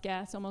greenhouse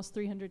gas, almost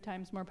 300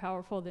 times more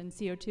powerful than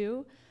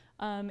CO2.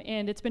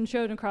 And it's been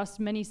shown across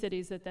many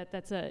cities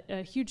that's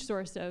a huge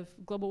source of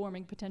global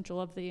warming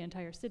potential of the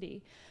entire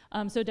city.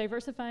 So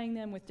diversifying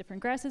them with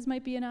different grasses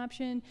might be an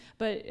option,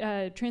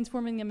 but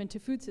transforming them into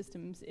food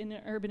systems in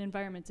urban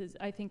environments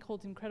I think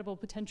holds incredible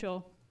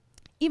potential.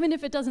 Even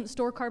if it doesn't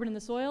store carbon in the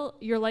soil,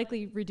 you're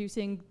likely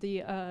reducing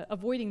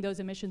avoiding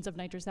those emissions of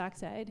nitrous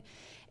oxide.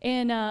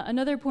 And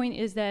another point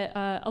is that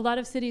a lot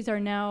of cities are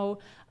now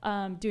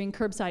doing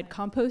curbside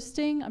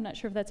composting. I'm not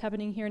sure if that's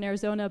happening here in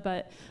Arizona,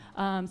 but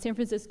San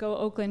Francisco,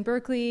 Oakland,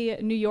 Berkeley,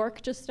 New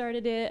York just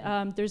started it.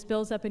 There's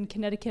bills up in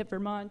Connecticut,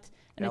 Vermont,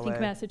 and LA. I think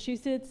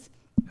Massachusetts.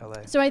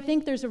 LA. So I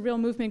think there's a real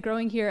movement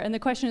growing here, and the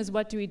question is,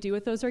 what do we do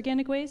with those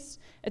organic wastes?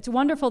 It's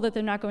wonderful that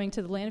they're not going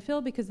to the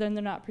landfill, because then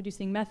they're not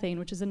producing methane,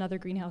 which is another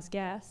greenhouse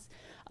gas.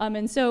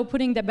 And so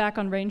putting them back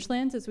on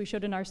rangelands, as we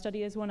showed in our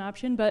study, is one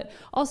option, but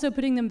also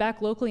putting them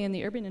back locally in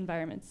the urban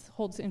environments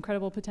holds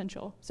incredible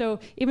potential. So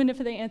even if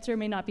the answer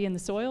may not be in the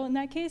soil in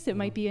that case, it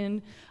might be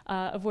in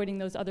avoiding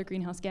those other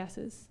greenhouse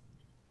gases.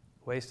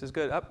 Waste is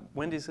good.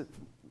 Wendy's,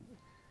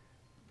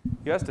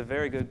 you asked a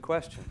very good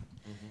question.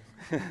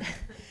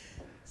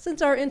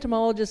 Since our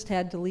entomologist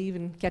had to leave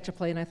and catch a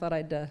plane, I thought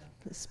I'd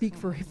speak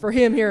for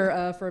him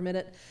here for a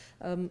minute.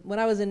 When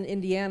I was in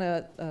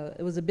Indiana,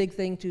 it was a big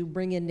thing to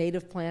bring in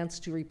native plants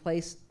to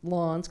replace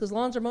lawns, because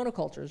lawns are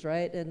monocultures,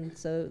 right? And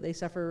so they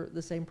suffer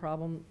the same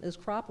problem as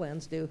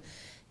croplands do.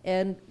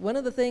 And one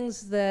of the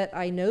things that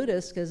I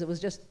noticed, because it was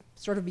just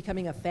sort of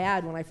becoming a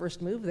fad when I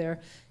first moved there,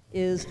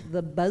 is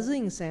the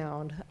buzzing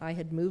sound. I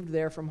had moved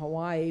there from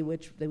Hawaii,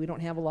 which we don't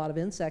have a lot of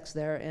insects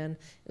there, and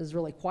it was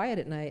really quiet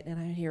at night, and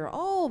I hear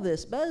all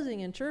this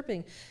buzzing and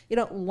chirping. You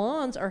know,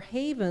 lawns are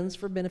havens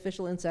for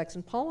beneficial insects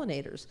and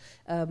pollinators.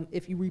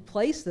 If you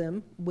replace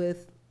them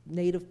with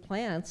native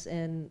plants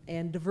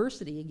and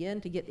diversity, again,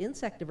 to get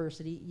insect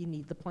diversity, you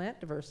need the plant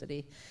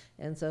diversity.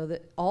 And so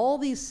that all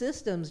these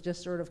systems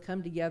just sort of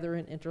come together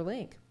and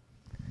interlink.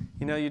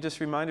 You know, you just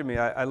reminded me,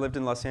 I lived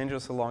in Los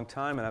Angeles a long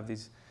time, and I have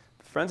these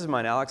friends of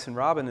mine, Alex and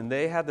Robin, and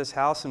they had this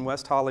house in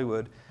West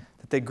Hollywood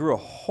that they grew a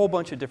whole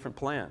bunch of different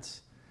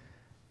plants.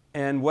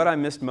 And what I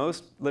missed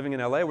most living in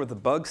LA were the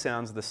bug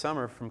sounds of the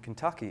summer from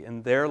Kentucky,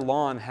 and their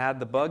lawn had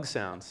the bug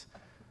sounds.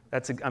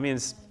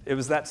 It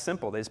was that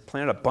simple. They just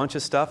planted a bunch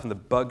of stuff and the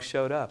bugs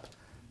showed up.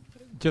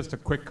 Just a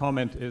quick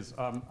comment is,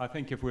 I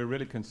think if we're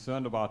really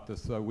concerned about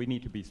this, we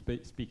need to be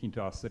speaking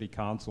to our city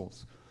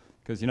councils.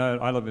 Because, you know,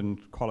 I live in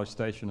College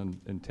Station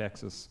in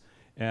Texas,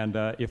 and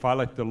if I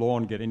let the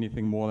lawn get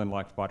anything more than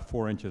like about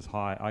 4 inches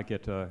high, I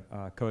get a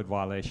code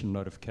violation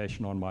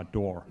notification on my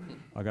door.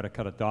 I got to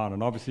cut it down.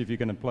 And obviously, if you're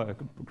going to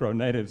grow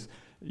natives,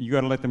 you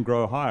got to let them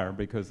grow higher,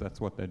 because that's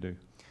what they do.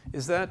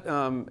 Is that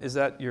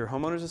your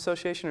homeowners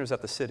association, or is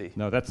that the city?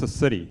 No, that's the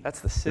city. That's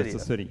the city.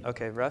 That's the city.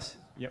 Okay, Russ?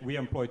 Yeah, we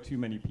employ too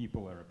many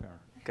people there,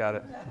 apparently. Got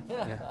it.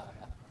 Yeah.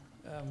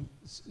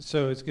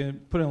 So it's going to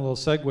put in a little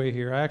segue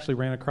here. I actually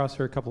ran across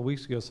here a couple of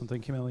weeks ago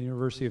something came out of the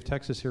University of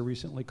Texas here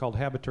recently called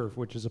Habiturf,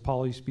 which is a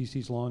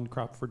polyspecies lawn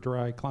crop for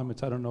dry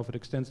climates. I don't know if it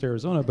extends to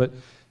Arizona, but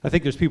I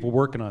think there's people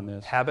working on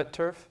this.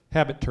 Habiturf?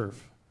 Habiturf.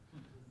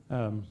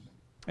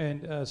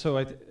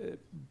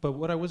 But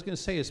what I was going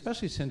to say,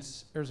 especially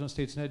since Arizona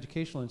State's an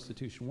educational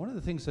institution, one of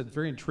the things that's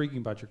very intriguing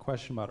about your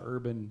question about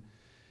urban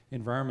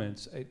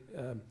environments,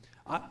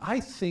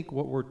 I think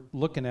what we're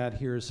looking at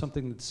here is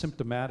something that's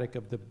symptomatic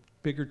of the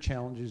bigger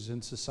challenges in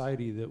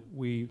society that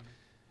we,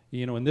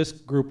 you know, in this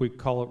group we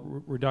call it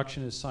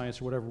reductionist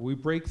science or whatever. We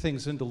break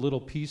things into little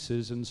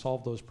pieces and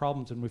solve those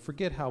problems, and we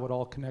forget how it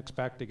all connects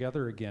back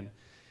together again.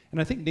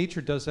 And I think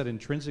nature does that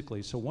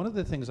intrinsically. So one of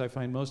the things I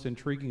find most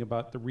intriguing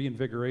about the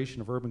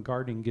reinvigoration of urban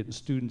gardening, getting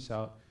students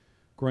out,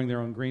 growing their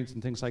own greens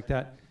and things like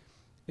that,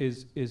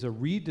 is a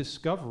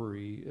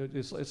rediscovery.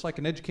 It's like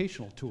an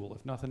educational tool,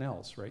 if nothing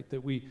else, right?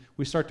 That we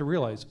start to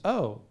realize,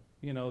 oh,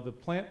 you know, the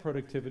plant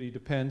productivity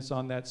depends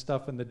on that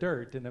stuff in the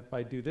dirt, and if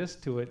I do this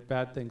to it,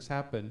 bad things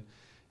happen.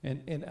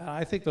 And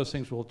I think those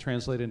things will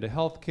translate into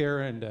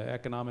healthcare, into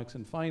economics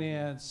and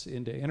finance,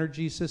 into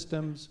energy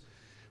systems,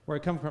 where I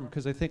come from,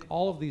 because I think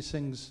all of these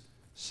things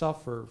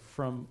suffer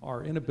from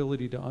our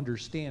inability to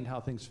understand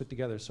how things fit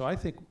together. So I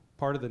think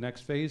part of the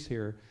next phase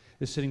here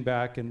is sitting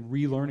back and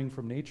relearning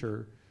from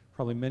nature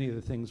probably many of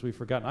the things we've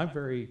forgotten. I'm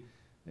very,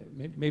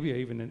 maybe I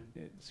even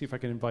see if I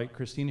can invite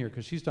Christine here,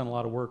 because she's done a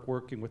lot of work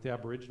working with the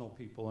Aboriginal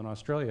people in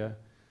Australia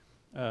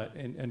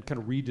and kind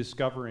of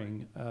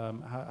rediscovering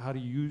how to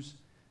use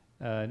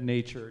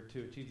nature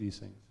to achieve these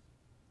things.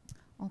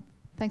 Well,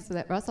 thanks for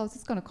that, Russ. I was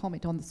just going to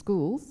comment on the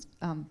schools,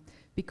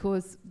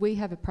 because we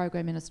have a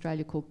program in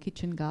Australia called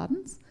Kitchen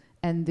Gardens,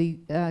 and the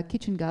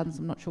Kitchen Gardens,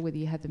 I'm not sure whether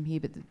you have them here,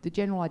 but the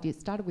general idea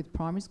started with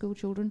primary school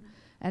children,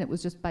 and it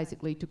was just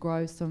basically to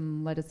grow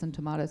some lettuce and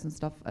tomatoes and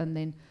stuff, and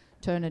then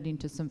turn it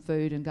into some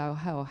food and go,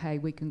 oh, hey,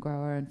 we can grow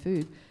our own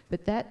food.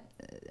 But that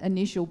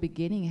initial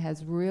beginning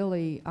has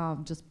really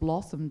just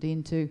blossomed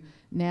into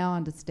now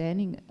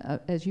understanding,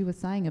 as you were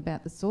saying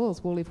about the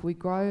soils. Well, if we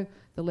grow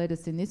the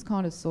lettuce in this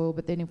kind of soil,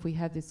 but then if we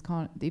have this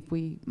kind, if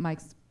we make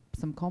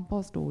some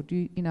compost or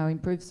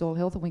improve soil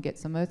health and we get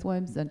some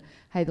earthworms, and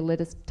hey, the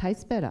lettuce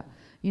tastes better.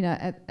 You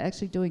know,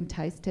 actually doing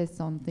taste tests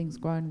on things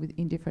grown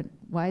in different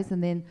ways,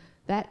 and then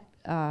that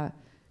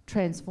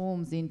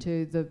transforms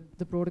into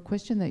the broader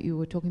question that you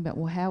were talking about.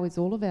 Well, how is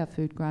all of our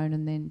food grown?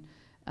 And then,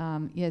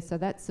 so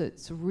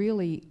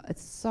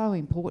it's so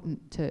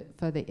important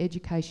for the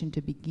education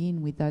to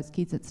begin with those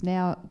kids. It's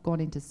now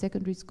gone into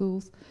secondary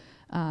schools,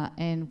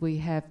 and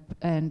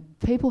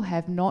people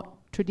have not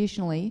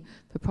traditionally,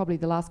 for probably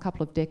the last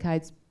couple of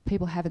decades,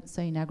 people haven't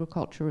seen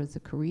agriculture as a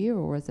career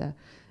or as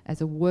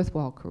a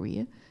worthwhile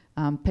career.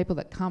 People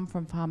that come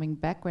from farming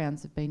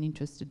backgrounds have been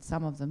interested,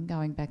 some of them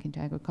going back into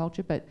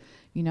agriculture, but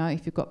you know,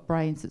 if you've got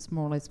brains, it's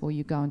more or less, well,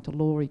 you go into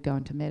law or you go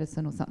into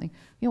medicine or something.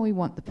 You know, we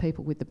want the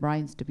people with the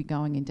brains to be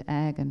going into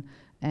ag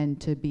and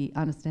to be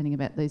understanding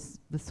about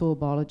the soil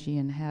biology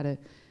and how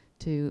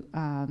to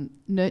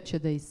nurture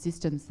these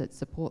systems that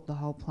support the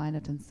whole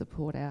planet and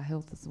support our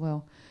health as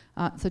well.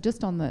 So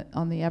just on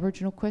the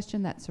Aboriginal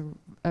question, that's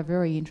a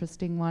very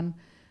interesting one,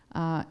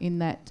 in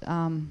that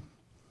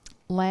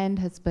land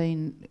has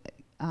been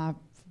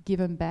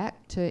given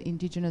back to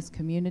Indigenous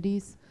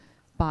communities,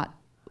 but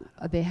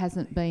there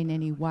hasn't been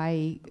any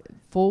way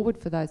forward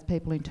for those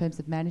people in terms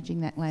of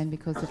managing that land,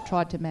 because they've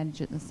tried to manage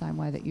it in the same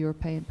way that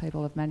European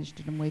people have managed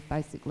it, and we've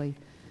basically,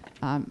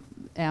 our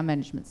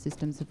management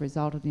systems have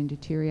resulted in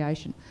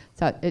deterioration.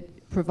 So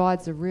it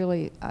provides a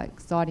really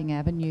exciting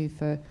avenue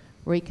for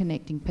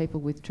reconnecting people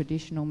with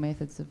traditional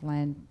methods of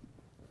land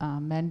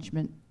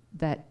management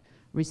that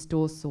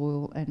restore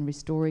soil and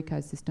restore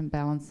ecosystem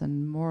balance,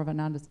 and more of an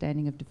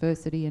understanding of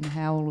diversity and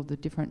how all of the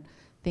different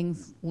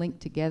things link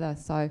together.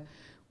 So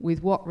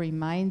with what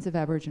remains of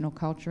Aboriginal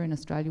culture in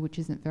Australia, which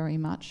isn't very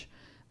much,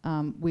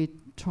 we're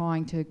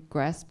trying to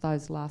grasp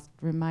those last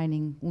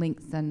remaining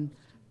links and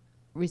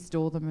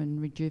restore them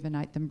and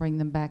rejuvenate them, bring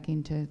them back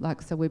into,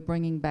 so we're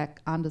bringing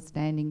back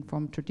understanding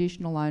from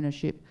traditional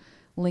ownership,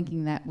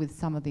 linking that with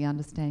some of the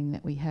understanding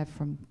that we have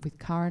with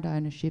current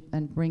ownership,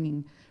 and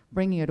bringing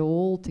it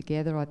all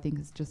together. I think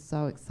is just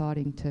so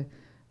exciting to,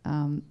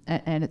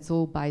 and it's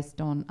all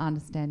based on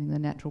understanding the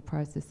natural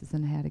processes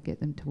and how to get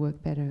them to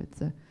work better.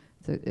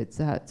 It's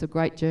a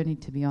great journey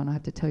to be on. I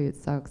have to tell you,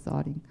 it's so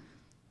exciting.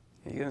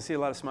 You're going to see a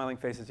lot of smiling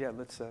faces. Yeah,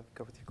 let's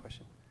go with your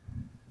question.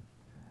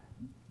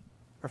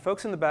 Are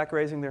folks in the back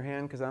raising their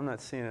hand? Because I'm not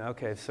seeing it.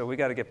 Okay, so we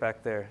got to get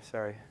back there.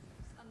 Sorry.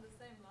 On the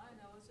same line,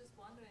 I was just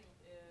wondering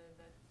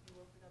that you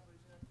work with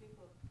Aboriginal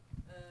people.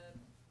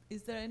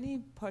 Is there any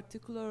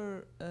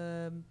particular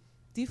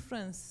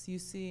difference you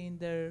see in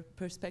their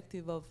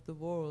perspective of the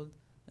world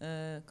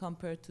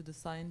compared to the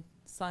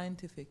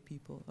scientific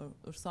people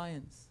or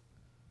science?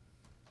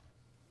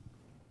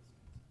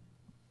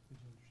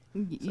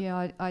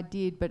 Yeah, I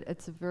did, but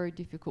it's a very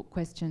difficult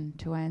question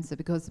to answer,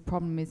 because the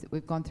problem is that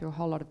we've gone through a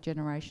whole lot of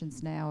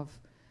generations now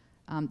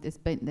of there's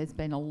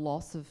been a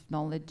loss of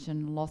knowledge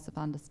and loss of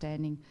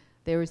understanding.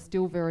 There is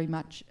still very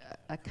much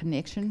a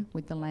connection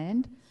with the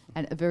land,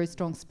 and a very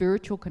strong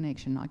spiritual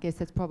connection. I guess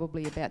that's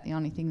probably about the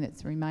only thing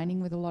that's remaining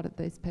with a lot of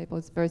these people.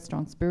 It's a very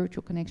strong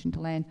spiritual connection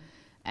to land,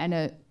 and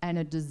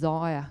a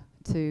desire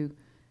to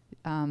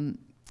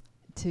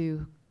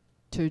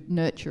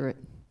nurture it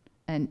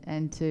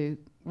and to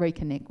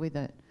reconnect with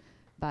it.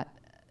 But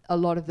a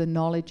lot of the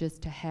knowledge as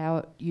to how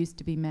it used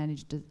to be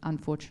managed has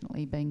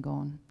unfortunately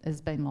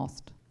has been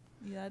lost.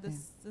 Yeah,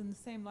 that's in the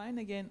same line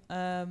again.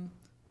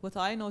 What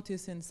I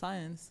notice in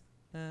science,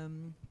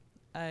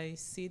 I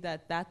see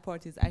that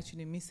part is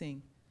actually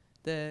missing.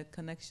 The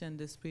connection,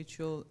 the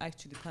spiritual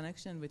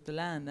connection with the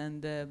land,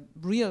 and the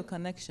real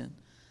connection.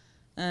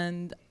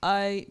 And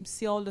I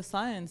see all the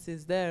science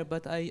is there,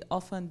 but I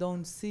often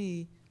don't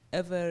see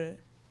ever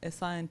a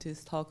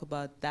scientist talk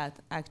about that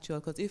actual,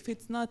 because if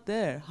it's not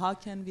there, how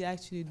can we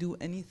actually do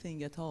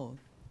anything at all?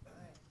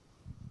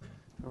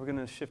 We're going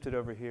to shift it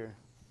over here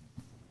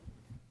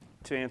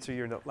to answer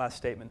your last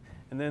statement.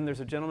 And then there's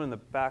a gentleman in the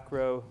back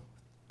row,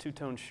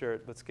 two-tone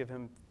shirt. Let's give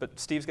him, but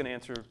Steve's going to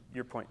answer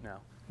your point now.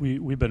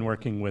 We've been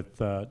working with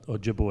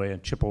Ojibwe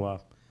and Chippewa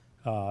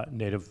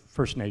Native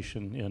First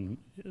Nation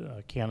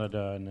in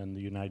Canada and in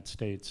the United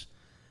States.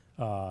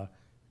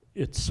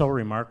 It's so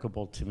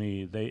remarkable to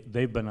me.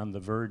 They've been on the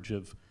verge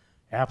of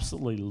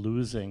absolutely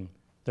losing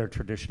their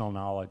traditional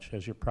knowledge,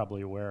 as you're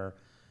probably aware.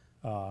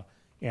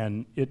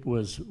 And it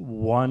was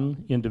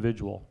one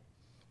individual,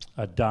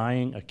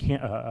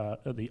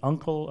 the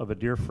uncle of a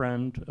dear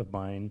friend of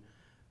mine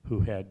who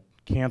had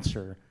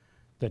cancer,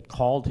 that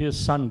called his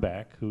son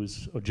back,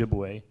 who's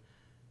Ojibwe,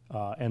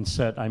 and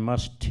said, I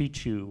must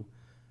teach you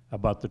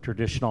about the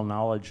traditional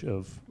knowledge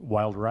of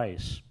wild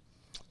rice,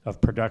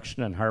 of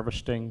production and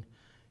harvesting,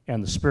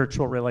 and the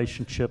spiritual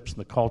relationships and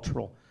the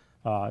cultural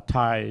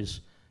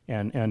ties.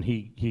 And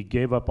he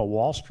gave up a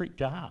Wall Street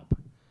job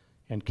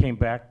and came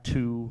back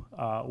to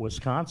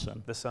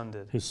Wisconsin. The son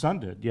did. His son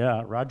did,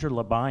 yeah. Roger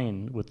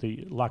Labine with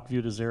the Lac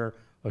Vieux Desert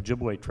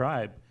Ojibwe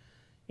tribe.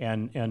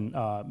 And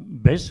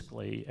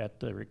basically, at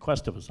the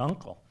request of his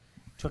uncle,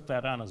 took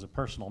that on as a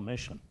personal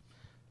mission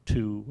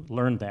to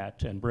learn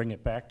that and bring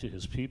it back to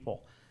his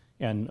people.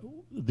 And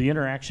the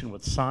interaction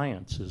with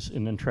science is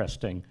an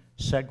interesting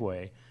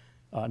segue.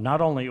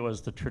 Not only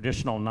was the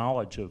traditional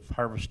knowledge of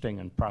harvesting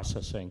and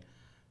processing,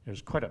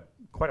 there's quite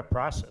a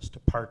process to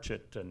parch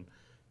it and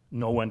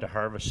know when to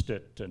harvest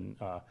it and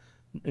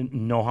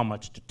know how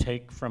much to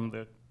take from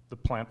the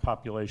plant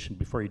population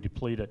before you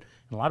deplete it,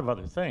 and a lot of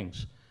other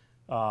things.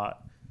 Not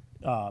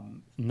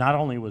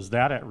only was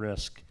that at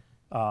risk,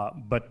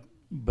 but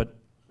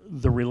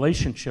the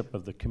relationship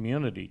of the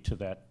community to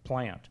that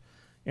plant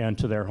and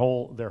to their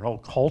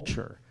whole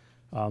culture.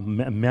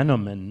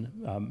 Menomin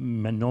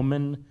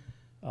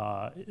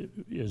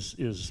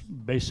is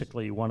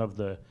basically one of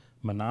the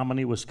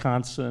Menominee,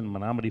 Wisconsin,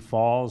 Menominee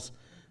Falls,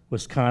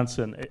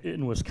 Wisconsin.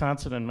 In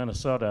Wisconsin and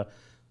Minnesota,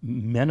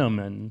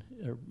 Menomin,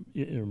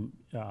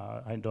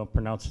 I don't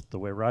pronounce it the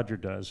way Roger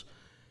does,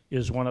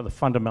 is one of the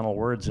fundamental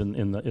words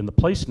in the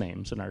place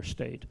names in our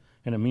state,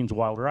 and it means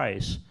wild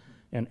rice.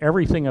 And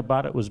everything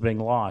about it was being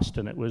lost,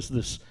 and it was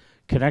this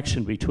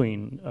connection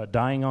between a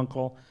dying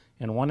uncle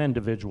and one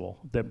individual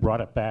that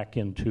brought it back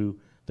into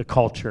the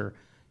culture.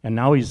 And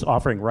now he's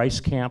offering rice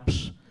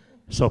camps,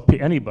 so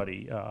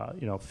anybody,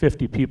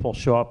 50 people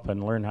show up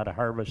and learn how to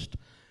harvest.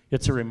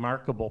 It's a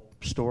remarkable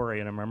story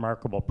and a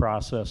remarkable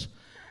process.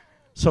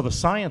 So the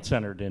science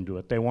entered into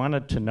it. They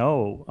wanted to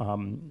know,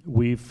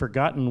 we've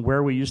forgotten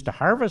where we used to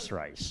harvest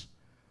rice.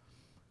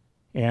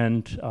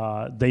 And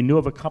they knew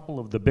of a couple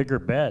of the bigger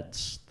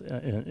beds.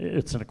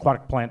 It's an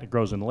aquatic plant that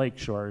grows in lake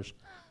shores.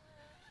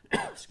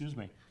 Excuse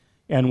me.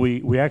 And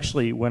we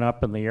actually went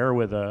up in the air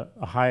with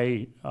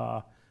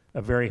a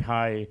very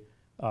high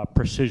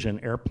precision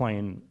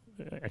airplane,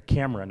 a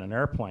camera in an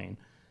airplane,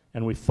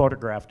 and we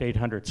photographed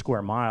 800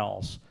 square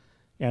miles,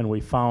 and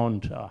we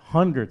found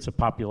hundreds of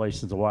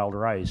populations of wild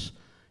rice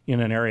in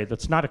an area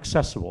that's not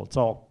accessible. It's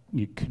all,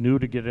 you canoe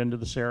to get into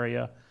this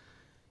area.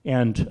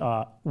 And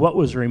what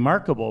was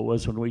remarkable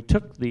was when we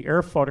took the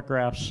air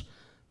photographs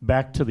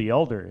back to the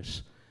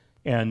elders,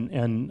 and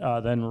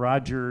then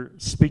Roger,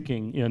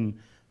 speaking in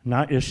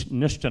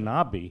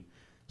Anishinaabe,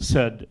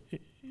 said,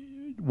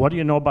 what do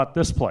you know about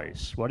this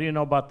place? What do you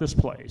know about this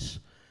place?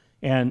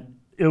 And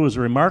it was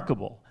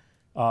remarkable.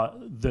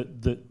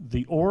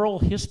 The oral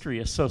history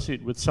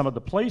associated with some of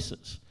the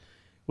places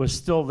was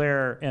still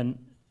there and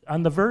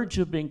on the verge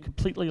of being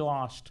completely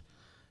lost.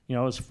 You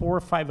know, it was 4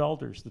 or 5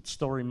 elders that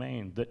still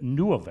remained that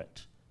knew of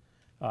it,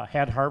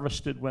 had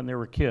harvested when they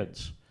were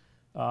kids.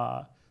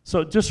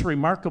 So just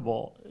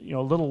remarkable, you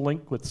know, a little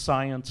link with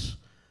science,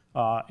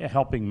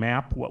 helping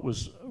map what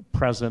was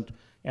present,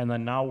 and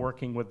then now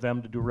working with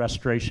them to do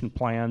restoration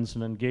plans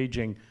and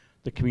engaging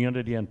the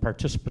community in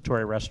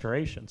participatory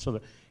restoration. So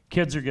the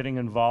kids are getting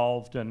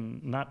involved,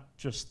 and not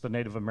just the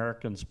Native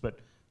Americans, but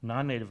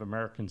non-Native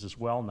Americans as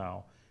well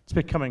now. It's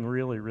becoming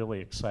really,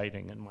 really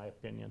exciting, in my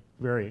opinion.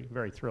 Very,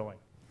 very thrilling.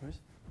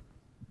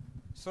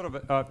 Sort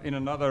of in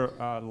another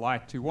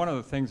light too, one of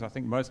the things I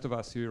think most of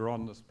us who are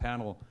on this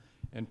panel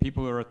and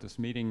people who are at this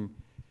meeting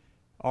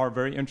are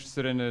very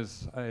interested in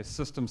is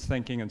systems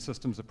thinking and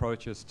systems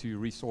approaches to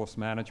resource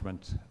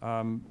management.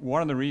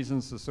 One of the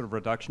reasons the sort of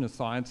reductionist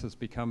science has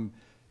become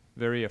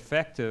very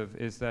effective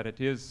is that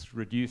it is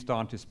reduced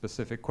onto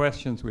specific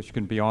questions which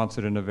can be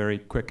answered in a very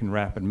quick and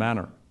rapid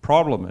manner.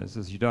 Problem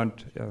is you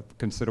don't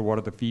consider what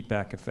are the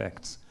feedback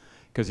effects,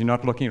 because you're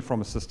not looking at it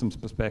from a systems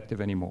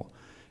perspective anymore.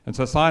 And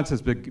so science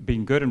has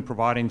been good in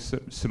providing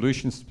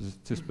solutions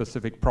to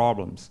specific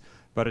problems,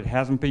 but it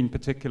hasn't been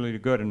particularly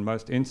good in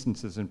most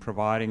instances in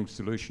providing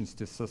solutions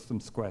to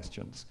systems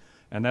questions.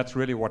 And that's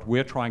really what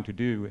we're trying to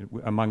do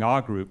among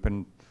our group,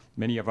 and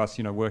many of us,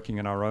 you know, working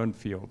in our own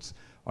fields,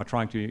 are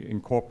trying to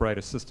incorporate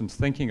a systems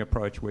thinking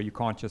approach where you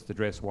can't just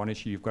address one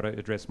issue, you've got to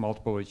address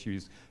multiple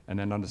issues and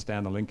then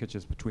understand the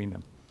linkages between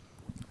them.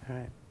 All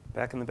right,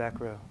 back in the back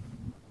row.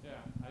 Yeah,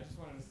 I just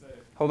wanted to say...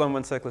 Hold on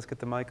one sec, let's get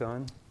the mic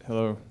on.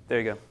 Hello. There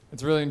you go.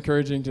 It's really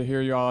encouraging to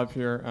hear you all up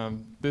here.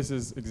 This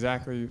is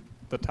exactly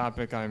the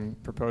topic I'm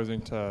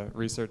proposing to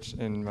research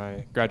in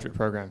my graduate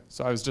program.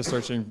 So I was just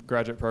searching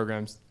graduate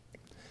programs,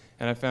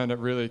 and I found it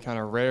really kind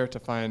of rare to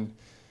find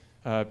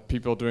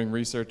people doing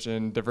research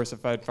in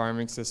diversified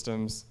farming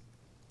systems,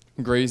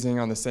 grazing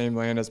on the same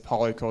land as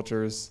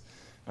polycultures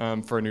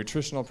for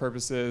nutritional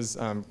purposes,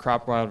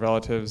 crop wild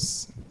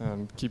relatives,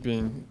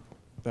 looking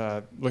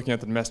at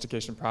the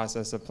domestication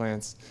process of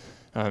plants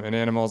and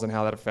animals and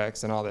how that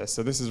affects and all this.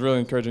 So this is really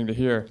encouraging to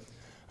hear.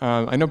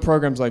 I know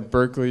programs like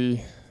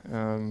Berkeley,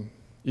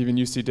 even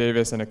UC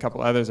Davis and a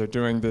couple others are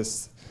doing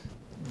this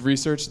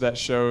research that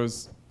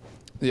shows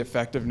the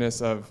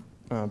effectiveness of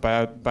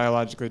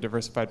biologically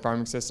diversified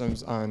farming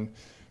systems on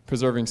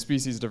preserving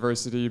species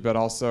diversity, but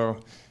also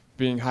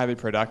being highly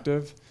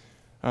productive.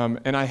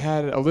 And I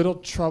had a little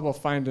trouble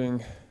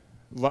finding,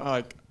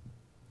 like,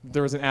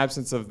 there was an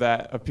absence of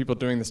that, of people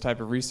doing this type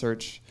of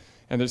research,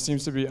 and there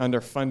seems to be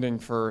underfunding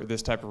for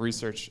this type of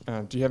research.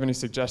 Do you have any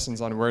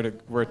suggestions on where to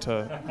look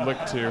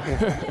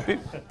to?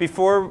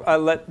 Before I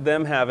let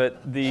them have it,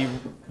 the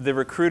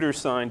recruiter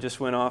sign just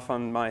went off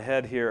on my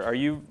head here. Are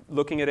you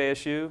looking at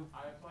ASU?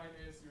 I applied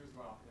ASU as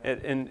well. Yeah.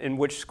 In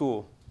which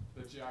school?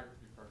 The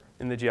geography program.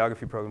 In the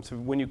geography program. So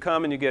when you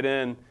come and you get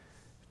in,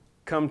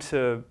 come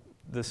to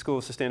the School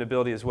of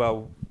Sustainability as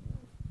well.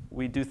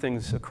 We do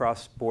things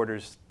across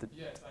borders.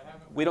 Yes, I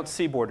have. We don't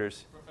see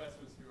borders.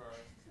 Professors who are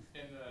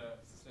in the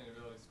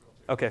sustainability school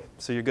too. Okay,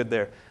 so you're good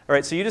there. All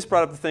right, so you just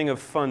brought up the thing of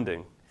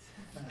funding.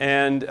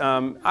 And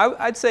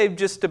I'd say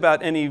just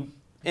about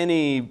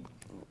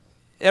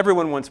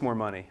everyone wants more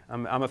money.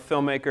 I'm a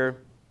filmmaker.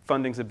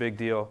 Funding's a big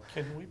deal.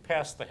 Can we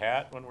pass the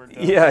hat when we're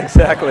done? Yeah,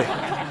 exactly.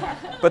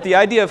 But the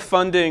idea of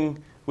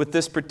funding with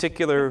this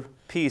particular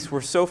piece,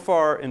 we're so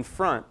far in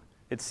front,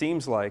 it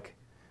seems like,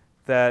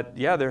 that,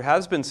 yeah, there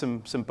has been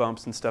some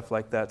bumps and stuff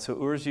like that. So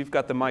Urs, you've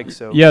got the mic,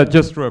 so. Yeah,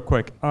 just real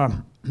quick.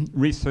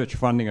 Research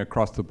funding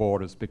across the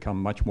board has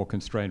become much more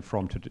constrained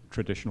from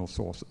traditional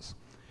sources.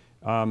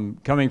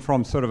 Coming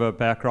from sort of a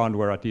background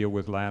where I deal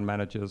with land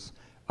managers,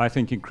 I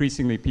think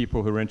increasingly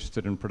people who are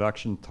interested in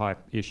production type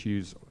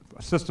issues,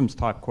 systems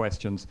type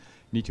questions,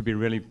 need to be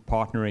really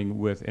partnering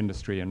with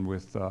industry and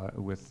with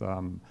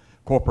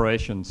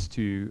corporations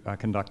to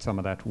conduct some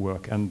of that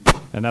work, and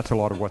that's a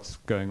lot of what's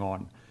going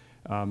on.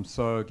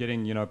 So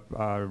getting,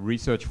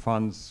 research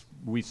funds,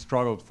 we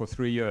struggled for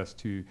 3 years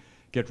to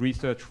get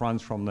research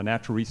funds from the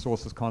Natural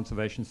Resources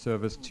Conservation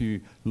Service to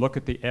look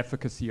at the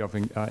efficacy of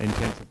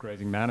intensive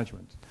grazing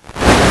management.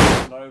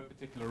 no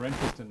particular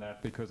interest in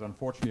that because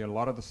unfortunately a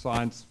lot of the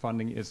science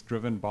funding is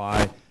driven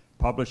by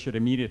publish it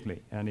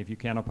immediately. And if you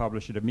cannot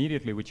publish it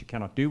immediately, which you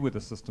cannot do with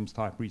a systems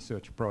type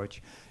research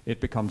approach,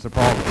 it becomes a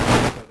problem.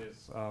 So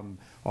there's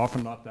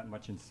often not that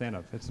much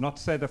incentive. It's not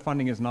to say the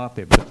funding is not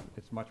there, but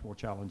it's much more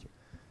challenging.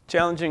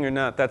 Challenging or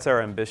not, that's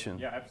our ambition.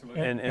 Yeah,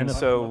 absolutely. And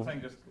so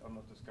I'm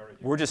not discouraging.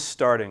 we're just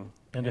starting.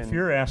 And if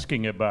you're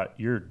asking about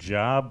your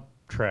job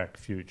track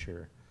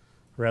future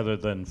rather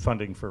than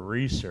funding for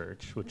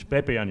research, which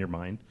may be on your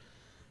mind,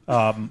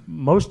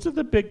 most of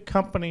the big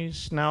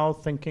companies now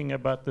thinking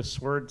about this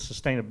word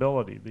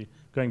sustainability,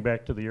 going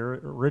back to the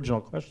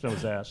original question that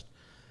was asked,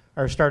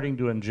 are starting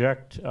to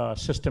inject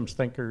systems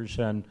thinkers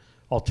and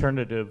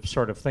alternative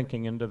sort of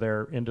thinking into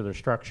their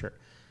structure.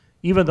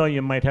 Even though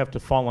you might have to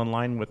fall in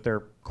line with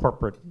their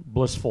corporate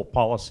blissful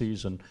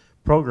policies and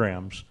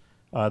programs,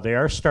 they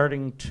are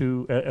starting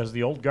to, as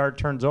the old guard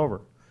turns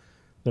over,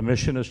 the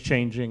mission is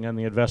changing and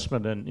the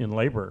investment in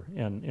labor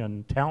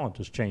and talent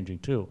is changing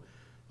too.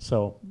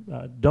 So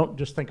don't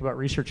just think about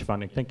research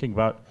funding, thinking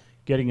about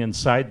getting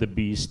inside the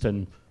beast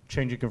and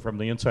changing it from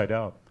the inside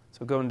out.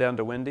 So going down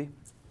to Wendy.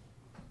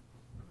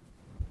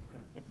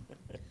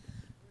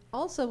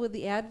 Also, with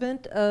the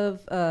advent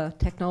of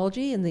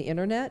technology and the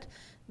internet,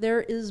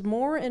 there is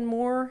more and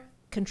more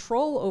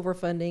control over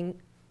funding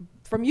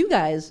from you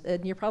guys,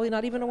 and you're probably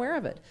not even aware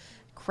of it.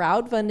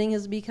 Crowdfunding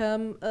has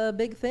become a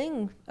big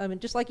thing. I mean,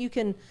 just like you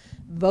can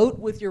vote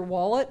with your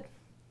wallet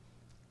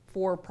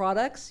for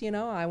products, you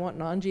know, I want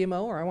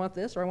non-GMO or I want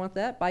this or I want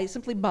that, by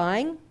simply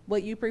buying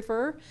what you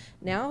prefer.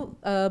 Now,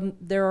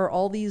 there are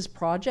all these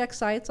project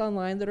sites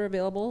online that are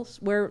available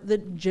where the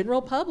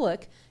general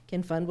public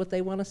can fund what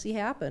they want to see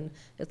happen.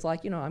 It's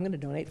like, you know, I'm going to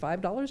donate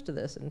 $5 to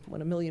this, and when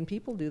 1 million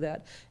people do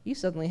that, you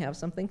suddenly have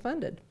something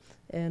funded.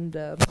 And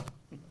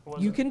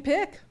you can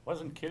pick.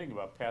 Wasn't kidding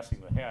about passing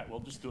the hat.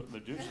 We'll just do it in the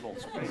digital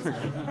space.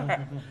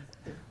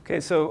 Okay,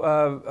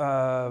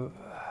 so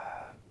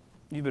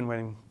you've been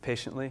waiting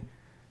patiently.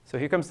 So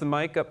here comes the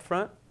mic up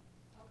front.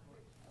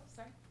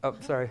 Oh,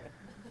 sorry.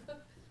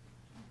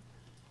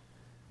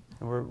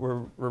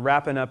 We're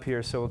wrapping up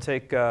here, so we'll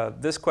take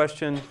this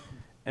question,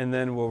 and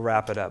then we'll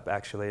wrap it up,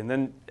 actually. And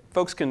then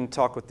folks can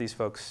talk with these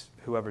folks,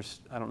 whoever's,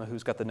 I don't know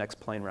who's got the next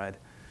plane ride.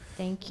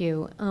 Thank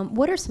you.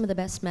 What are some of the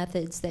best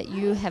methods that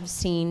you have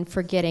seen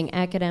for getting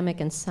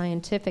academic and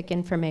scientific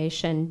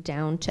information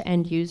down to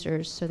end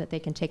users so that they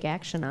can take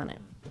action on it?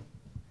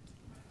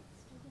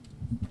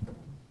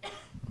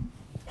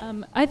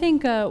 I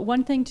think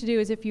one thing to do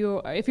is if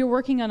you're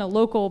working on a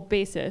local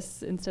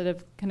basis instead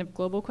of kind of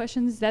global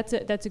questions, that's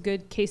a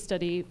good case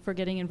study for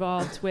getting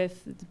involved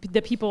with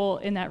the people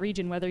in that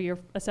region, whether you're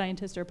a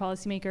scientist or a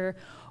policymaker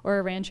or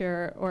a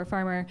rancher or a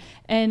farmer.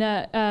 And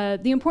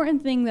the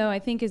important thing, though, I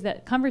think, is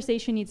that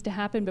conversation needs to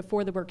happen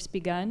before the work's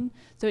begun.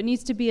 So it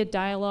needs to be a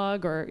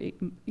dialogue, or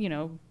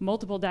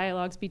multiple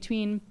dialogues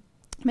between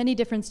many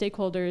different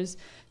stakeholders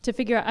to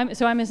figure out.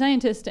 So I'm a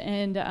scientist,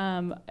 and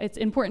it's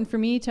important for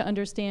me to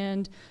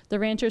understand the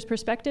rancher's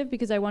perspective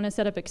because I want to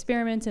set up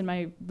experiments in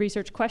my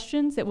research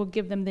questions that will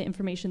give them the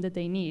information that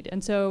they need.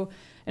 And so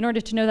in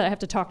order to know that, I have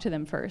to talk to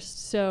them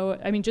first. So,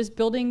 I mean, just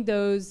building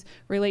those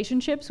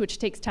relationships, which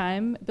takes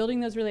time,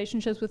 building those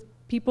relationships with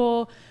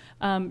people,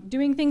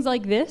 doing things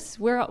like this,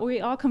 where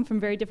we all come from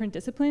very different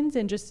disciplines,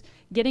 and just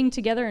getting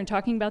together and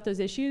talking about those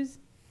issues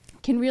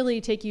can really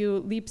take you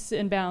leaps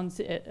and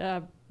bounds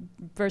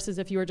versus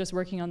if you were just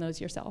working on those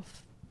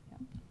yourself.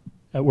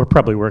 We're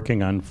probably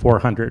working on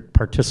 400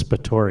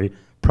 participatory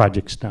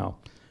projects now,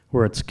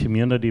 where it's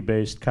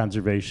community-based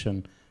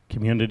conservation,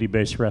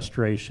 community-based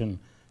restoration,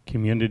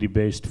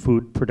 community-based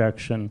food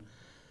production,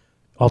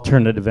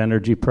 alternative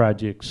energy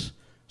projects,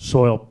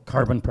 soil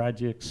carbon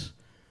projects,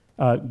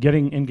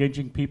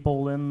 engaging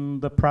people in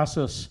the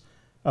process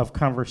of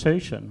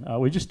conversation.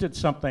 We just did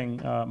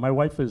something, my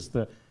wife is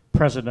the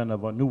president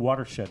of a new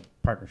watershed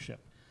partnership,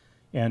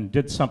 and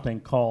did something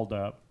called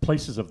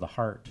Places of the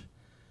Heart.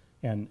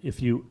 And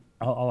if you,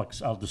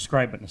 I'll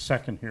describe it in a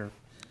second here.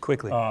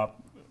 Quickly.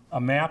 A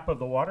map of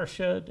the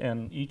watershed,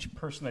 and each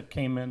person that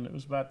came in, it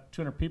was about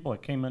 200 people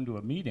that came into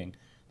a meeting.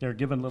 They were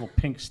given little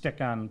pink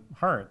stick-on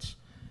hearts,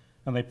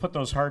 and they put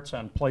those hearts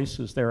on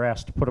places. They were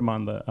asked to put them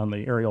on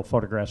the aerial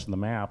photographs and the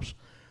maps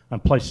on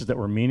places that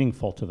were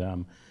meaningful to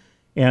them.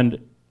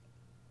 And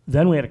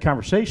then we had a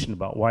conversation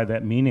about why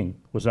that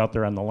meaning was out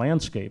there on the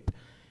landscape.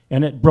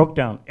 And it broke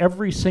down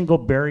every single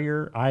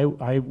barrier I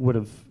would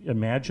have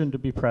imagined to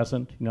be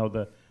present. You know,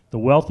 the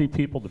wealthy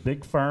people, the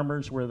big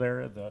farmers were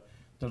there, the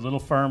little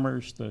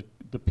farmers, the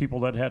people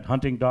that had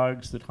hunting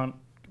dogs that hunt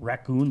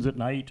raccoons at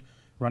night,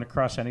 run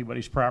across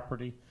anybody's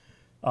property.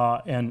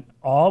 And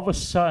all of a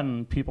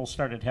sudden, people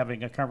started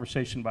having a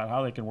conversation about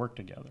how they can work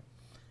together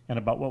and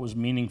about what was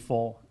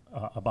meaningful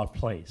about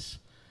place.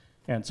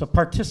 And so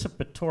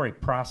participatory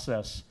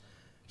process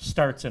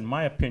starts, in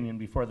my opinion,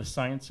 before the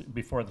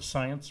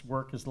science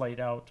work is laid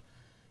out,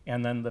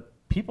 and then the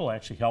people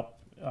actually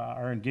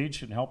are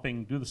engaged in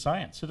helping do the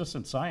science.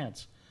 Citizen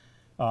science,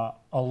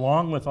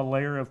 along with a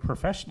layer of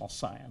professional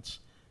science,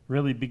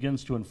 really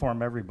begins to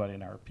inform everybody,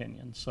 in our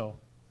opinion. So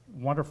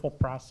wonderful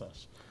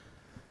process.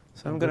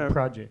 So I'm And going good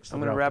projects that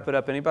to are out wrap it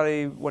up.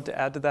 Anybody want to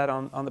add to that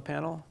on the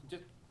panel?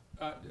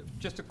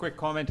 Just a quick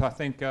comment. I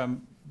think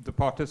the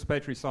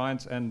participatory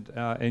science and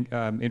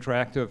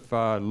interactive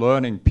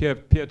learning,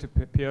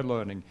 peer-to-peer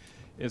learning,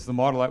 is the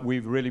model that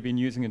we've really been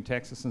using in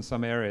Texas in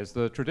some areas.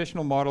 The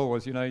traditional model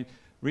was,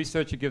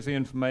 researcher gives the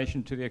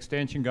information to the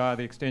extension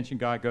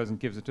guy goes and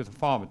gives it to the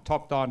farmer,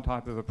 top-down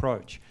type of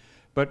approach.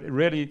 But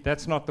really,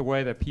 that's not the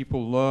way that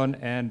people learn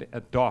and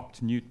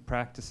adopt new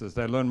practices.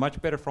 They learn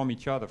much better from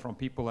each other, from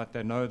people that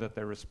they know, that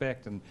they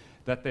respect, and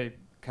that they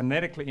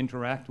kinetically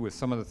interact with.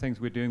 Some of the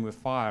things we're doing with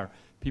fire,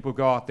 people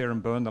go out there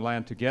and burn the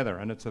land together,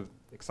 and it's an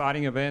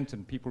exciting event,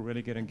 and people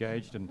really get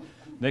engaged. And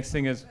next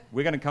thing is,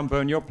 we're going to come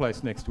burn your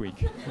place next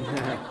week.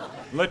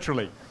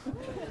 Literally.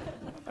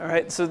 All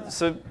right,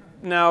 so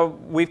now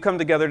we've come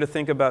together to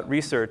think about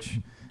research,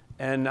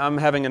 and I'm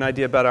having an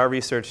idea about our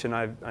research, and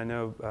I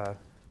know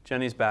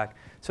Jenny's back.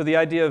 So the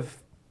idea of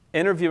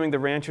interviewing the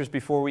ranchers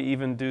before we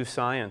even do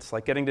science,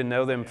 like getting to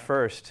know them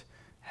first,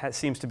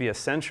 seems to be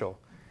essential.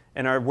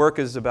 And our work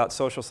is about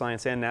social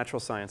science and natural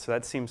science, so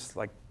that seems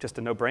like just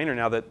a no-brainer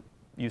now that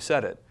you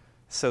said it.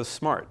 So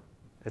smart.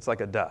 It's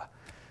like a duh.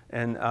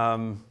 And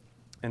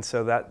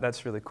so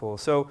that's really cool.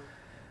 So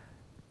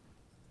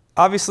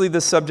obviously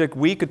this subject,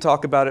 we could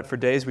talk about it for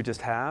days, we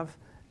just have.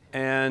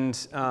 And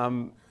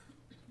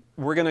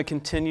we're going to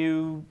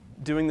continue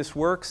doing this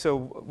work, so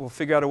we'll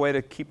figure out a way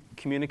to keep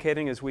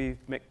communicating as we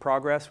make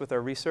progress with our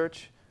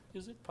research.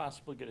 Is it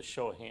possible to get a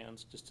show of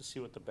hands just to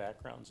see what the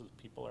backgrounds of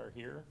the people are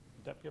here?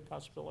 Would that be a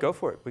possibility? Go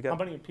for it. How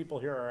many people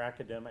here are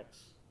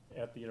academics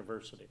at the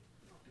university?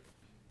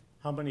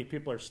 How many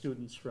people are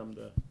students from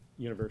the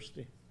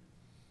university?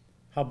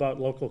 How about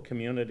local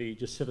community,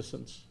 just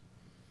citizens?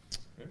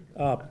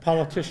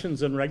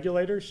 Politicians and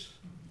regulators?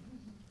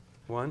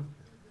 One,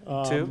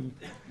 two.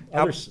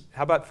 Others.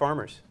 How about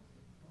farmers?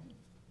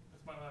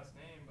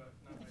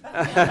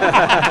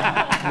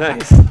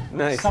 Nice,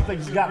 nice.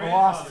 Something's gotten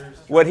lost.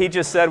 What he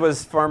just said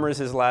was farmers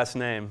his last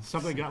name.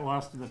 Something got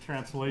lost in the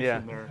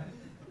translation there.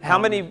 How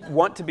many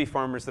want to be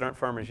farmers that aren't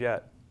farmers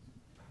yet?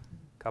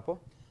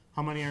 Couple?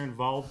 How many are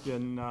involved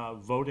in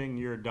voting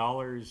your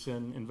dollars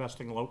and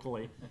investing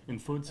locally in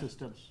food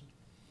systems?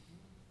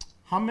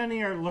 How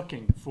many are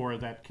looking for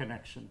that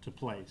connection to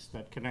place,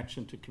 that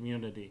connection to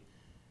community?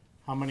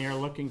 How many are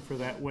looking for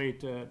that way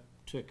to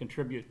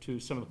contribute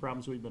to some of the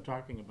problems we've been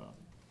talking about?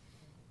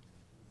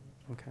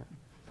 Okay.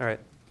 All right.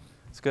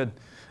 It's good.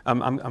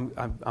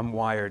 I'm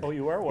wired. Oh,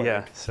 you are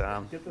wired.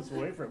 Yeah. Get this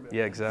away from it.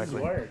 Yeah, exactly.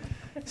 He's wired.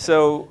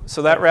 So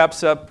that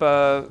wraps up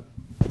the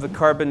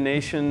Carbon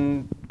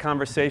Nation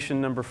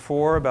conversation number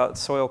 4 about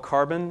soil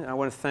carbon. I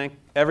want to thank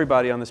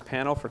everybody on this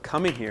panel for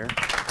coming here.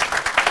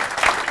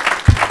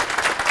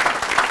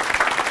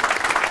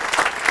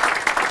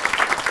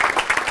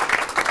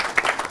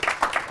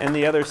 And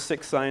the other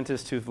 6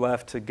 scientists who've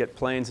left to get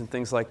planes and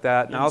things like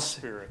that.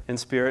 In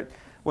spirit.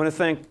 I want to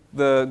thank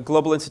the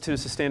Global Institute of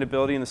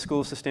Sustainability and the School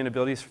of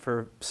Sustainability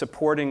for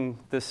supporting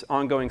this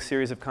ongoing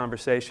series of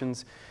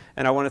conversations.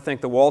 And I want to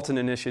thank the Walton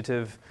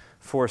Initiative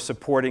for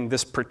supporting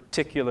this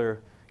particular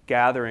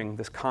gathering,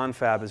 this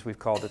confab as we've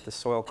called it, the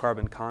Soil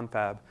Carbon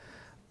Confab.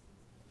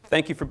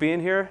 Thank you for being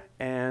here,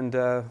 and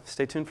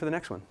stay tuned for the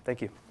next one.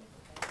 Thank you.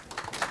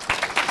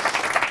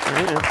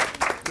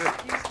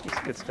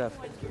 Good stuff.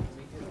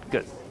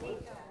 Good.